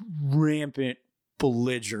rampant,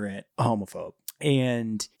 belligerent homophobe.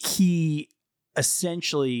 And he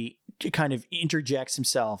essentially kind of interjects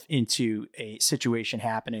himself into a situation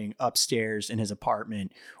happening upstairs in his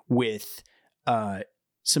apartment with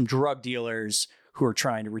some drug dealers who are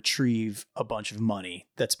trying to retrieve a bunch of money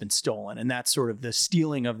that's been stolen. And that's sort of the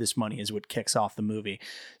stealing of this money is what kicks off the movie.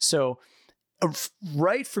 So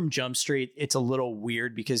right from Jump Street, it's a little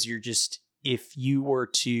weird because if you were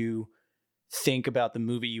to think about the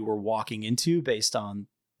movie you were walking into based on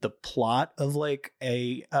the plot of like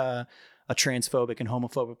a transphobic and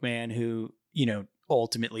homophobic man who,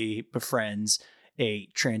 ultimately befriends a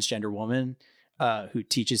transgender woman, who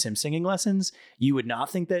teaches him singing lessons, you would not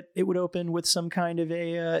think that it would open with some kind of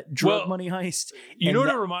a drug money heist. You know what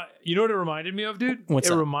it reminded me of, dude? What's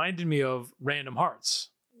that? Reminded me of Random Hearts,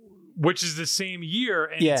 which is the same year.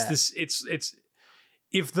 And it's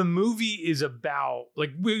if the movie is about, like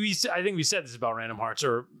I think we said this about Random Hearts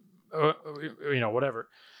or whatever.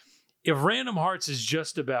 If Random Hearts is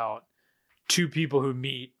just about two people who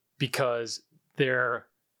meet because their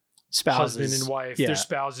husband and wife, their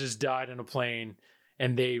spouses died in a plane,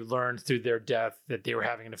 and they learned through their death that they were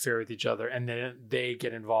having an affair with each other, and then they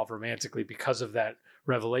get involved romantically because of that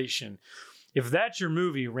revelation. If that's your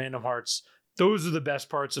movie, Random Hearts, those are the best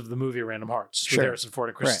parts of the movie Random Hearts with Harrison Ford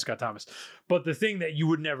and Kristen Scott Thomas. But the thing that you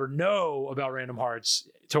would never know about Random Hearts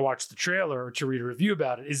to watch the trailer or to read a review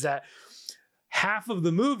about it is that half of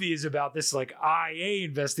the movie is about this like IA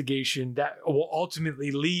investigation that will ultimately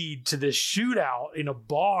lead to this shootout in a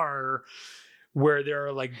bar where there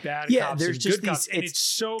are like bad cops and good cops. And it's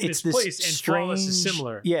so misplaced, and Flawless is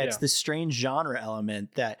similar. Yeah, it's this strange genre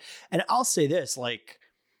element that, and I'll say this, like,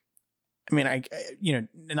 I mean, I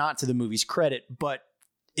not to the movie's credit, but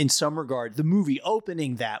in some regard, the movie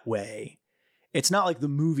opening that way, it's not like the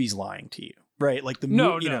movie's lying to you. Right, like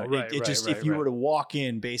if you were to walk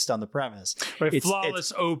in based on the premise,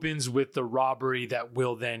 Flawless opens with the robbery that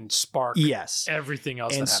will then spark everything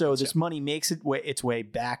else. And so this money makes its way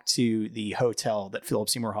back to the hotel that Philip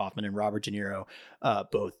Seymour Hoffman and Robert De Niro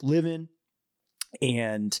both live in,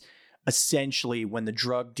 and essentially, when the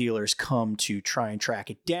drug dealers come to try and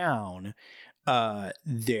track it down,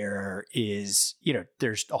 there's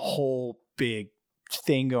a whole big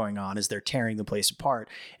thing going on as they're tearing the place apart,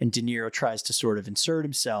 and De Niro tries to sort of insert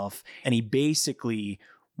himself, and he basically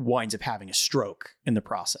winds up having a stroke in the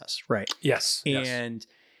process, right? Yes. And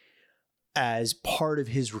as part of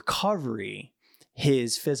his recovery,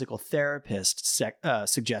 his physical therapist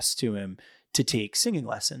suggests to him to take singing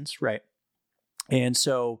lessons, right? And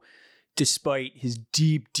so despite his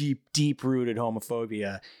deep-rooted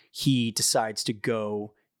homophobia, he decides to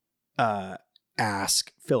go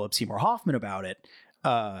ask Philip Seymour Hoffman about it,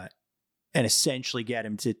 and essentially get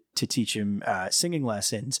him to teach him singing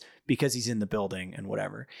lessons because he's in the building and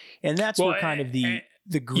whatever. And that's where kind of the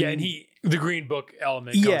green the Green Book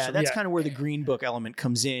element comes from. That's kind of where the Green Book element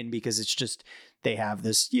comes in, because it's just they have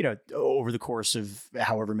this, over the course of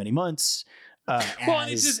however many months.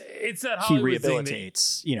 It's that Hollywood he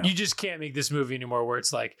rehabilitates, thing that you just can't make this movie anymore, where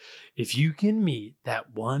it's like, if you can meet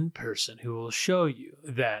that one person who will show you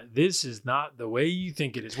that this is not the way you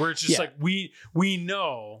think it is, where it's just like we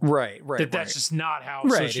know that's just not how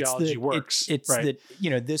sociology works. It's that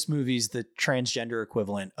this movie's the transgender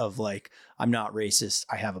equivalent of like, I'm not racist,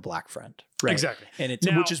 I have a black friend, right? Exactly. And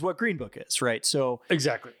which is what Green Book is, right? So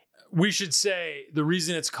exactly. We should say the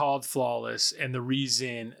reason it's called Flawless, and the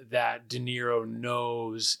reason that De Niro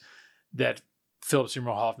knows that Philip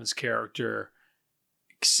Seymour Hoffman's character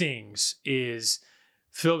sings, is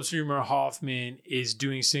Philip Seymour Hoffman is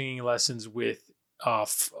doing singing lessons with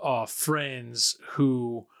friends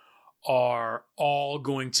who are all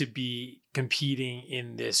going to be competing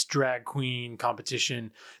in this drag queen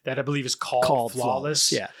competition that I believe is called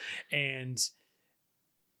Flawless. Yeah.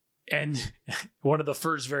 And one of the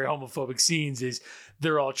first very homophobic scenes is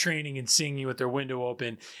they're all training and singing with their window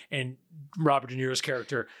open, and Robert De Niro's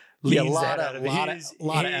character leans the head out of his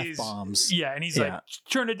lot of F-bombs. Yeah, and he's like,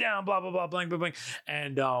 turn it down, blah, blah, blah, blank, blank, blank.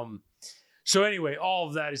 And so anyway, all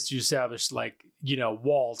of that is to establish, like, you know,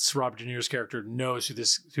 Waltz, Robert De Niro's character, knows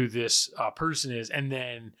who this person is. And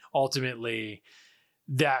then ultimately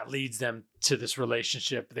that leads them to this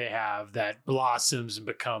relationship they have that blossoms and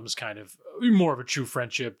becomes kind of more of a true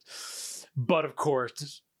friendship. But of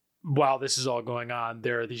course, while this is all going on,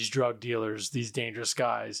 there are these drug dealers, these dangerous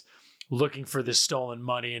guys looking for this stolen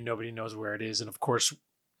money, and nobody knows where it is. And of course,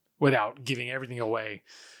 without giving everything away,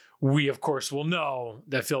 we of course will know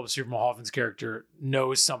that Philip Seymour Hoffman's character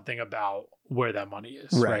knows something about where that money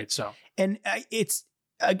is. Right. So, and it's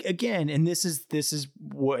again, and this is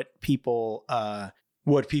what people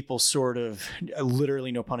sort of,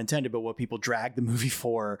 literally no pun intended, but what people dragged the movie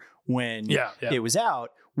for when it was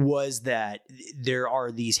out, was that there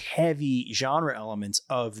are these heavy genre elements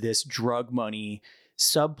of this drug money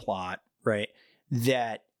subplot, right,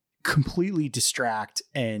 that completely distract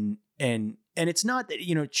and it's not that,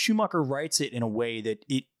 you know, Schumacher writes it in a way that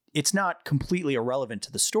it's not completely irrelevant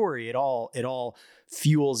to the story. It all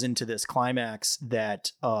fuels into this climax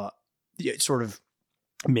that it sort of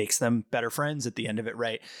makes them better friends at the end of it,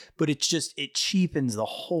 right? But it cheapens the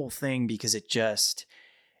whole thing, because it just,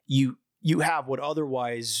 you have what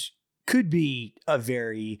otherwise could be a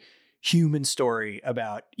very human story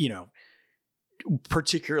about, you know,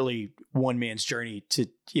 particularly one man's journey to,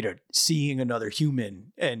 you know, seeing another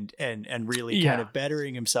human and really kind of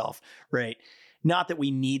bettering himself, right? Not that we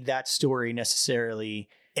need that story necessarily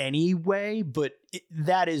anyway, but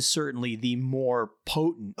that is certainly the more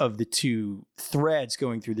potent of the two threads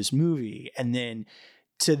going through this movie. And then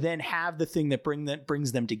to then have the thing that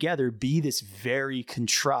brings them together be this very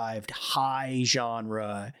contrived high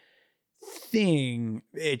genre thing,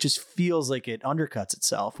 it just feels like it undercuts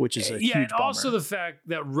itself, which is a huge and bummer. Also the fact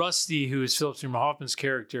that Rusty, who is Philip Seymour Hoffman's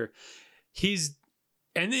character, here's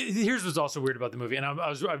what's also weird about the movie, and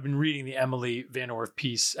I've been reading the Emily Van Orff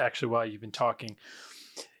piece actually while you've been talking,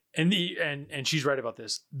 and she's right about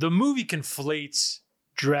this. The movie conflates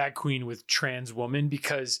drag queen with trans woman,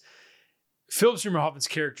 because Philip Seymour Hoffman's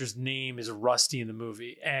character's name is Rusty in the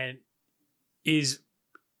movie, and is,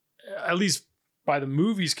 at least by the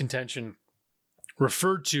movie's contention,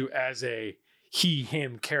 referred to as a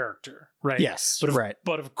he/him character, right? Yes,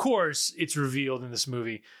 but of course, it's revealed in this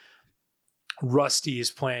movie, Rusty is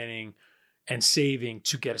planning and saving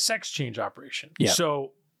to get a sex change operation. Yeah.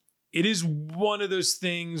 So it is one of those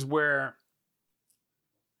things where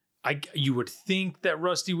you would think that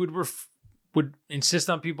Rusty would insist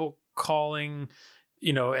on people calling,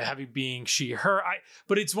 you know, having being she, her.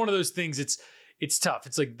 But it's one of those things. It's tough.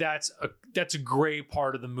 It's like that's a gray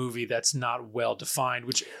part of the movie that's not well defined,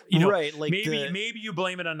 which, you know, right, like maybe you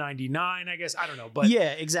blame it on 99, I guess. I don't know, but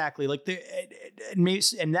yeah, exactly. Like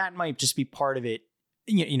and that might just be part of it.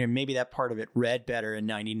 You know, maybe that part of it read better in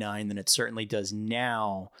 99 than it certainly does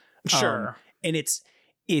now. Sure. And it's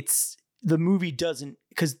the movie doesn't,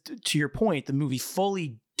 because to your point, the movie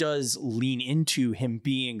fully does lean into him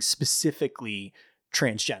being specifically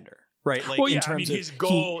transgender. Right. Like, well, yeah, in terms of his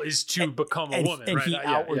goal is to become a woman. And right? he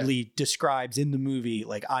outwardly describes in the movie,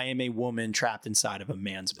 like, I am a woman trapped inside of a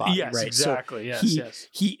man's body. Yes, right. Exactly. So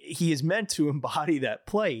he is meant to embody that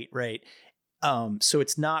plight. Right. So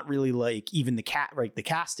it's not really like even the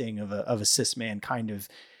casting of a cis man kind of,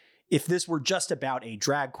 if this were just about a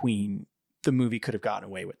drag queen, the movie could have gotten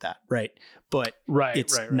away with that. Right. But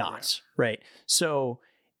it's not. Right. So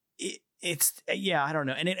it's, I don't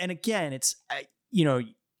know. And again, it's, you know,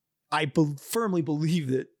 I firmly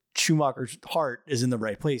believe that Schumacher's heart is in the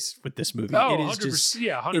right place with this movie. Oh, it is 100%, just,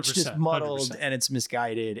 100%. It's just muddled 100%. And it's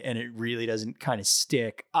misguided, and it really doesn't kind of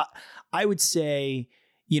stick. I would say,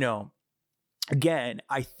 you know, again,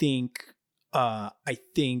 I think De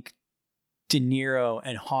Niro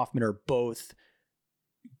and Hoffman are both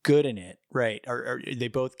good in it, right? Or they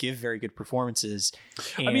both give very good performances.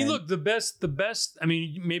 I mean, look, the best. I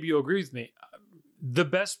mean, maybe you'll agree with me. The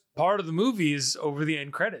best part of the movie is over the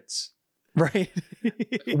end credits, right?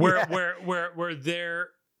 where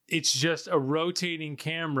it's just a rotating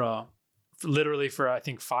camera, literally for I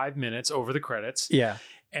think 5 minutes over the credits. Yeah,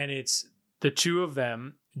 and it's the two of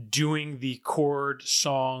them doing the chord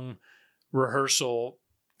song rehearsal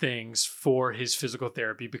things for his physical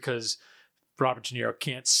therapy, because Robert De Niro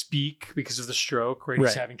can't speak because of the stroke, right?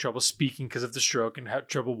 He's having trouble speaking because of the stroke and have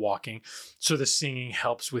trouble walking. So the singing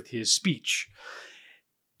helps with his speech.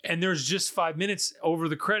 And there's just 5 minutes over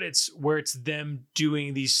the credits where it's them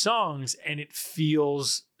doing these songs, and it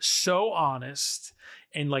feels so honest.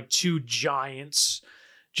 and like two giants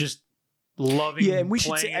just loving. Yeah, and we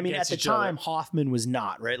should say, I mean, at the time, Hoffman was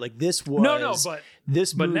not, right? Like this was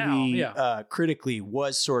this movie now, critically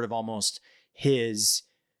was sort of almost his.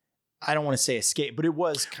 I don't want to say escape, but it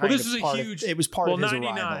was kind of part of it was part of his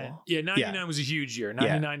arrival. Yeah, 99 was a huge year.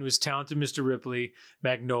 99 was Talented Mr. Ripley,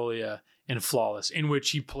 Magnolia, and Flawless, in which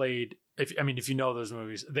he played. If you know those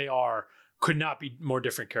movies, they could not be more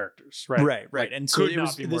different characters, right? Right. Like, and so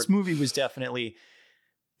this movie was definitely.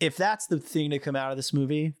 If that's the thing to come out of this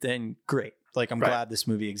movie, then great. Like I'm glad this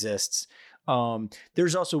movie exists.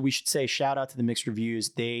 There's also, we should say, shout out to the Mixed Reviews.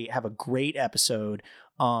 They have a great episode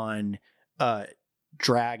on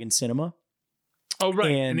drag and cinema. Oh, right.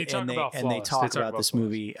 And they talk about this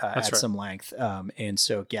movie at some length. And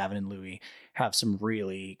so Gavin and Louie have some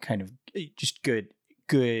really kind of just good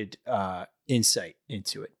insight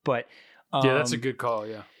into it. But that's a good call.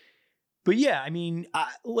 Yeah. But yeah, I mean,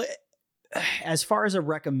 as far as a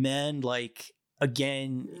recommend, like,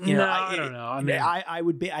 again, I don't know. I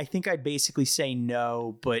mean, I think I'd basically say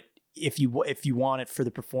no, but if you want it for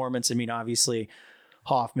the performance, I mean, obviously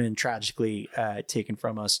Hoffman tragically taken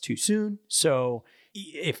from us too soon. So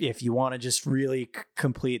if you want to just really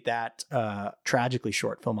complete that tragically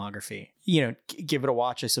short filmography, give it a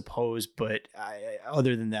watch, I suppose. But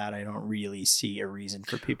other than that, I don't really see a reason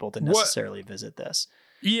for people to necessarily visit this.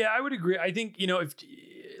 Yeah, I would agree. I think, if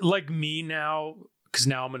like me now, because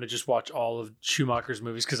now I'm going to just watch all of Schumacher's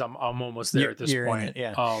movies because I'm almost there at this point.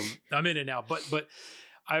 I'm in it now. But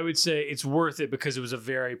I would say it's worth it because it was a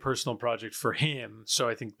very personal project for him. So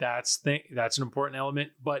I think that's an important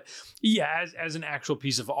element. But yeah, as an actual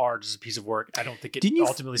piece of art, as a piece of work, I don't think it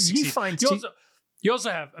ultimately succeeds. You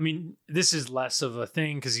also have, I mean, this is less of a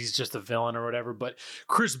thing because he's just a villain or whatever, but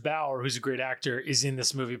Chris Bauer, who's a great actor, is in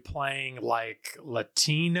this movie playing like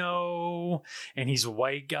Latino, and he's a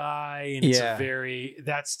white guy, and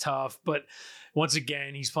that's tough. But once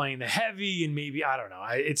again, he's playing the heavy, and maybe, I don't know.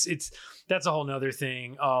 That's a whole nother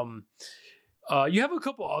thing. You have a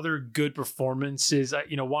couple other good performances.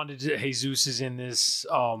 Wanda Jesus is in this,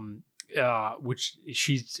 which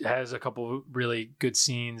she has a couple of really good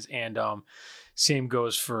scenes, and same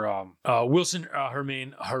goes for Wilson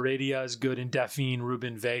Hermain Heredia is good, and Daphne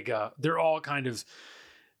Rubin Vega. They're all kind of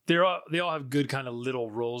they all have good kind of little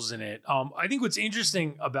roles in it. I think what's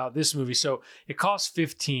interesting about this movie, so it costs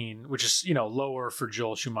 15, which is lower for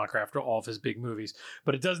Joel Schumacher after all of his big movies,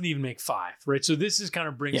 but it doesn't even make 5, right? So this is kind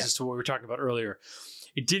of brings us to what we were talking about earlier.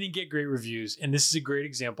 It didn't get great reviews, and this is a great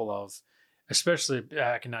example of, especially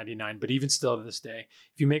back in 99, but even still to this day,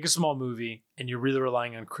 if you make a small movie and you're really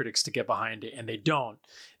relying on critics to get behind it and they don't,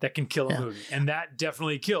 that can kill a movie. And that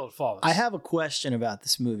definitely killed Flawless. I have a question about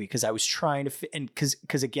this movie because I was trying to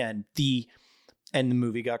because again, the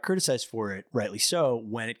movie got criticized for it, rightly so,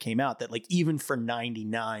 when it came out, that like even for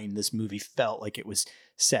 99, this movie felt like it was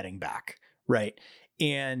setting back, right?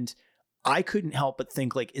 And I couldn't help but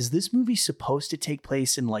think, like, is this movie supposed to take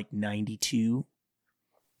place in like 92?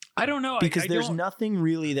 I don't know. Because there's nothing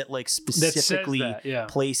really that like specifically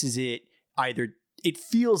places it either. It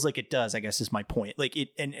feels like it does, I guess, is my point. Like it,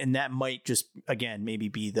 and that might just, again, maybe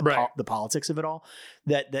be the politics of it all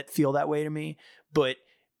that feel that way to me. But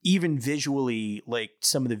even visually, like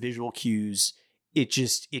some of the visual cues, it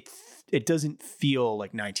doesn't feel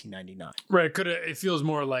like 1999. Right. It feels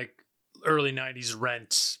more like early 90s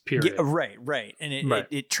Rent period. Yeah, right. And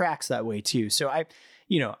it tracks that way too. So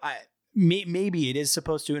maybe it is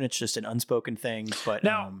supposed to, and it's just an unspoken thing. But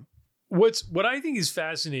now, what I think is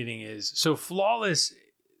fascinating is, so Flawless,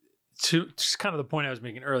 to just kind of the point I was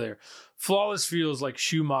making earlier, Flawless feels like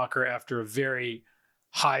Schumacher after a very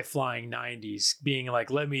high flying 90s, being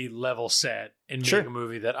like, let me level set and make a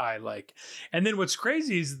movie that I like. And then what's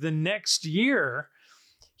crazy is the next year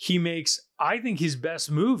he makes, I think, his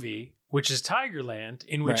best movie, which is Tigerland,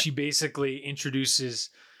 in which he basically introduces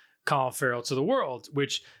Colin Farrell to the world,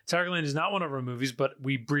 which Tigerland is not one of our movies, but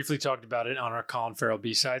we briefly talked about it on our Colin Farrell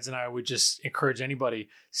B-sides, and I would just encourage anybody,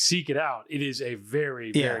 seek it out. It is a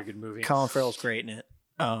very, very good movie. Colin Farrell's great in it.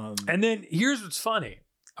 And then here's what's funny.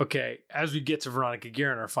 Okay, as we get to Veronica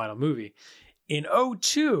Guerin, our final movie, in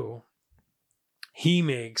 2002, he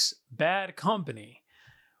makes Bad Company,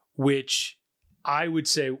 which I would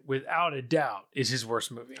say, without a doubt, is his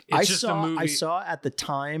worst movie. I saw at the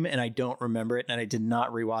time, and I don't remember it, and I did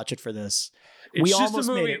not rewatch it for this. We almost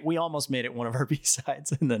made it one of our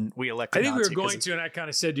B-sides, and then we elected. I think we were going to, and I kind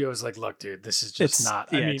of said to you, I was like, "Look, dude, this is just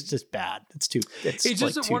not. I mean, it's just bad. It's just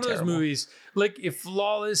like one of those movies. Like, if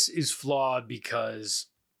Flawless is flawed because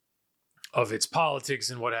of its politics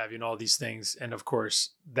and what have you, and all these things, and of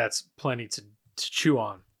course, that's plenty to chew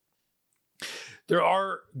on. There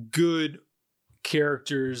are good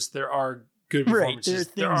characters. There are good performances.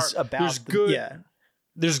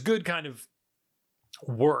 There's good kind of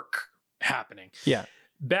work happening. Yeah.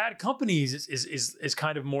 Bad Company is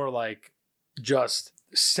kind of more like just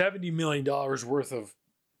 $70 million worth of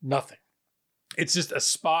nothing. It's just a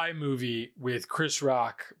spy movie with Chris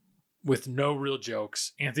Rock with no real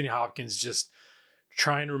jokes. Anthony Hopkins just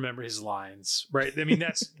trying to remember his lines, right? I mean,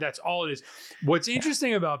 that's all it is. What's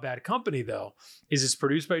interesting about Bad Company, though, is it's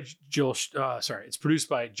produced by it's produced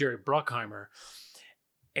by Jerry Bruckheimer,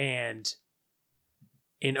 and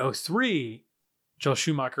in 2003, Joel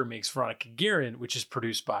Schumacher makes Veronica Guerin, which is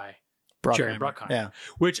produced by Jerry Bruckheimer,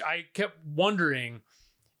 which I kept wondering.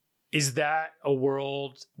 Is that a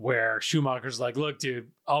world where Schumacher's like, look, dude,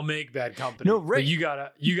 I'll make Bad Company. No, right. But you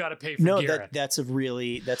gotta pay for Guerin. No, that's a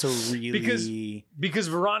really because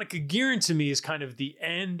Veronica Guerin to me is kind of the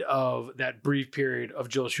end of that brief period of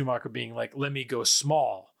Joel Schumacher being like, let me go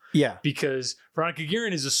small. Yeah. Because Veronica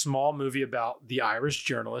Guerin is a small movie about the Irish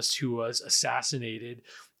journalist who was assassinated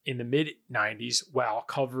in the mid-90s while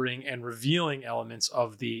covering and revealing elements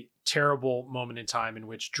of the terrible moment in time in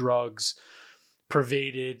which drugs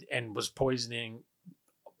pervaded and was poisoning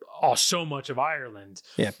so much of Ireland.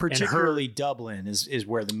 Yeah, particularly Dublin is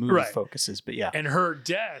where the movie focuses. But yeah. And her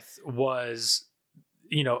death was,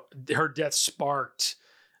 her death sparked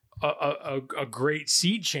a great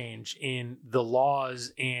sea change in the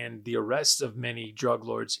laws and the arrests of many drug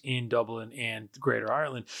lords in Dublin and Greater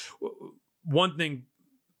Ireland. One thing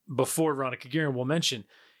before Veronica Guerin we'll mention,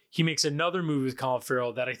 he makes another movie with Colin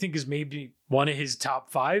Farrell that I think is maybe one of his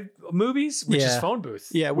top 5 movies, which is Phone Booth.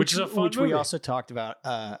 Yeah, which is a fun movie. We also talked about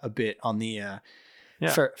a bit on the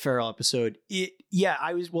Farrell episode.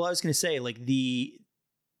 I was going to say like the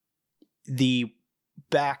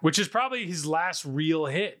back, which is probably his last real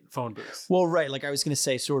hit, Phone Booth. Well, right, like I was going to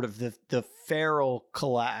say, sort of the Farrell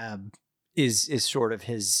collab is sort of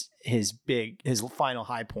his final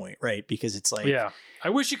high point, right? Because it's like, I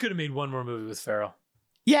wish he could have made one more movie with Farrell.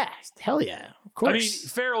 Yeah, hell yeah, of course. I mean,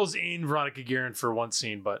 Farrell's in Veronica Guerin for one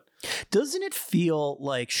scene, but doesn't it feel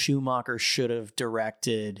like Schumacher should have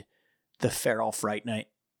directed the Farrell Fright Night?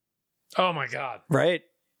 Oh my god! Right?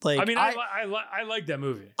 Like, I mean, I like that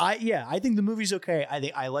movie. I think the movie's okay.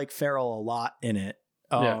 I like Farrell a lot in it.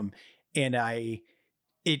 And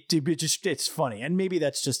it's funny, and maybe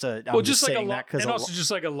that's just a just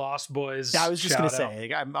like a Lost Boys. I was just gonna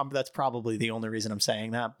say that's probably the only reason I'm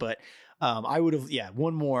saying that, but. I would have,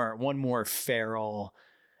 one more Farrell,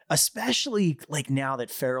 especially like now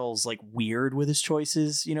that Farrell's like weird with his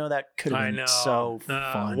choices, that could have been so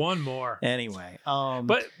fun. One more. Anyway.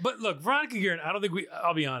 But look, Veronica Guerin,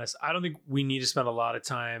 I'll be honest, I don't think we need to spend a lot of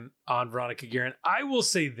time on Veronica Guerin. I will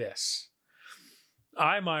say this.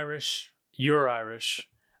 I'm Irish. You're Irish.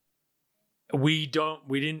 We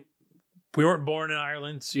weren't born in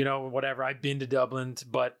Ireland, whatever. I've been to Dublin,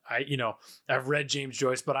 but I've read James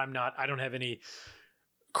Joyce, but I don't have any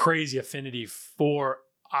crazy affinity for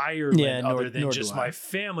Ireland other than just my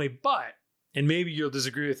family. But, and maybe you'll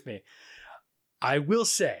disagree with me, I will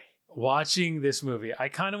say, watching this movie, I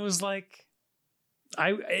kind of was like,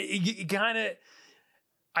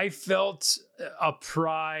 I felt a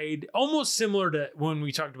pride, almost similar to when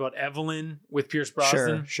we talked about Evelyn with Pierce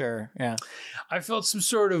Brosnan. Sure, yeah. I felt some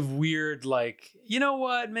sort of weird, like, you know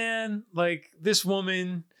what, man? Like, this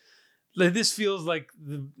woman, like, this feels like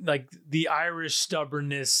the Irish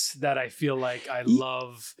stubbornness that I feel like I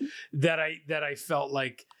love, that I felt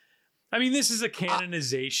like. I mean, this is a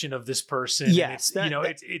canonization of this person. Yes,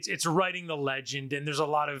 it's writing the legend, and there's a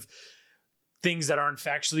lot of things that aren't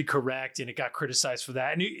factually correct, and it got criticized for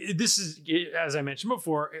that. And this is, as I mentioned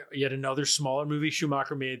before, yet another smaller movie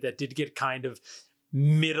Schumacher made that did get kind of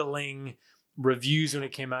middling reviews when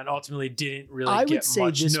it came out, and ultimately didn't really get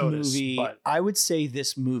much notice. I would say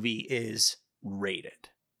this movie is rated,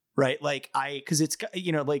 right? Like because it's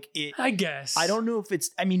I guess I don't know if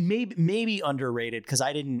it's. I mean, maybe underrated because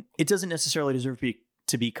it doesn't necessarily deserve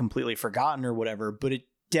to be completely forgotten or whatever, but it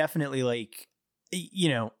definitely like.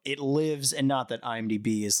 It lives, and not that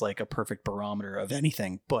IMDb is like a perfect barometer of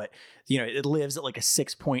anything, but it lives at like a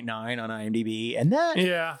 6.9 on IMDb, and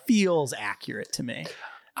that feels accurate to me.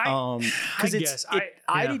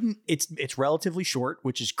 It's relatively short,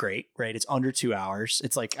 which is great, right? It's under 2 hours.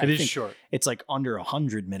 It's like, it is short. It's like under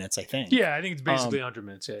 100 minutes, I think. Yeah. I think it's basically 100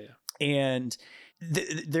 minutes. Yeah. And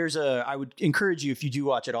I would encourage you, if you do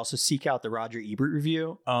watch it, also seek out the Roger Ebert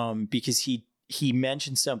review, because he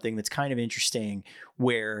mentioned something that's kind of interesting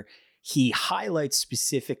where he highlights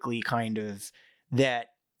specifically kind of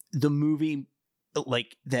that the movie,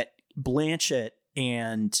 like that Blanchett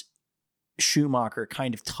and Schumacher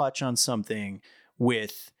kind of touch on something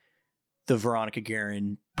with the Veronica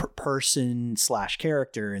Guerin person /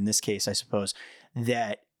 character in this case, I suppose,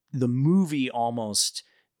 that the movie almost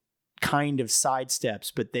kind of sidesteps,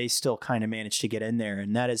 but they still kind of manage to get in there.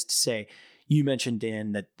 And that is to say, you mentioned,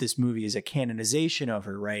 Dan, that this movie is a canonization of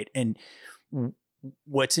her, right? And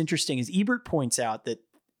what's interesting is Ebert points out that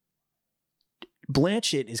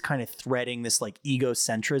Blanchett is kind of threading this like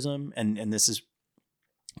egocentrism, and this is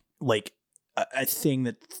like a thing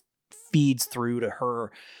that feeds through to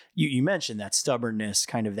her. You mentioned that stubbornness,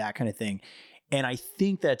 kind of that kind of thing. And I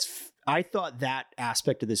think I thought that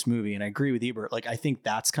aspect of this movie, and I agree with Ebert, like I think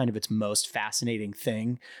that's kind of its most fascinating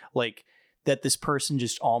thing, like that this person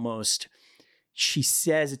just almost, she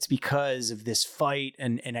says it's because of this fight,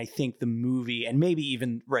 and I think the movie, and maybe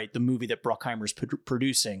even, right, the movie that Bruckheimer's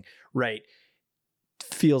producing, right,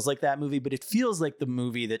 feels like that movie, but it feels like the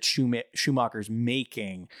movie that Schumacher's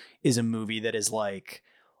making is a movie that is like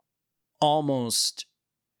almost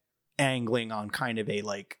angling on kind of a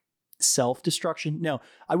like self-destruction. Now,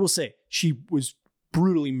 I will say she was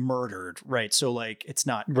brutally murdered, right? So like it's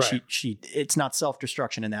not right. she it's not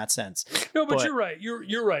self-destruction in that sense. No, but you're right.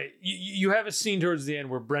 You're right. You have a scene towards the end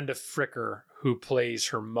where Brenda Fricker, who plays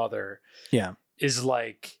her mother, is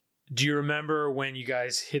like, do you remember when you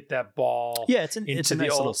guys hit that ball? Yeah, it's a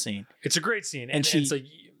nice little scene. It's a great scene. And she's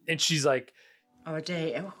like, oh, a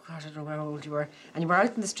day, oh God, I don't know how old you were, and you were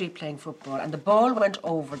out in the street playing football, and the ball went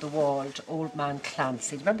over the wall to old man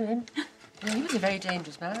Clancy. Do you remember him? You know, he was a very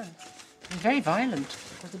dangerous man. He was very violent,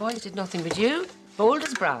 because the boys did nothing but you, bold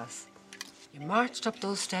as brass. You marched up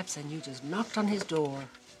those steps and you just knocked on his door.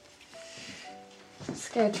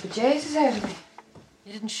 Scared the bejesus out of me.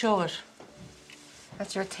 You didn't show it.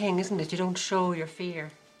 That's your thing, isn't it? You don't show your fear.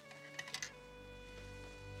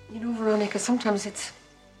 You know, Veronica, sometimes it's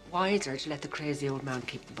wiser to let the crazy old man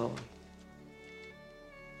keep the ball.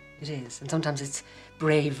 It is. And sometimes it's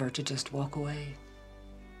braver to just walk away.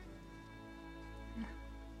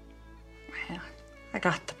 Well, I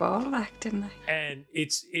got the ball back, didn't I? And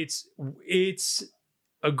it's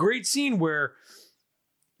a great scene where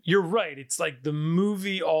you're right. It's like the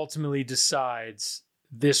movie ultimately decides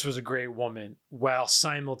this was a great woman while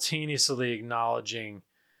simultaneously acknowledging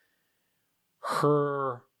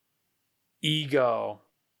her ego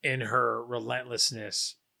and her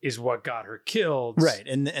relentlessness is what got her killed. Right.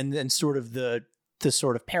 And sort of the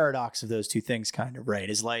sort of paradox of those two things kind of, right,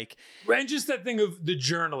 is like, and just that thing of the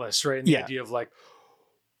journalist, right? And the idea of like,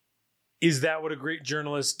 is that what a great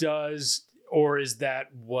journalist does? Or is that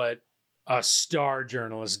what a star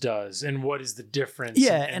journalist does? And what is the difference?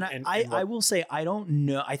 Yeah. And I will say, I don't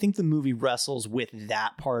know. I think the movie wrestles with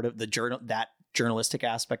that part of the that journalistic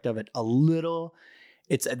aspect of it a little.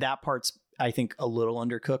 That part's, I think, a little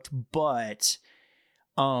undercooked, but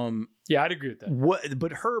yeah, I'd agree with that.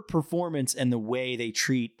 But her performance and the way they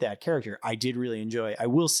treat that character, I did really enjoy. I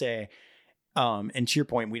will say, and to your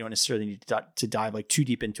point, we don't necessarily need to dive like too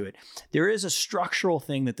deep into it. There is a structural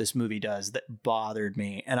thing that this movie does that bothered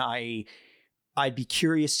me, and I'd be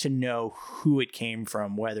curious to know who it came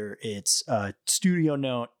from, whether it's a studio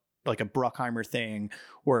note, like a Bruckheimer thing,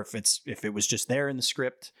 or if it was just there in the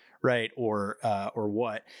script, right, or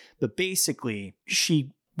what. But basically,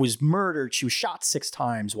 she was murdered. She was shot 6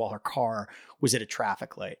 times while her car was at a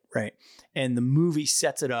traffic light, right? And the movie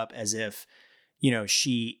sets it up as if, you know,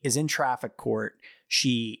 she is in traffic court.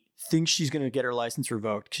 She thinks she's going to get her license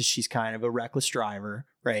revoked because she's kind of a reckless driver,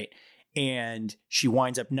 right? And she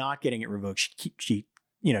winds up not getting it revoked. She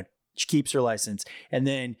keeps her license, and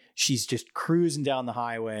then she's just cruising down the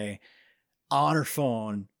highway on her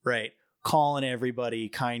phone, right? Calling everybody,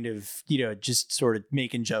 kind of, you know, just sort of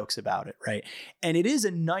making jokes about it, right? And it is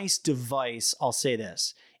a nice device. I'll say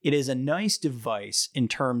this. It is a nice device in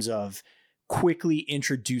terms of quickly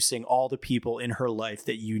introducing all the people in her life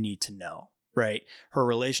that you need to know, right? Her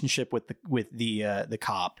relationship with the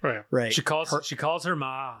cop, right? She calls her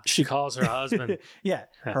ma. She calls her husband. Yeah,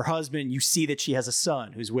 her husband. You see that she has a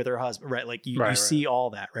son who's with her husband, right? Like you see all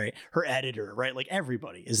that, right? Her editor, right? Like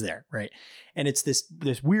everybody is there, right? And it's this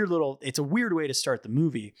weird little. It's a weird way to start the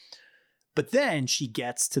movie, but then she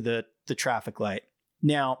gets to the traffic light.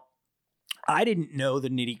 Now, I didn't know the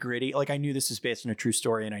nitty gritty. Like I knew this is based on a true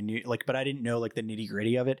story, and I knew but I didn't know like the nitty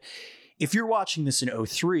gritty of it. If you're watching this in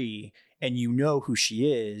 2003 and you know who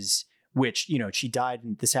she is, which, you know, she died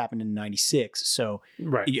and this happened in 96. So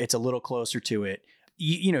it's a little closer to it.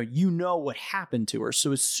 You know what happened to her.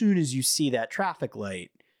 So as soon as you see that traffic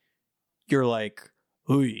light, you're like,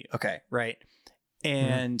 ooh, okay. Right.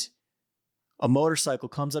 And a motorcycle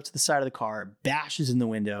comes up to the side of the car, bashes in the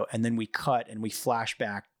window, and then we cut and we flash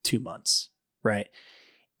back 2 months. Right.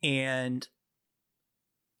 And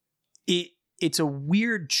it's a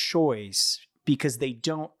weird choice because they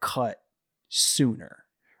don't cut sooner.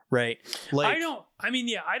 Right. Like, I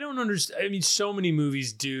don't understand. I mean, so many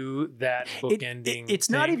movies do that bookending. It's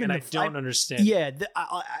not even, and I don't understand. Yeah.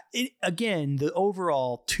 Again, the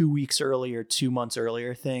overall 2 weeks earlier, 2 months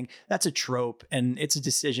earlier thing, that's a trope and it's a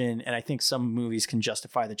decision. And I think some movies can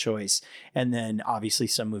justify the choice. And then obviously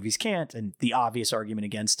some movies can't. And the obvious argument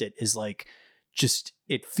against it is like, just,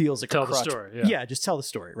 it feels like tell a crutch. The story. Yeah. Just tell the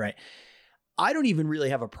story. Right. I don't even really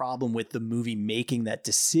have a problem with the movie making that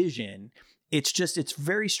decision. It's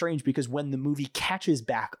very strange because when the movie catches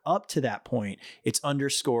back up to that point, it's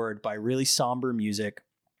underscored by really somber music,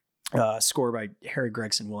 scored by Harry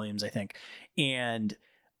Gregson Williams, I think. And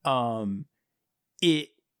it's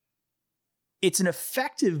an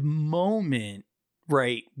effective moment,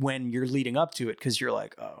 right, when you're leading up to it, because you're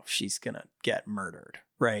like, oh, she's going to get murdered,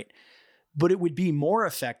 right? But it would be more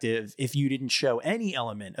effective if you didn't show any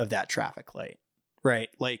element of that traffic light. Right.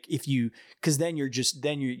 Like because then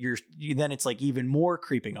then it's like even more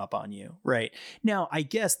creeping up on you. Right. Now, I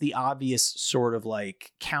guess the obvious sort of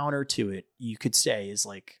like counter to it, you could say, is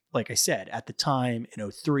like I said, at the time in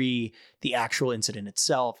 2003, the actual incident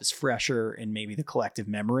itself is fresher in maybe the collective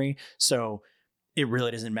memory. So it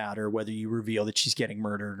really doesn't matter whether you reveal that she's getting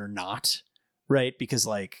murdered or not. Right. Because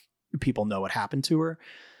like people know what happened to her.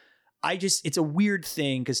 It's a weird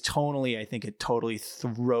thing because tonally, I think it totally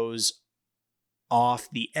throws off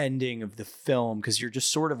the ending of the film because you're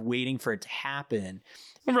just sort of waiting for it to happen.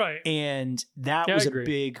 Right. And that was a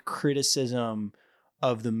big criticism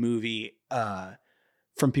of the movie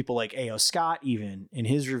from people like A.O. Scott, even in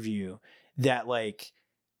his review, that like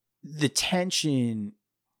the tension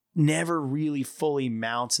never really fully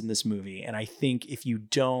mounts in this movie. And I think if you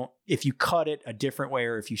cut it a different way,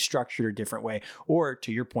 or if you structured it a different way, or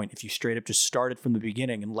to your point, if you straight up just started from the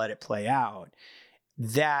beginning and let it play out,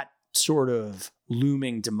 that sort of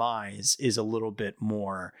looming demise is a little bit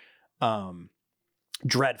more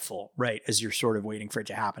dreadful, right? As you're sort of waiting for it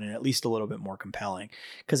to happen, and at least a little bit more compelling.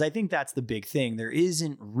 Because I think that's the big thing. There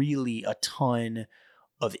isn't really a ton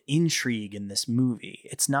of intrigue in this movie.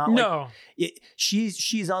 It's not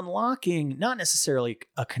she's unlocking not necessarily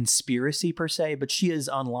a conspiracy per se, but she is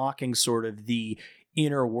unlocking sort of the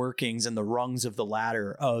inner workings and the rungs of the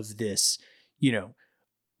ladder of this,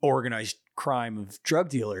 organized crime of drug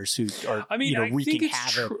dealers who are, wreaking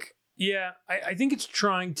havoc. I think it's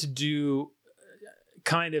trying to do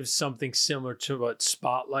kind of something similar to what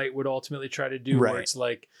Spotlight would ultimately try to do, where it's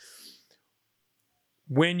like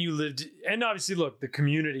when you lived, and obviously look, the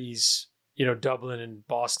communities, Dublin and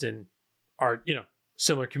Boston are,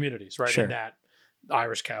 similar communities, right? Sure. In that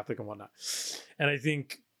Irish Catholic and whatnot. And I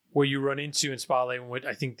think what you run into in Spotlight, and what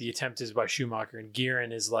I think the attempt is by Schumacher and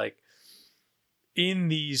Guerin, is like, in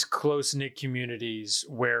these close-knit communities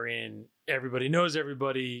wherein everybody knows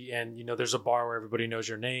everybody and, there's a bar where everybody knows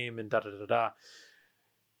your name and da-da-da-da.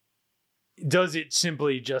 Does it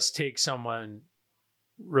simply just take someone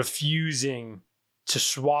refusing to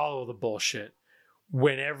swallow the bullshit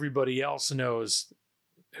when everybody else knows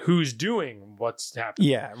who's doing what's happening?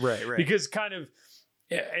 Yeah, right. Because kind of,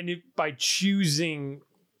 by choosing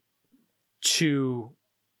to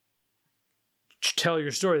tell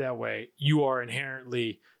your story that way, you are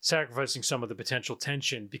inherently sacrificing some of the potential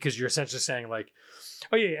tension, because you're essentially saying like,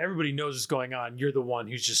 oh yeah, everybody knows what's going on. You're the one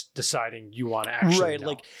who's just deciding you want to actually know.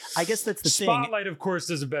 Like, I guess that's the Spotlight, of course,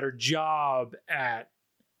 does a better job at,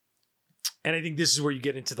 and I think this is where you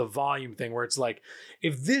get into the volume thing, where it's like,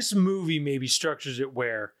 if this movie maybe structures it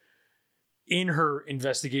where in her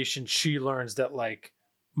investigation, she learns that like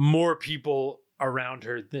more people around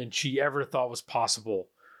her than she ever thought was possible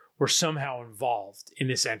were somehow involved in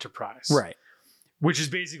this enterprise. Right. Which is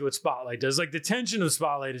basically what Spotlight does. Like, the tension of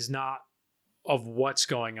Spotlight is not of what's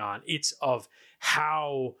going on. It's of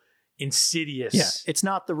how insidious. Yeah. It's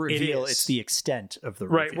not the reveal. It's the extent of the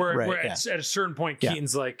reveal. Where at a certain point,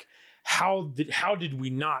 Keaton's like, how did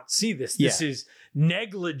we not see this? This is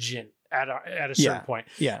negligent at a certain point.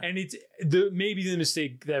 Yeah. And it's maybe the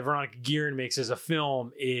mistake that Veronica Guerin makes as a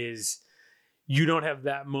film is you don't have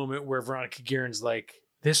that moment where Veronica Guerin's like,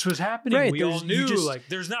 this was happening. Right, we all knew.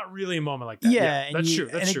 There's not really a moment like that. Yeah, that's true.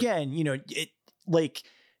 That's true. Again, it like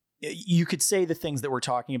you could say the things that we're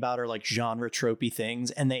talking about are like genre tropey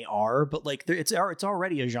things, and they are, but like it's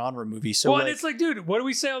already a genre movie. So and it's like, dude, what do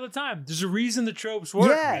we say all the time? There's a reason the tropes work.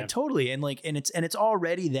 Yeah, man. Totally. And like, and it's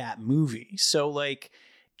already that movie. So like,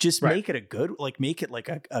 just make it a good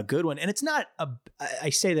one. And it's not I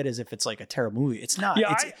say that as if it's like a terrible movie. It's not.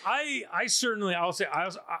 Yeah, I certainly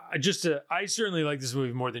certainly like this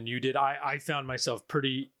movie more than you did. I found myself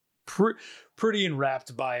pretty pretty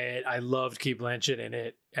enwrapped by it. I loved Cate Blanchett in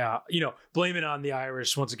it. Blame it on the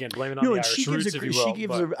Irish once again. Blame it on the Irish roots, if you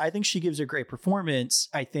will. I think she gives a great performance.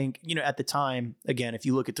 I think at the time, again, if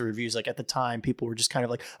you look at the reviews, like at the time, people were just kind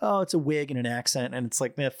of like, "Oh, it's a wig and an accent," and it's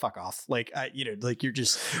like, "Man, fuck off!" Like, like you're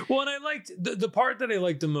just. Well, and I liked the part that I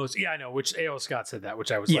liked the most. Yeah, I know. Which A.O. Scott said that,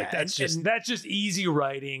 which I was like, that's just easy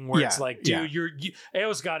writing. Where it's like, dude,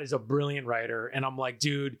 A.O. Scott is a brilliant writer, and I'm like,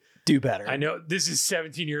 dude. Do better. I know this is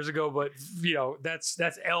 17 years ago, but that's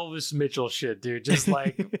Elvis Mitchell shit, dude. Just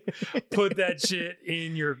like put that shit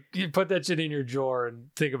in your drawer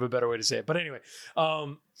and think of a better way to say it. But anyway,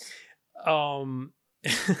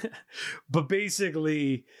 but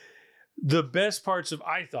basically the best parts of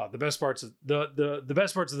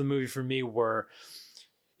the movie for me were,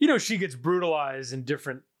 she gets brutalized in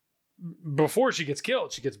different. Before she gets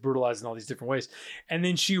killed, she gets brutalized in all these different ways. And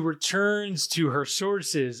then she returns to her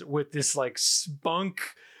sources with this like spunk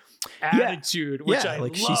attitude, which I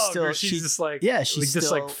love. She's just like,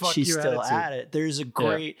 fuck she's you still attitude. at it. There's a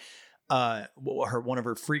great, one of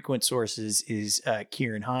her frequent sources is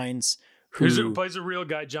Kieran Hines, who plays a real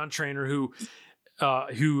guy, John Trainer, who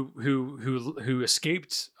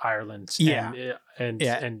escaped Ireland.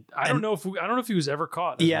 And I don't know if he was ever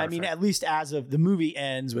caught. Yeah, I mean, at least as of the movie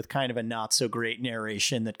ends with kind of a not so great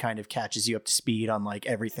narration that kind of catches you up to speed on like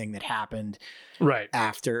everything that happened right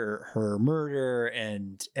after her murder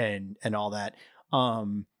and all that.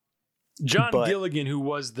 John Gilligan, who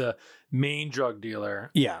was the main drug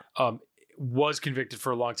dealer, was convicted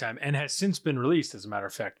for a long time and has since been released, as a matter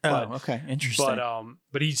of fact. Okay, interesting.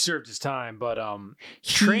 But he served his time. But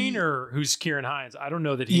Trainer, who's Kieran Hines, I don't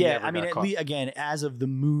know that he ever got caught. Again, as of the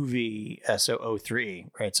movie, so 03,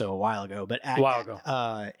 right? So a while ago. But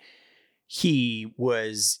he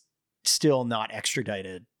was still not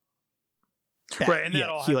extradited. Right, and that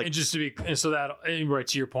all happened, and just to be, and so that, right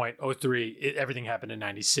to your point, 03, everything happened in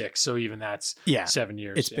 96. So even that's 7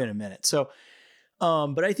 years. It's been a minute. So.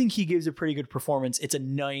 But I think he gives a pretty good performance. It's a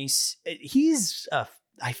nice. He's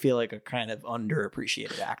I feel like a kind of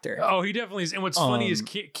underappreciated actor. Oh, he definitely is. And what's funny is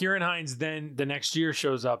Kieran Hines then the next year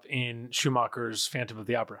shows up in Schumacher's Phantom of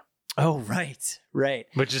the Opera. Oh, right.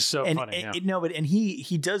 Which is so funny. And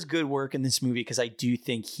he does good work in this movie because I do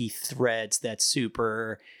think he threads that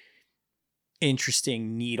super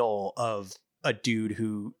interesting needle of a dude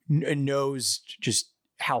who knows just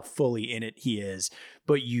how fully in it he is,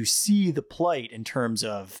 but you see the plight in terms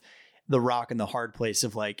of the rock and the hard place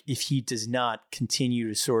of like, if he does not continue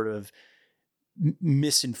to sort of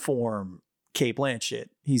misinform Cate Blanchett,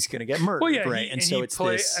 he's going to get murdered. Well, yeah, right.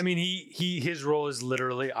 His role is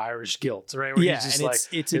literally Irish guilt, right? Where he's just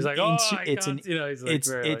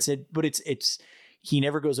he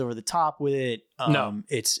never goes over the top with it. No,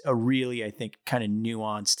 it's a really, I think, kind of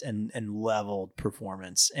nuanced and leveled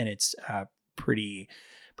performance. And it's pretty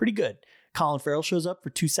good. Colin Farrell shows up for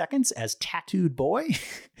 2 seconds as Tattooed Boy.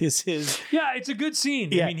 It's a good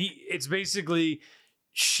scene. Yeah. I mean, it's basically,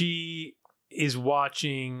 she is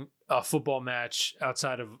watching a football match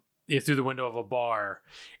outside of through the window of a bar,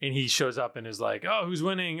 and he shows up and is like, "Oh, who's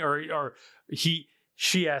winning?" Or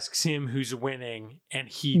she asks him who's winning, and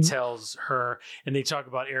he tells her, and they talk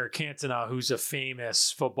about Eric Cantona, who's a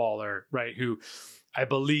famous footballer, right? Who I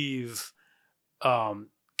believe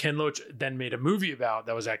Ken Loach then made a movie about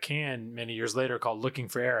that was at Cannes many years later called Looking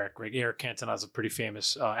for Eric. Right? Eric Cantona is a pretty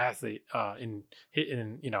famous athlete in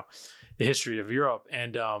the history of Europe,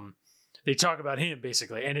 and they talk about him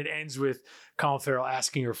basically, and it ends with Colin Farrell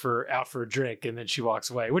asking her out for a drink, and then she walks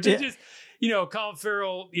away, which is just. Colin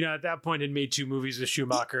Farrell, at that point had made 2 movies with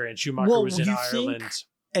Schumacher, and Schumacher was in Ireland.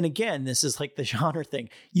 And again, this is like the genre thing.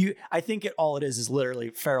 I think all it is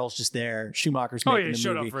literally Farrell's just there. Schumacher's making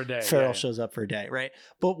the movie. Up for a day. Farrell shows up for a day, right?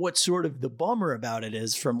 But what's sort of the bummer about it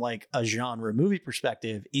is, from like a genre movie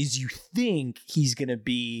perspective, is you think he's going to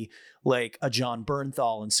be like a John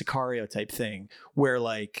Bernthal and Sicario type thing, where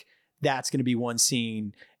like that's going to be one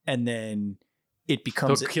scene, and then it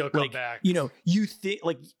becomes he'll come back. You think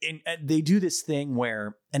like, and they do this thing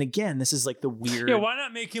where, and again, this is like the weird. Yeah, why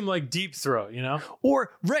not make him like Deep Throat?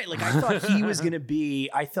 Or right, like I thought he was gonna be.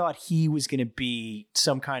 I thought he was gonna be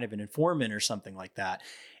some kind of an informant or something like that,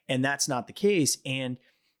 and that's not the case. And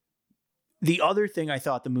the other thing I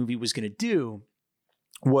thought the movie was gonna do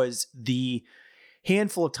was the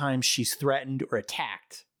handful of times she's threatened or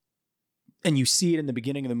attacked, and you see it in the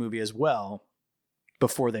beginning of the movie as well,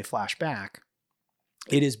 before they flash back.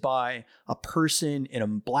 It is by a person in a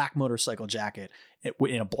black motorcycle jacket,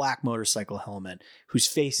 in a black motorcycle helmet, whose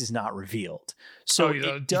face is not revealed. So you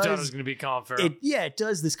thought it was going to be Colin Farrell. It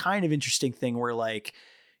does this kind of interesting thing where like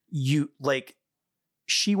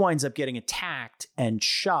she winds up getting attacked and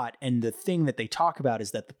shot. And the thing that they talk about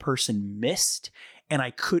is that the person missed. And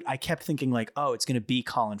I kept thinking like, oh, it's going to be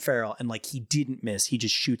Colin Farrell. And like, he didn't miss. He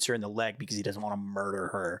just shoots her in the leg because he doesn't want to murder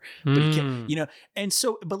her. But he can't, you know, and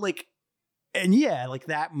so, but like, and yeah, like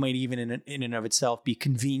that might even in and of itself be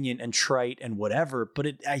convenient and trite and whatever. But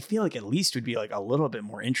I feel like at least would be like a little bit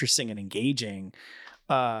more interesting and engaging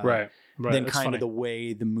right. than kind of the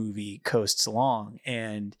way the movie coasts along.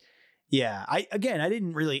 And yeah, I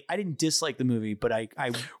didn't dislike the movie, but I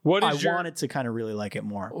wanted to kind of really like it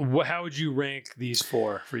more. How would you rank these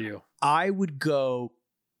four for you? I would go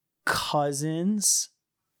Cousins.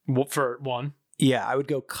 For one. Yeah, I would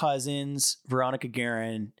go Cousins, Veronica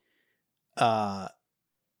Guerin. The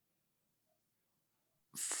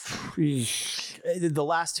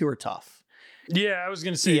last two are tough. Yeah, I was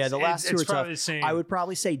going to say, the last two are tough. The same. I would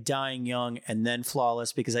probably say Dying Young and then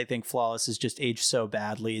Flawless, because I think Flawless has just aged so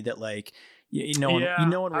badly that like no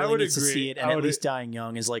one really needs to see it. And at least Dying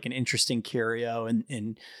Young is like an interesting curio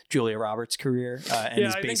in Julia Roberts' career. And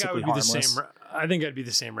is basically harmless. I think I'd be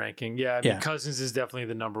the same ranking. Yeah, I mean, Cousins is definitely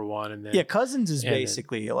the number one. And then Cousins is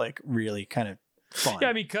basically like really kind of fun. Yeah,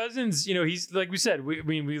 I mean, Cousins, you know, he's like we said,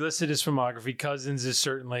 we listed his filmography. Cousins is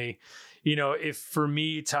certainly, you know, if for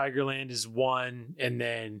me, Tigerland is one, and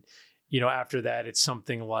then, you know, after that, it's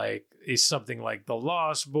something like The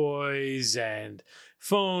Lost Boys and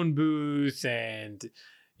Phone Booth, and,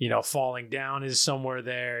 you know, Falling Down is somewhere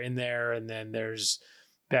there, and then there's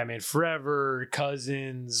Batman Forever,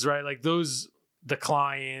 Cousins, right? Like those, The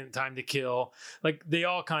Client, Time to Kill, like they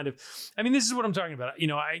all kind of, I mean, this is what I'm talking about. You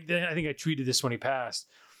know, I think I tweeted this when he passed.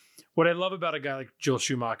 What I love about a guy like Joel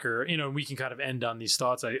Schumacher, you know, and we can kind of end on these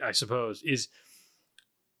thoughts, I suppose, is,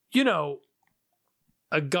 you know,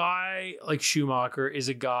 a guy like Schumacher is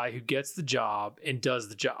a guy who gets the job and does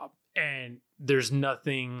the job. And there's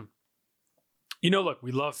nothing, you know, look,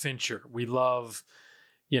 we love Fincher. We love,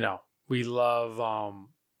 I'm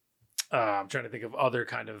trying to think of other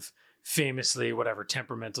kind of famously, whatever,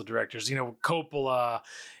 temperamental directors, you know, Coppola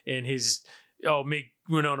and his, make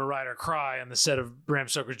Winona Ryder cry on the set of Bram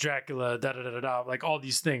Stoker's Dracula, like all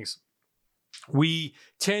these things. We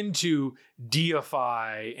tend to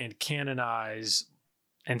deify and canonize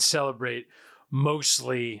and celebrate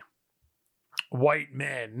mostly white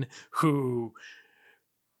men who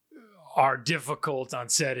are difficult on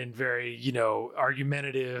set and very, you know,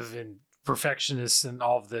 argumentative and perfectionists and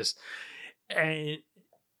all of this. And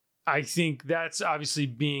I think that's obviously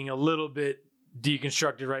being a little bit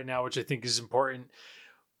deconstructed right now, which I think is important,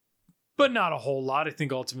 but not a whole lot. I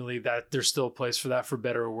think ultimately that there's still a place for that, for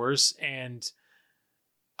better or worse. And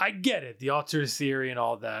I get it, the auteur theory and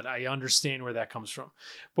all that. I understand where that comes from.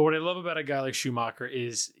 But what I love about a guy like Schumacher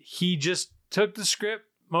is he just took the script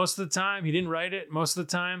most of the time. He didn't write it most of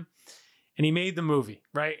the time, and he made the movie,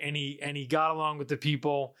 right? And he got along with the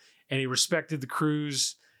people, and he respected the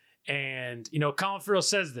crews. And, you know, Colin Farrell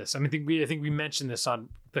says this. I mean, I think we mentioned this on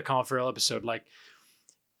the Colin Farrell episode. Like,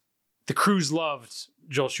 the crews loved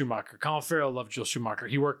Joel Schumacher. Colin Farrell loved Joel Schumacher.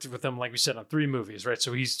 He worked with them, like we said, on 3 movies, right?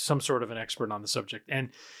 So he's some sort of an expert on the subject.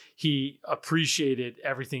 And he appreciated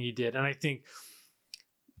everything he did. And I think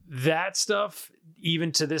that stuff,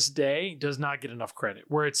 even to this day, does not get enough credit.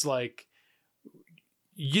 Where it's like,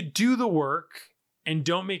 you do the work and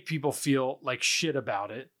don't make people feel like shit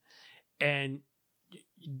about it. And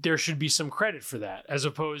there should be some credit for that, as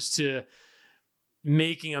opposed to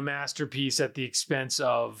making a masterpiece at the expense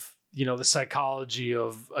of, you know, the psychology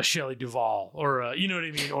of a Shelley Duvall or you know what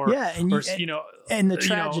I mean? Or, yeah. And the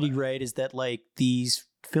tragedy, right, is that like these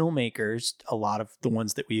filmmakers, a lot of the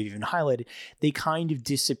ones that we've even highlighted, they kind of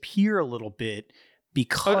disappear a little bit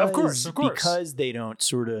because, of course. because they don't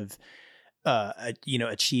sort of,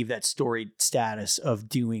 achieve that storied status of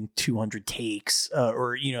doing 200 takes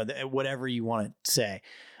or, you know, whatever you want to say.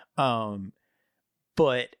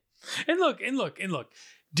 But look,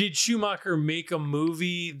 did Schumacher make a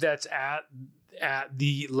movie that's at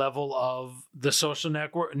the level of The Social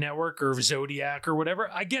Network or Zodiac or whatever?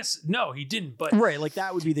 I guess no, he didn't. But right, like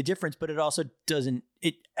that would be the difference. But it also doesn't.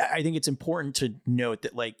 I think it's important to note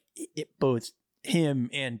that like both him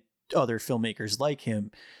and other filmmakers like him,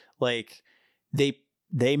 like they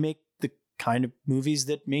make the kind of movies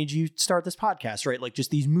that made you start this podcast, right? Like just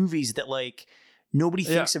these movies that like nobody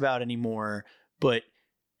thinks about anymore, but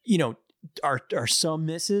you know, are some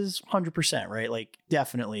misses 100%, right? Like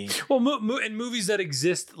definitely. Well, and movies that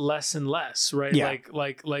exist less and less, right? Yeah.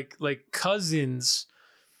 Like Cousins.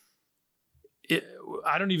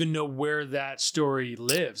 I don't even know where that story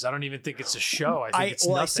lives. I don't even think it's a show. I think it's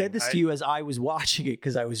nothing. I said this to you as I was watching it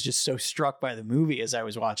because I was just so struck by the movie as I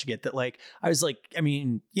was watching it that like I was like, I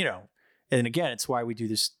mean, you know, and again, it's why we do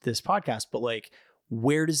this podcast, but like,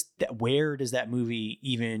 where does that movie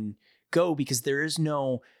even go? Because there is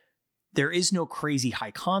no crazy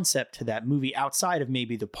high concept to that movie outside of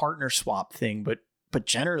maybe the partner swap thing. But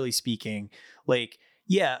generally speaking, like,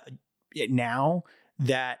 yeah, now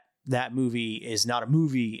that movie is not a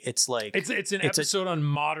movie. It's like it's an episode on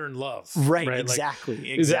modern love, right? Exactly, like,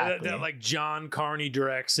 exactly. That like John Carney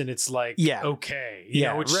directs, and it's like okay, you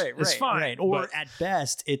know, which is fine. Right. Or at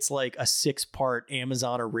best, it's like a 6-part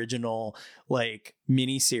Amazon original like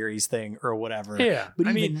miniseries thing or whatever. Yeah, but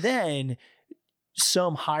then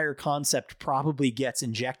some higher concept probably gets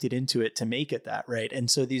injected into it to make it that, right?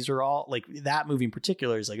 And so these are all like, that movie in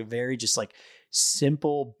particular is like a very just like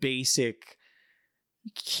simple, basic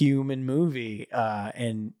human movie,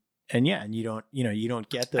 and you don't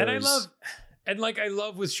get those. And I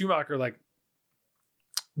love with Schumacher, like,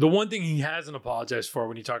 the one thing he hasn't apologized for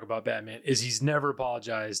when you talk about Batman is he's never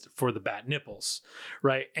apologized for the bat nipples,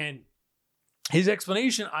 right? And his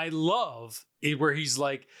explanation I love is where he's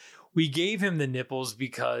like, we gave him the nipples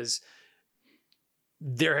because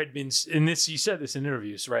there had been, and this, he said this in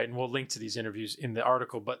interviews, right? And we'll link to these interviews in the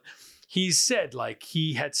article, but he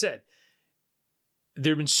had said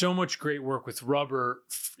there'd been so much great work with rubber,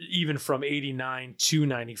 even from 89 to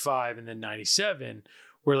 95 and then 97,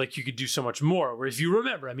 where like you could do so much more. Where if you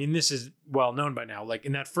remember, I mean, this is well known by now, like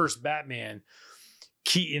in that first Batman,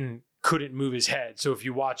 Keaton couldn't move his head. So if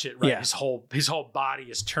you watch it, right, his whole body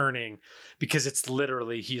is turning because it's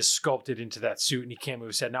literally, he is sculpted into that suit and he can't move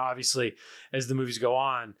his head. Now, obviously, as the movies go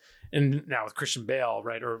on, and now with Christian Bale,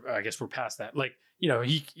 right, or I guess we're past that, like, you know,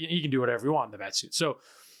 he can do whatever he wants in the Batsuit. So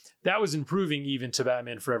that was improving even to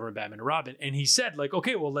Batman Forever and Batman and Robin. And he said, like,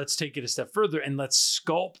 okay, well, let's take it a step further and let's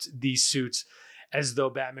sculpt these suits as though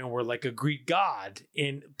Batman were like a Greek god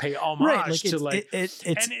and pay homage to like, and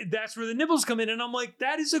that's where the nipples come in. And I'm like,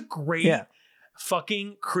 that is a great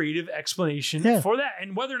fucking creative explanation for that.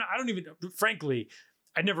 And whether or not, I don't even, frankly,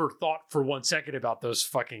 I never thought for 1 second about those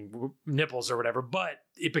fucking nipples or whatever, but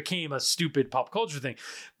it became a stupid pop culture thing.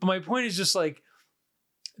 But my point is just like,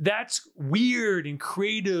 that's weird and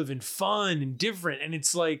creative and fun and different. And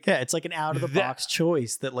it's like, it's like an out of the box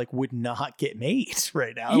choice that like would not get made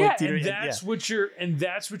right now. Yeah. Like, and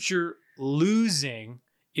that's what you're losing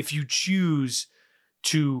if you choose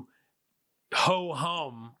to ho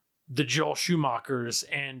hum the Joel Schumachers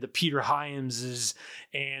and the Peter Hyamses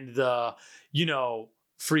and the, you know,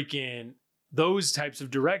 freaking those types of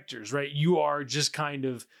directors, right? You are just kind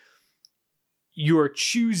of, you're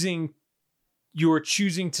choosing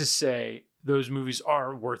to say those movies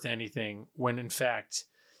aren't worth anything when in fact,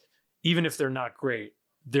 even if they're not great,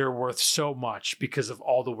 they're worth so much because of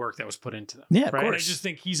all the work that was put into them. Yeah, right. Of course. And I just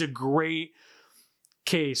think he's a great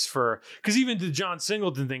case for, because even the John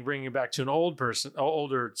Singleton thing, bringing it back to an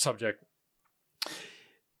older subject,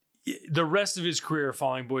 the rest of his career,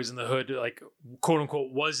 Falling Boys in the Hood, like, quote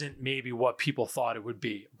unquote, wasn't maybe what people thought it would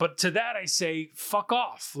be. But to that, I say, fuck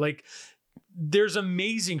off. Like, there's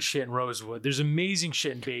amazing shit in Rosewood. There's amazing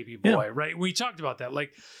shit in Baby Boy, right? We talked about that.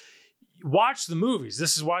 Like, watch the movies.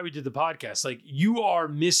 This is why we did the podcast. Like, you are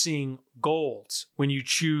missing gold when you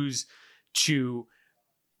choose to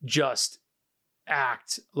just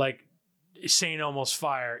act like St. Elmo's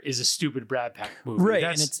Fire is a stupid Brad Pitt movie.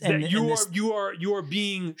 Right. You are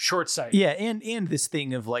being short-sighted. Yeah. And this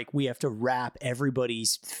thing of like, we have to wrap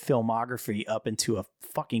everybody's filmography up into a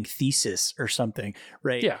fucking thesis or something.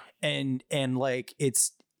 Right. Yeah. And like,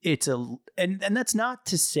 and that's not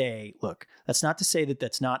to say, look, that's not to say that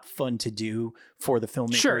that's not fun to do for the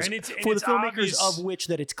filmmakers, sure, and it's the filmmakers obvious, of which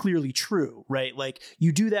that it's clearly true, right? Like,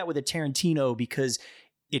 you do that with a Tarantino because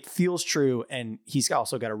it feels true, and he's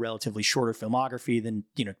also got a relatively shorter filmography than,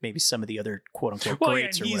 you know, maybe some of the other quote unquote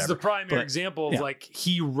greats or whatever. He's the primary example of like,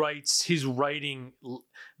 his writing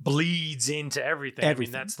bleeds into everything. I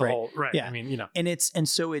mean, that's the whole right. Yeah. I mean, you know, and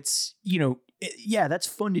so it's, you know, that's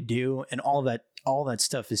fun to do, and all that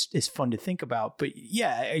stuff is fun to think about. But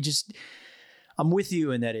yeah, I'm with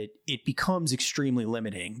you in that it becomes extremely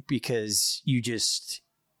limiting because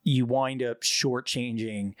you wind up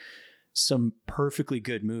shortchanging some perfectly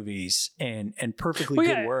good movies and perfectly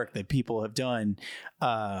good work that people have done.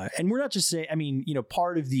 And we're not just saying, I mean, you know,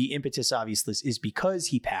 part of the impetus obviously is because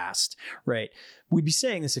he passed, right? We'd be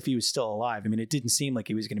saying this if he was still alive. I mean, it didn't seem like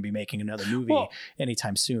he was going to be making another movie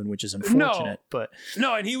anytime soon, which is unfortunate,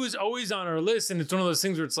 No, and he was always on our list. And it's one of those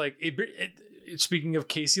things where it's like, speaking of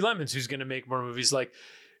Casey Lemons, who's going to make more movies, like,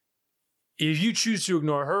 if you choose to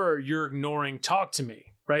ignore her, you're ignoring Talk to Me,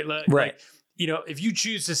 right? Like, you know, if you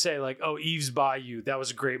choose to say like, oh, Eve's Bayou, that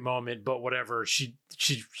was a great moment, but whatever, she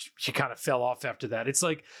kind of fell off after that. It's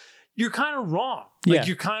like, you're kind of wrong. Like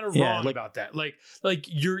you're kind of wrong about that. Like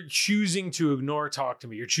you're choosing to ignore Talk to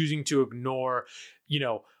Me. You're choosing to ignore,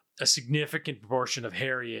 a significant proportion of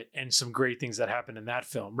Harriet and some great things that happen in that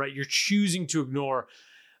film, right? You're choosing to ignore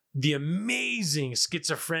the amazing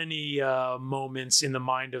schizophrenia moments in the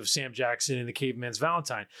mind of Sam Jackson in The Caveman's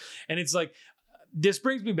Valentine. And it's like, this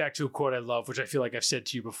brings me back to a quote I love, which I feel like I've said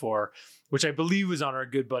to you before, which I believe was on our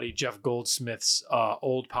good buddy Jeff Goldsmith's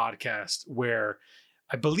old podcast, where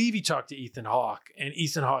I believe he talked to Ethan Hawke, and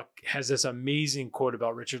Ethan Hawke has this amazing quote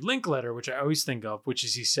about Richard Linklater, which I always think of, which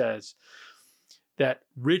is he says that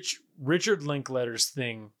Richard Linklater's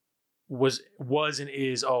thing was and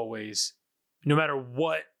is always, no matter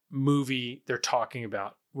what movie they're talking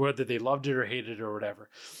about, whether they loved it or hated it or whatever,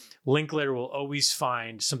 Linklater will always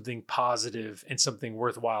find something positive and something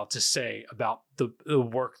worthwhile to say about the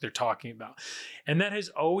work they're talking about. And that has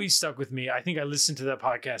always stuck with me. I think I listened to that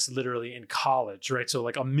podcast literally in college, right? So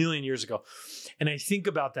like a million years ago. And I think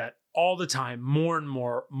about that all the time, more and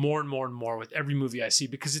more with every movie I see,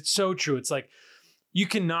 because it's so true. It's like, you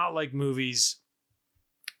cannot like movies,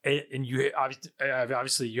 and you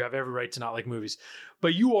obviously you have every right to not like movies,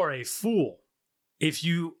 but you are a fool if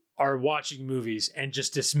you are watching movies and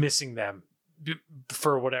just dismissing them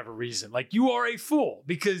for whatever reason. Like, you are a fool,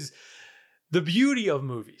 because the beauty of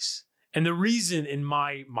movies and the reason in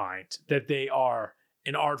my mind that they are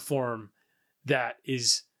an art form that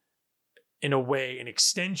is in a way an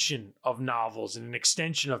extension of novels and an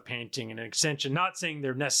extension of painting and an extension, not saying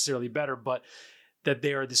they're necessarily better, but that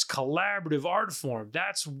they are this collaborative art form.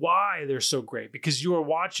 That's why they're so great, because you are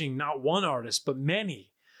watching not one artist, but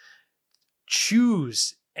many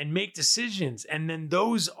choose and make decisions. And then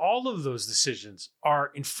all of those decisions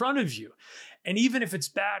are in front of you. And even if it's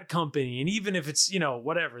bad company, and even if it's,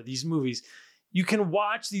 whatever, these movies, you can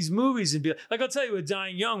watch these movies and be like, I'll tell you, with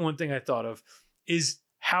Dying Young, one thing I thought of is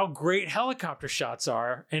how great helicopter shots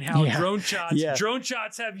are, and how drone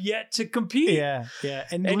shots have yet to compete. Yeah.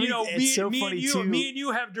 And me and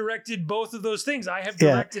you have directed both of those things. I have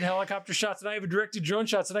directed helicopter shots, and I have directed drone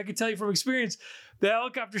shots. And I can tell you from experience, the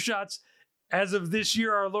helicopter shots, as of this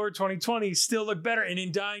year, our Lord 2020, still look better. And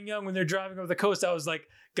in Dying Young, when they're driving over the coast, I was like,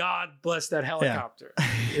 God bless that helicopter.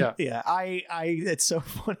 Yeah. It's so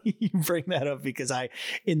funny you bring that up, because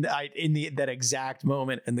in that exact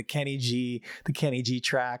moment, and the Kenny G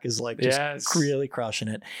track is like just really crushing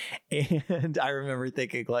it. And I remember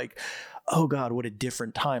thinking like, oh God, what a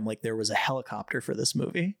different time. Like, there was a helicopter for this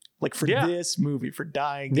movie. Like, for this movie, for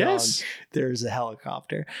Dying Young, there's a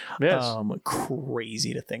helicopter. Yes.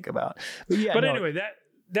 Crazy to think about. Anyway,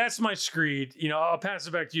 that's my screed. I'll pass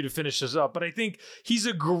it back to you to finish this up. But I think he's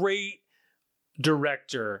a great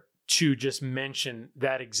director to just mention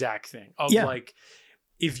that exact thing of like,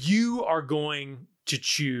 if you are going to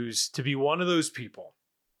choose to be one of those people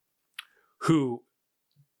who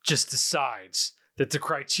just decides that the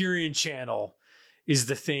Criterion Channel is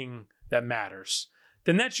the thing that matters,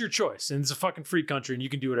 then that's your choice. And it's a fucking free country, and you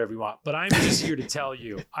can do whatever you want. But I'm just here to tell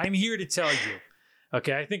you.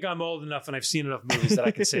 Okay, I think I'm old enough and I've seen enough movies that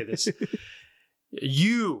I can say this.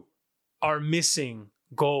 You are missing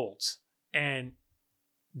gold. And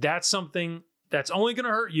that's something that's only going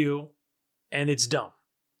to hurt you, and it's dumb.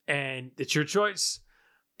 And it's your choice.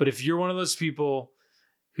 But if you're one of those people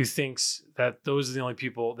who thinks that those are the only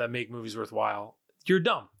people that make movies worthwhile, you're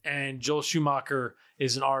dumb. And Joel Schumacher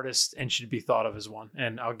is an artist and should be thought of as one.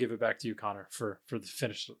 And I'll give it back to you, Connor, for the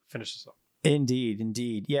finish this up.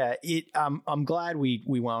 Indeed. Yeah. I'm glad we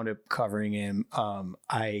wound up covering him.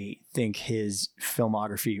 I think his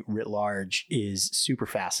filmography writ large is super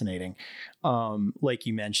fascinating. Like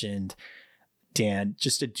you mentioned, Dan,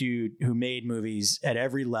 just a dude who made movies at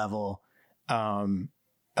every level,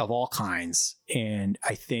 of all kinds. And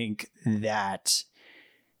I think that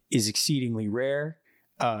is exceedingly rare,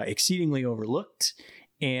 exceedingly overlooked.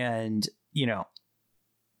 And,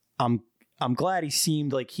 I'm glad he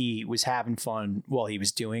seemed like he was having fun while he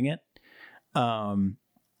was doing it.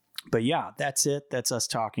 But yeah, that's it. That's us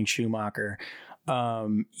talking Schumacher.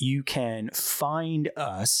 You can find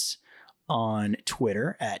us on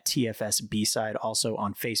Twitter at TFS B-Side. Also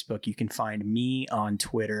on Facebook, you can find me on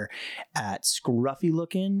Twitter at Scruffy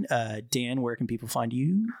Looking. Dan, where can people find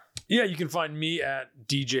you? Yeah, you can find me at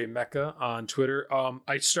DJ Mecca on Twitter.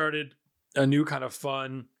 I started a new kind of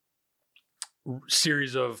fun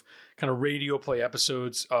series of kind of radio play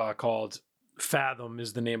episodes called Fathom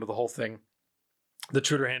is the name of the whole thing. The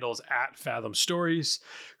Twitter handle is at Fathom Stories.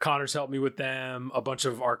 Connor's helped me with them. A bunch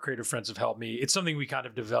of our creative friends have helped me. It's something we kind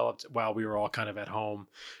of developed while we were all kind of at home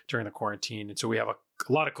during the quarantine. And so we have a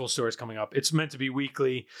lot of cool stories coming up. It's meant to be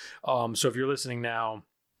weekly. So if you're listening now,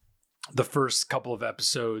 the first couple of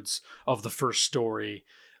episodes of the first story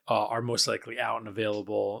are most likely out and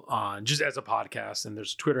available on just as a podcast. And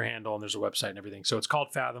there's a Twitter handle and there's a website and everything. So it's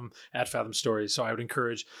called Fathom, at Fathom Stories. So I would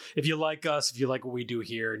encourage, if you like us, if you like what we do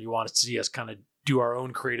here and you want to see us kind of do our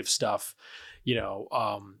own creative stuff,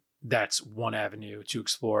 that's one avenue to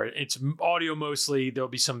explore. It's audio mostly. There'll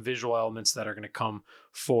be some visual elements that are going to come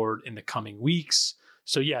forward in the coming weeks.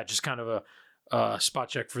 So yeah, just kind of a spot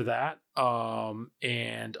check for that.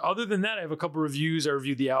 And other than that, I have a couple reviews. I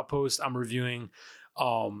reviewed The Outpost. I'm reviewing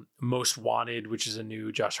Most Wanted, which is a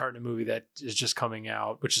new Josh Hartnett movie that is just coming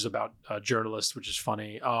out, which is about a journalist, which is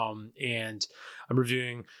funny. And I'm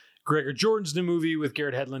reviewing Gregor Jordan's new movie with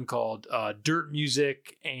Garrett Hedlund called Dirt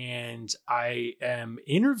Music, and I am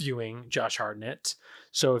interviewing Josh Hartnett.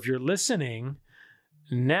 So if you're listening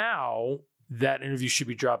now, that interview should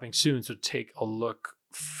be dropping soon. So take a look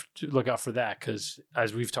out for that, because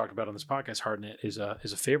as we've talked about on this podcast, Hartnett is a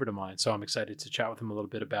favorite of mine. So I'm excited to chat with him a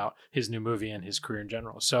little bit about his new movie and his career in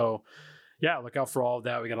general. So yeah, look out for all of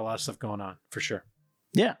that. We got a lot of stuff going on for sure.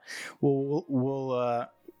 Yeah, we'll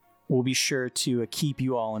be sure to keep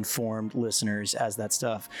you all informed, listeners, as that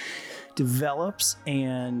stuff develops.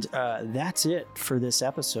 And that's it for this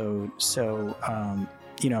episode. So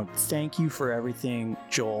thank you for everything,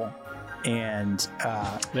 Joel. And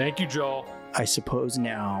thank you, Joel. I suppose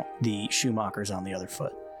now the Schumacher's on the other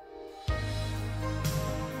foot.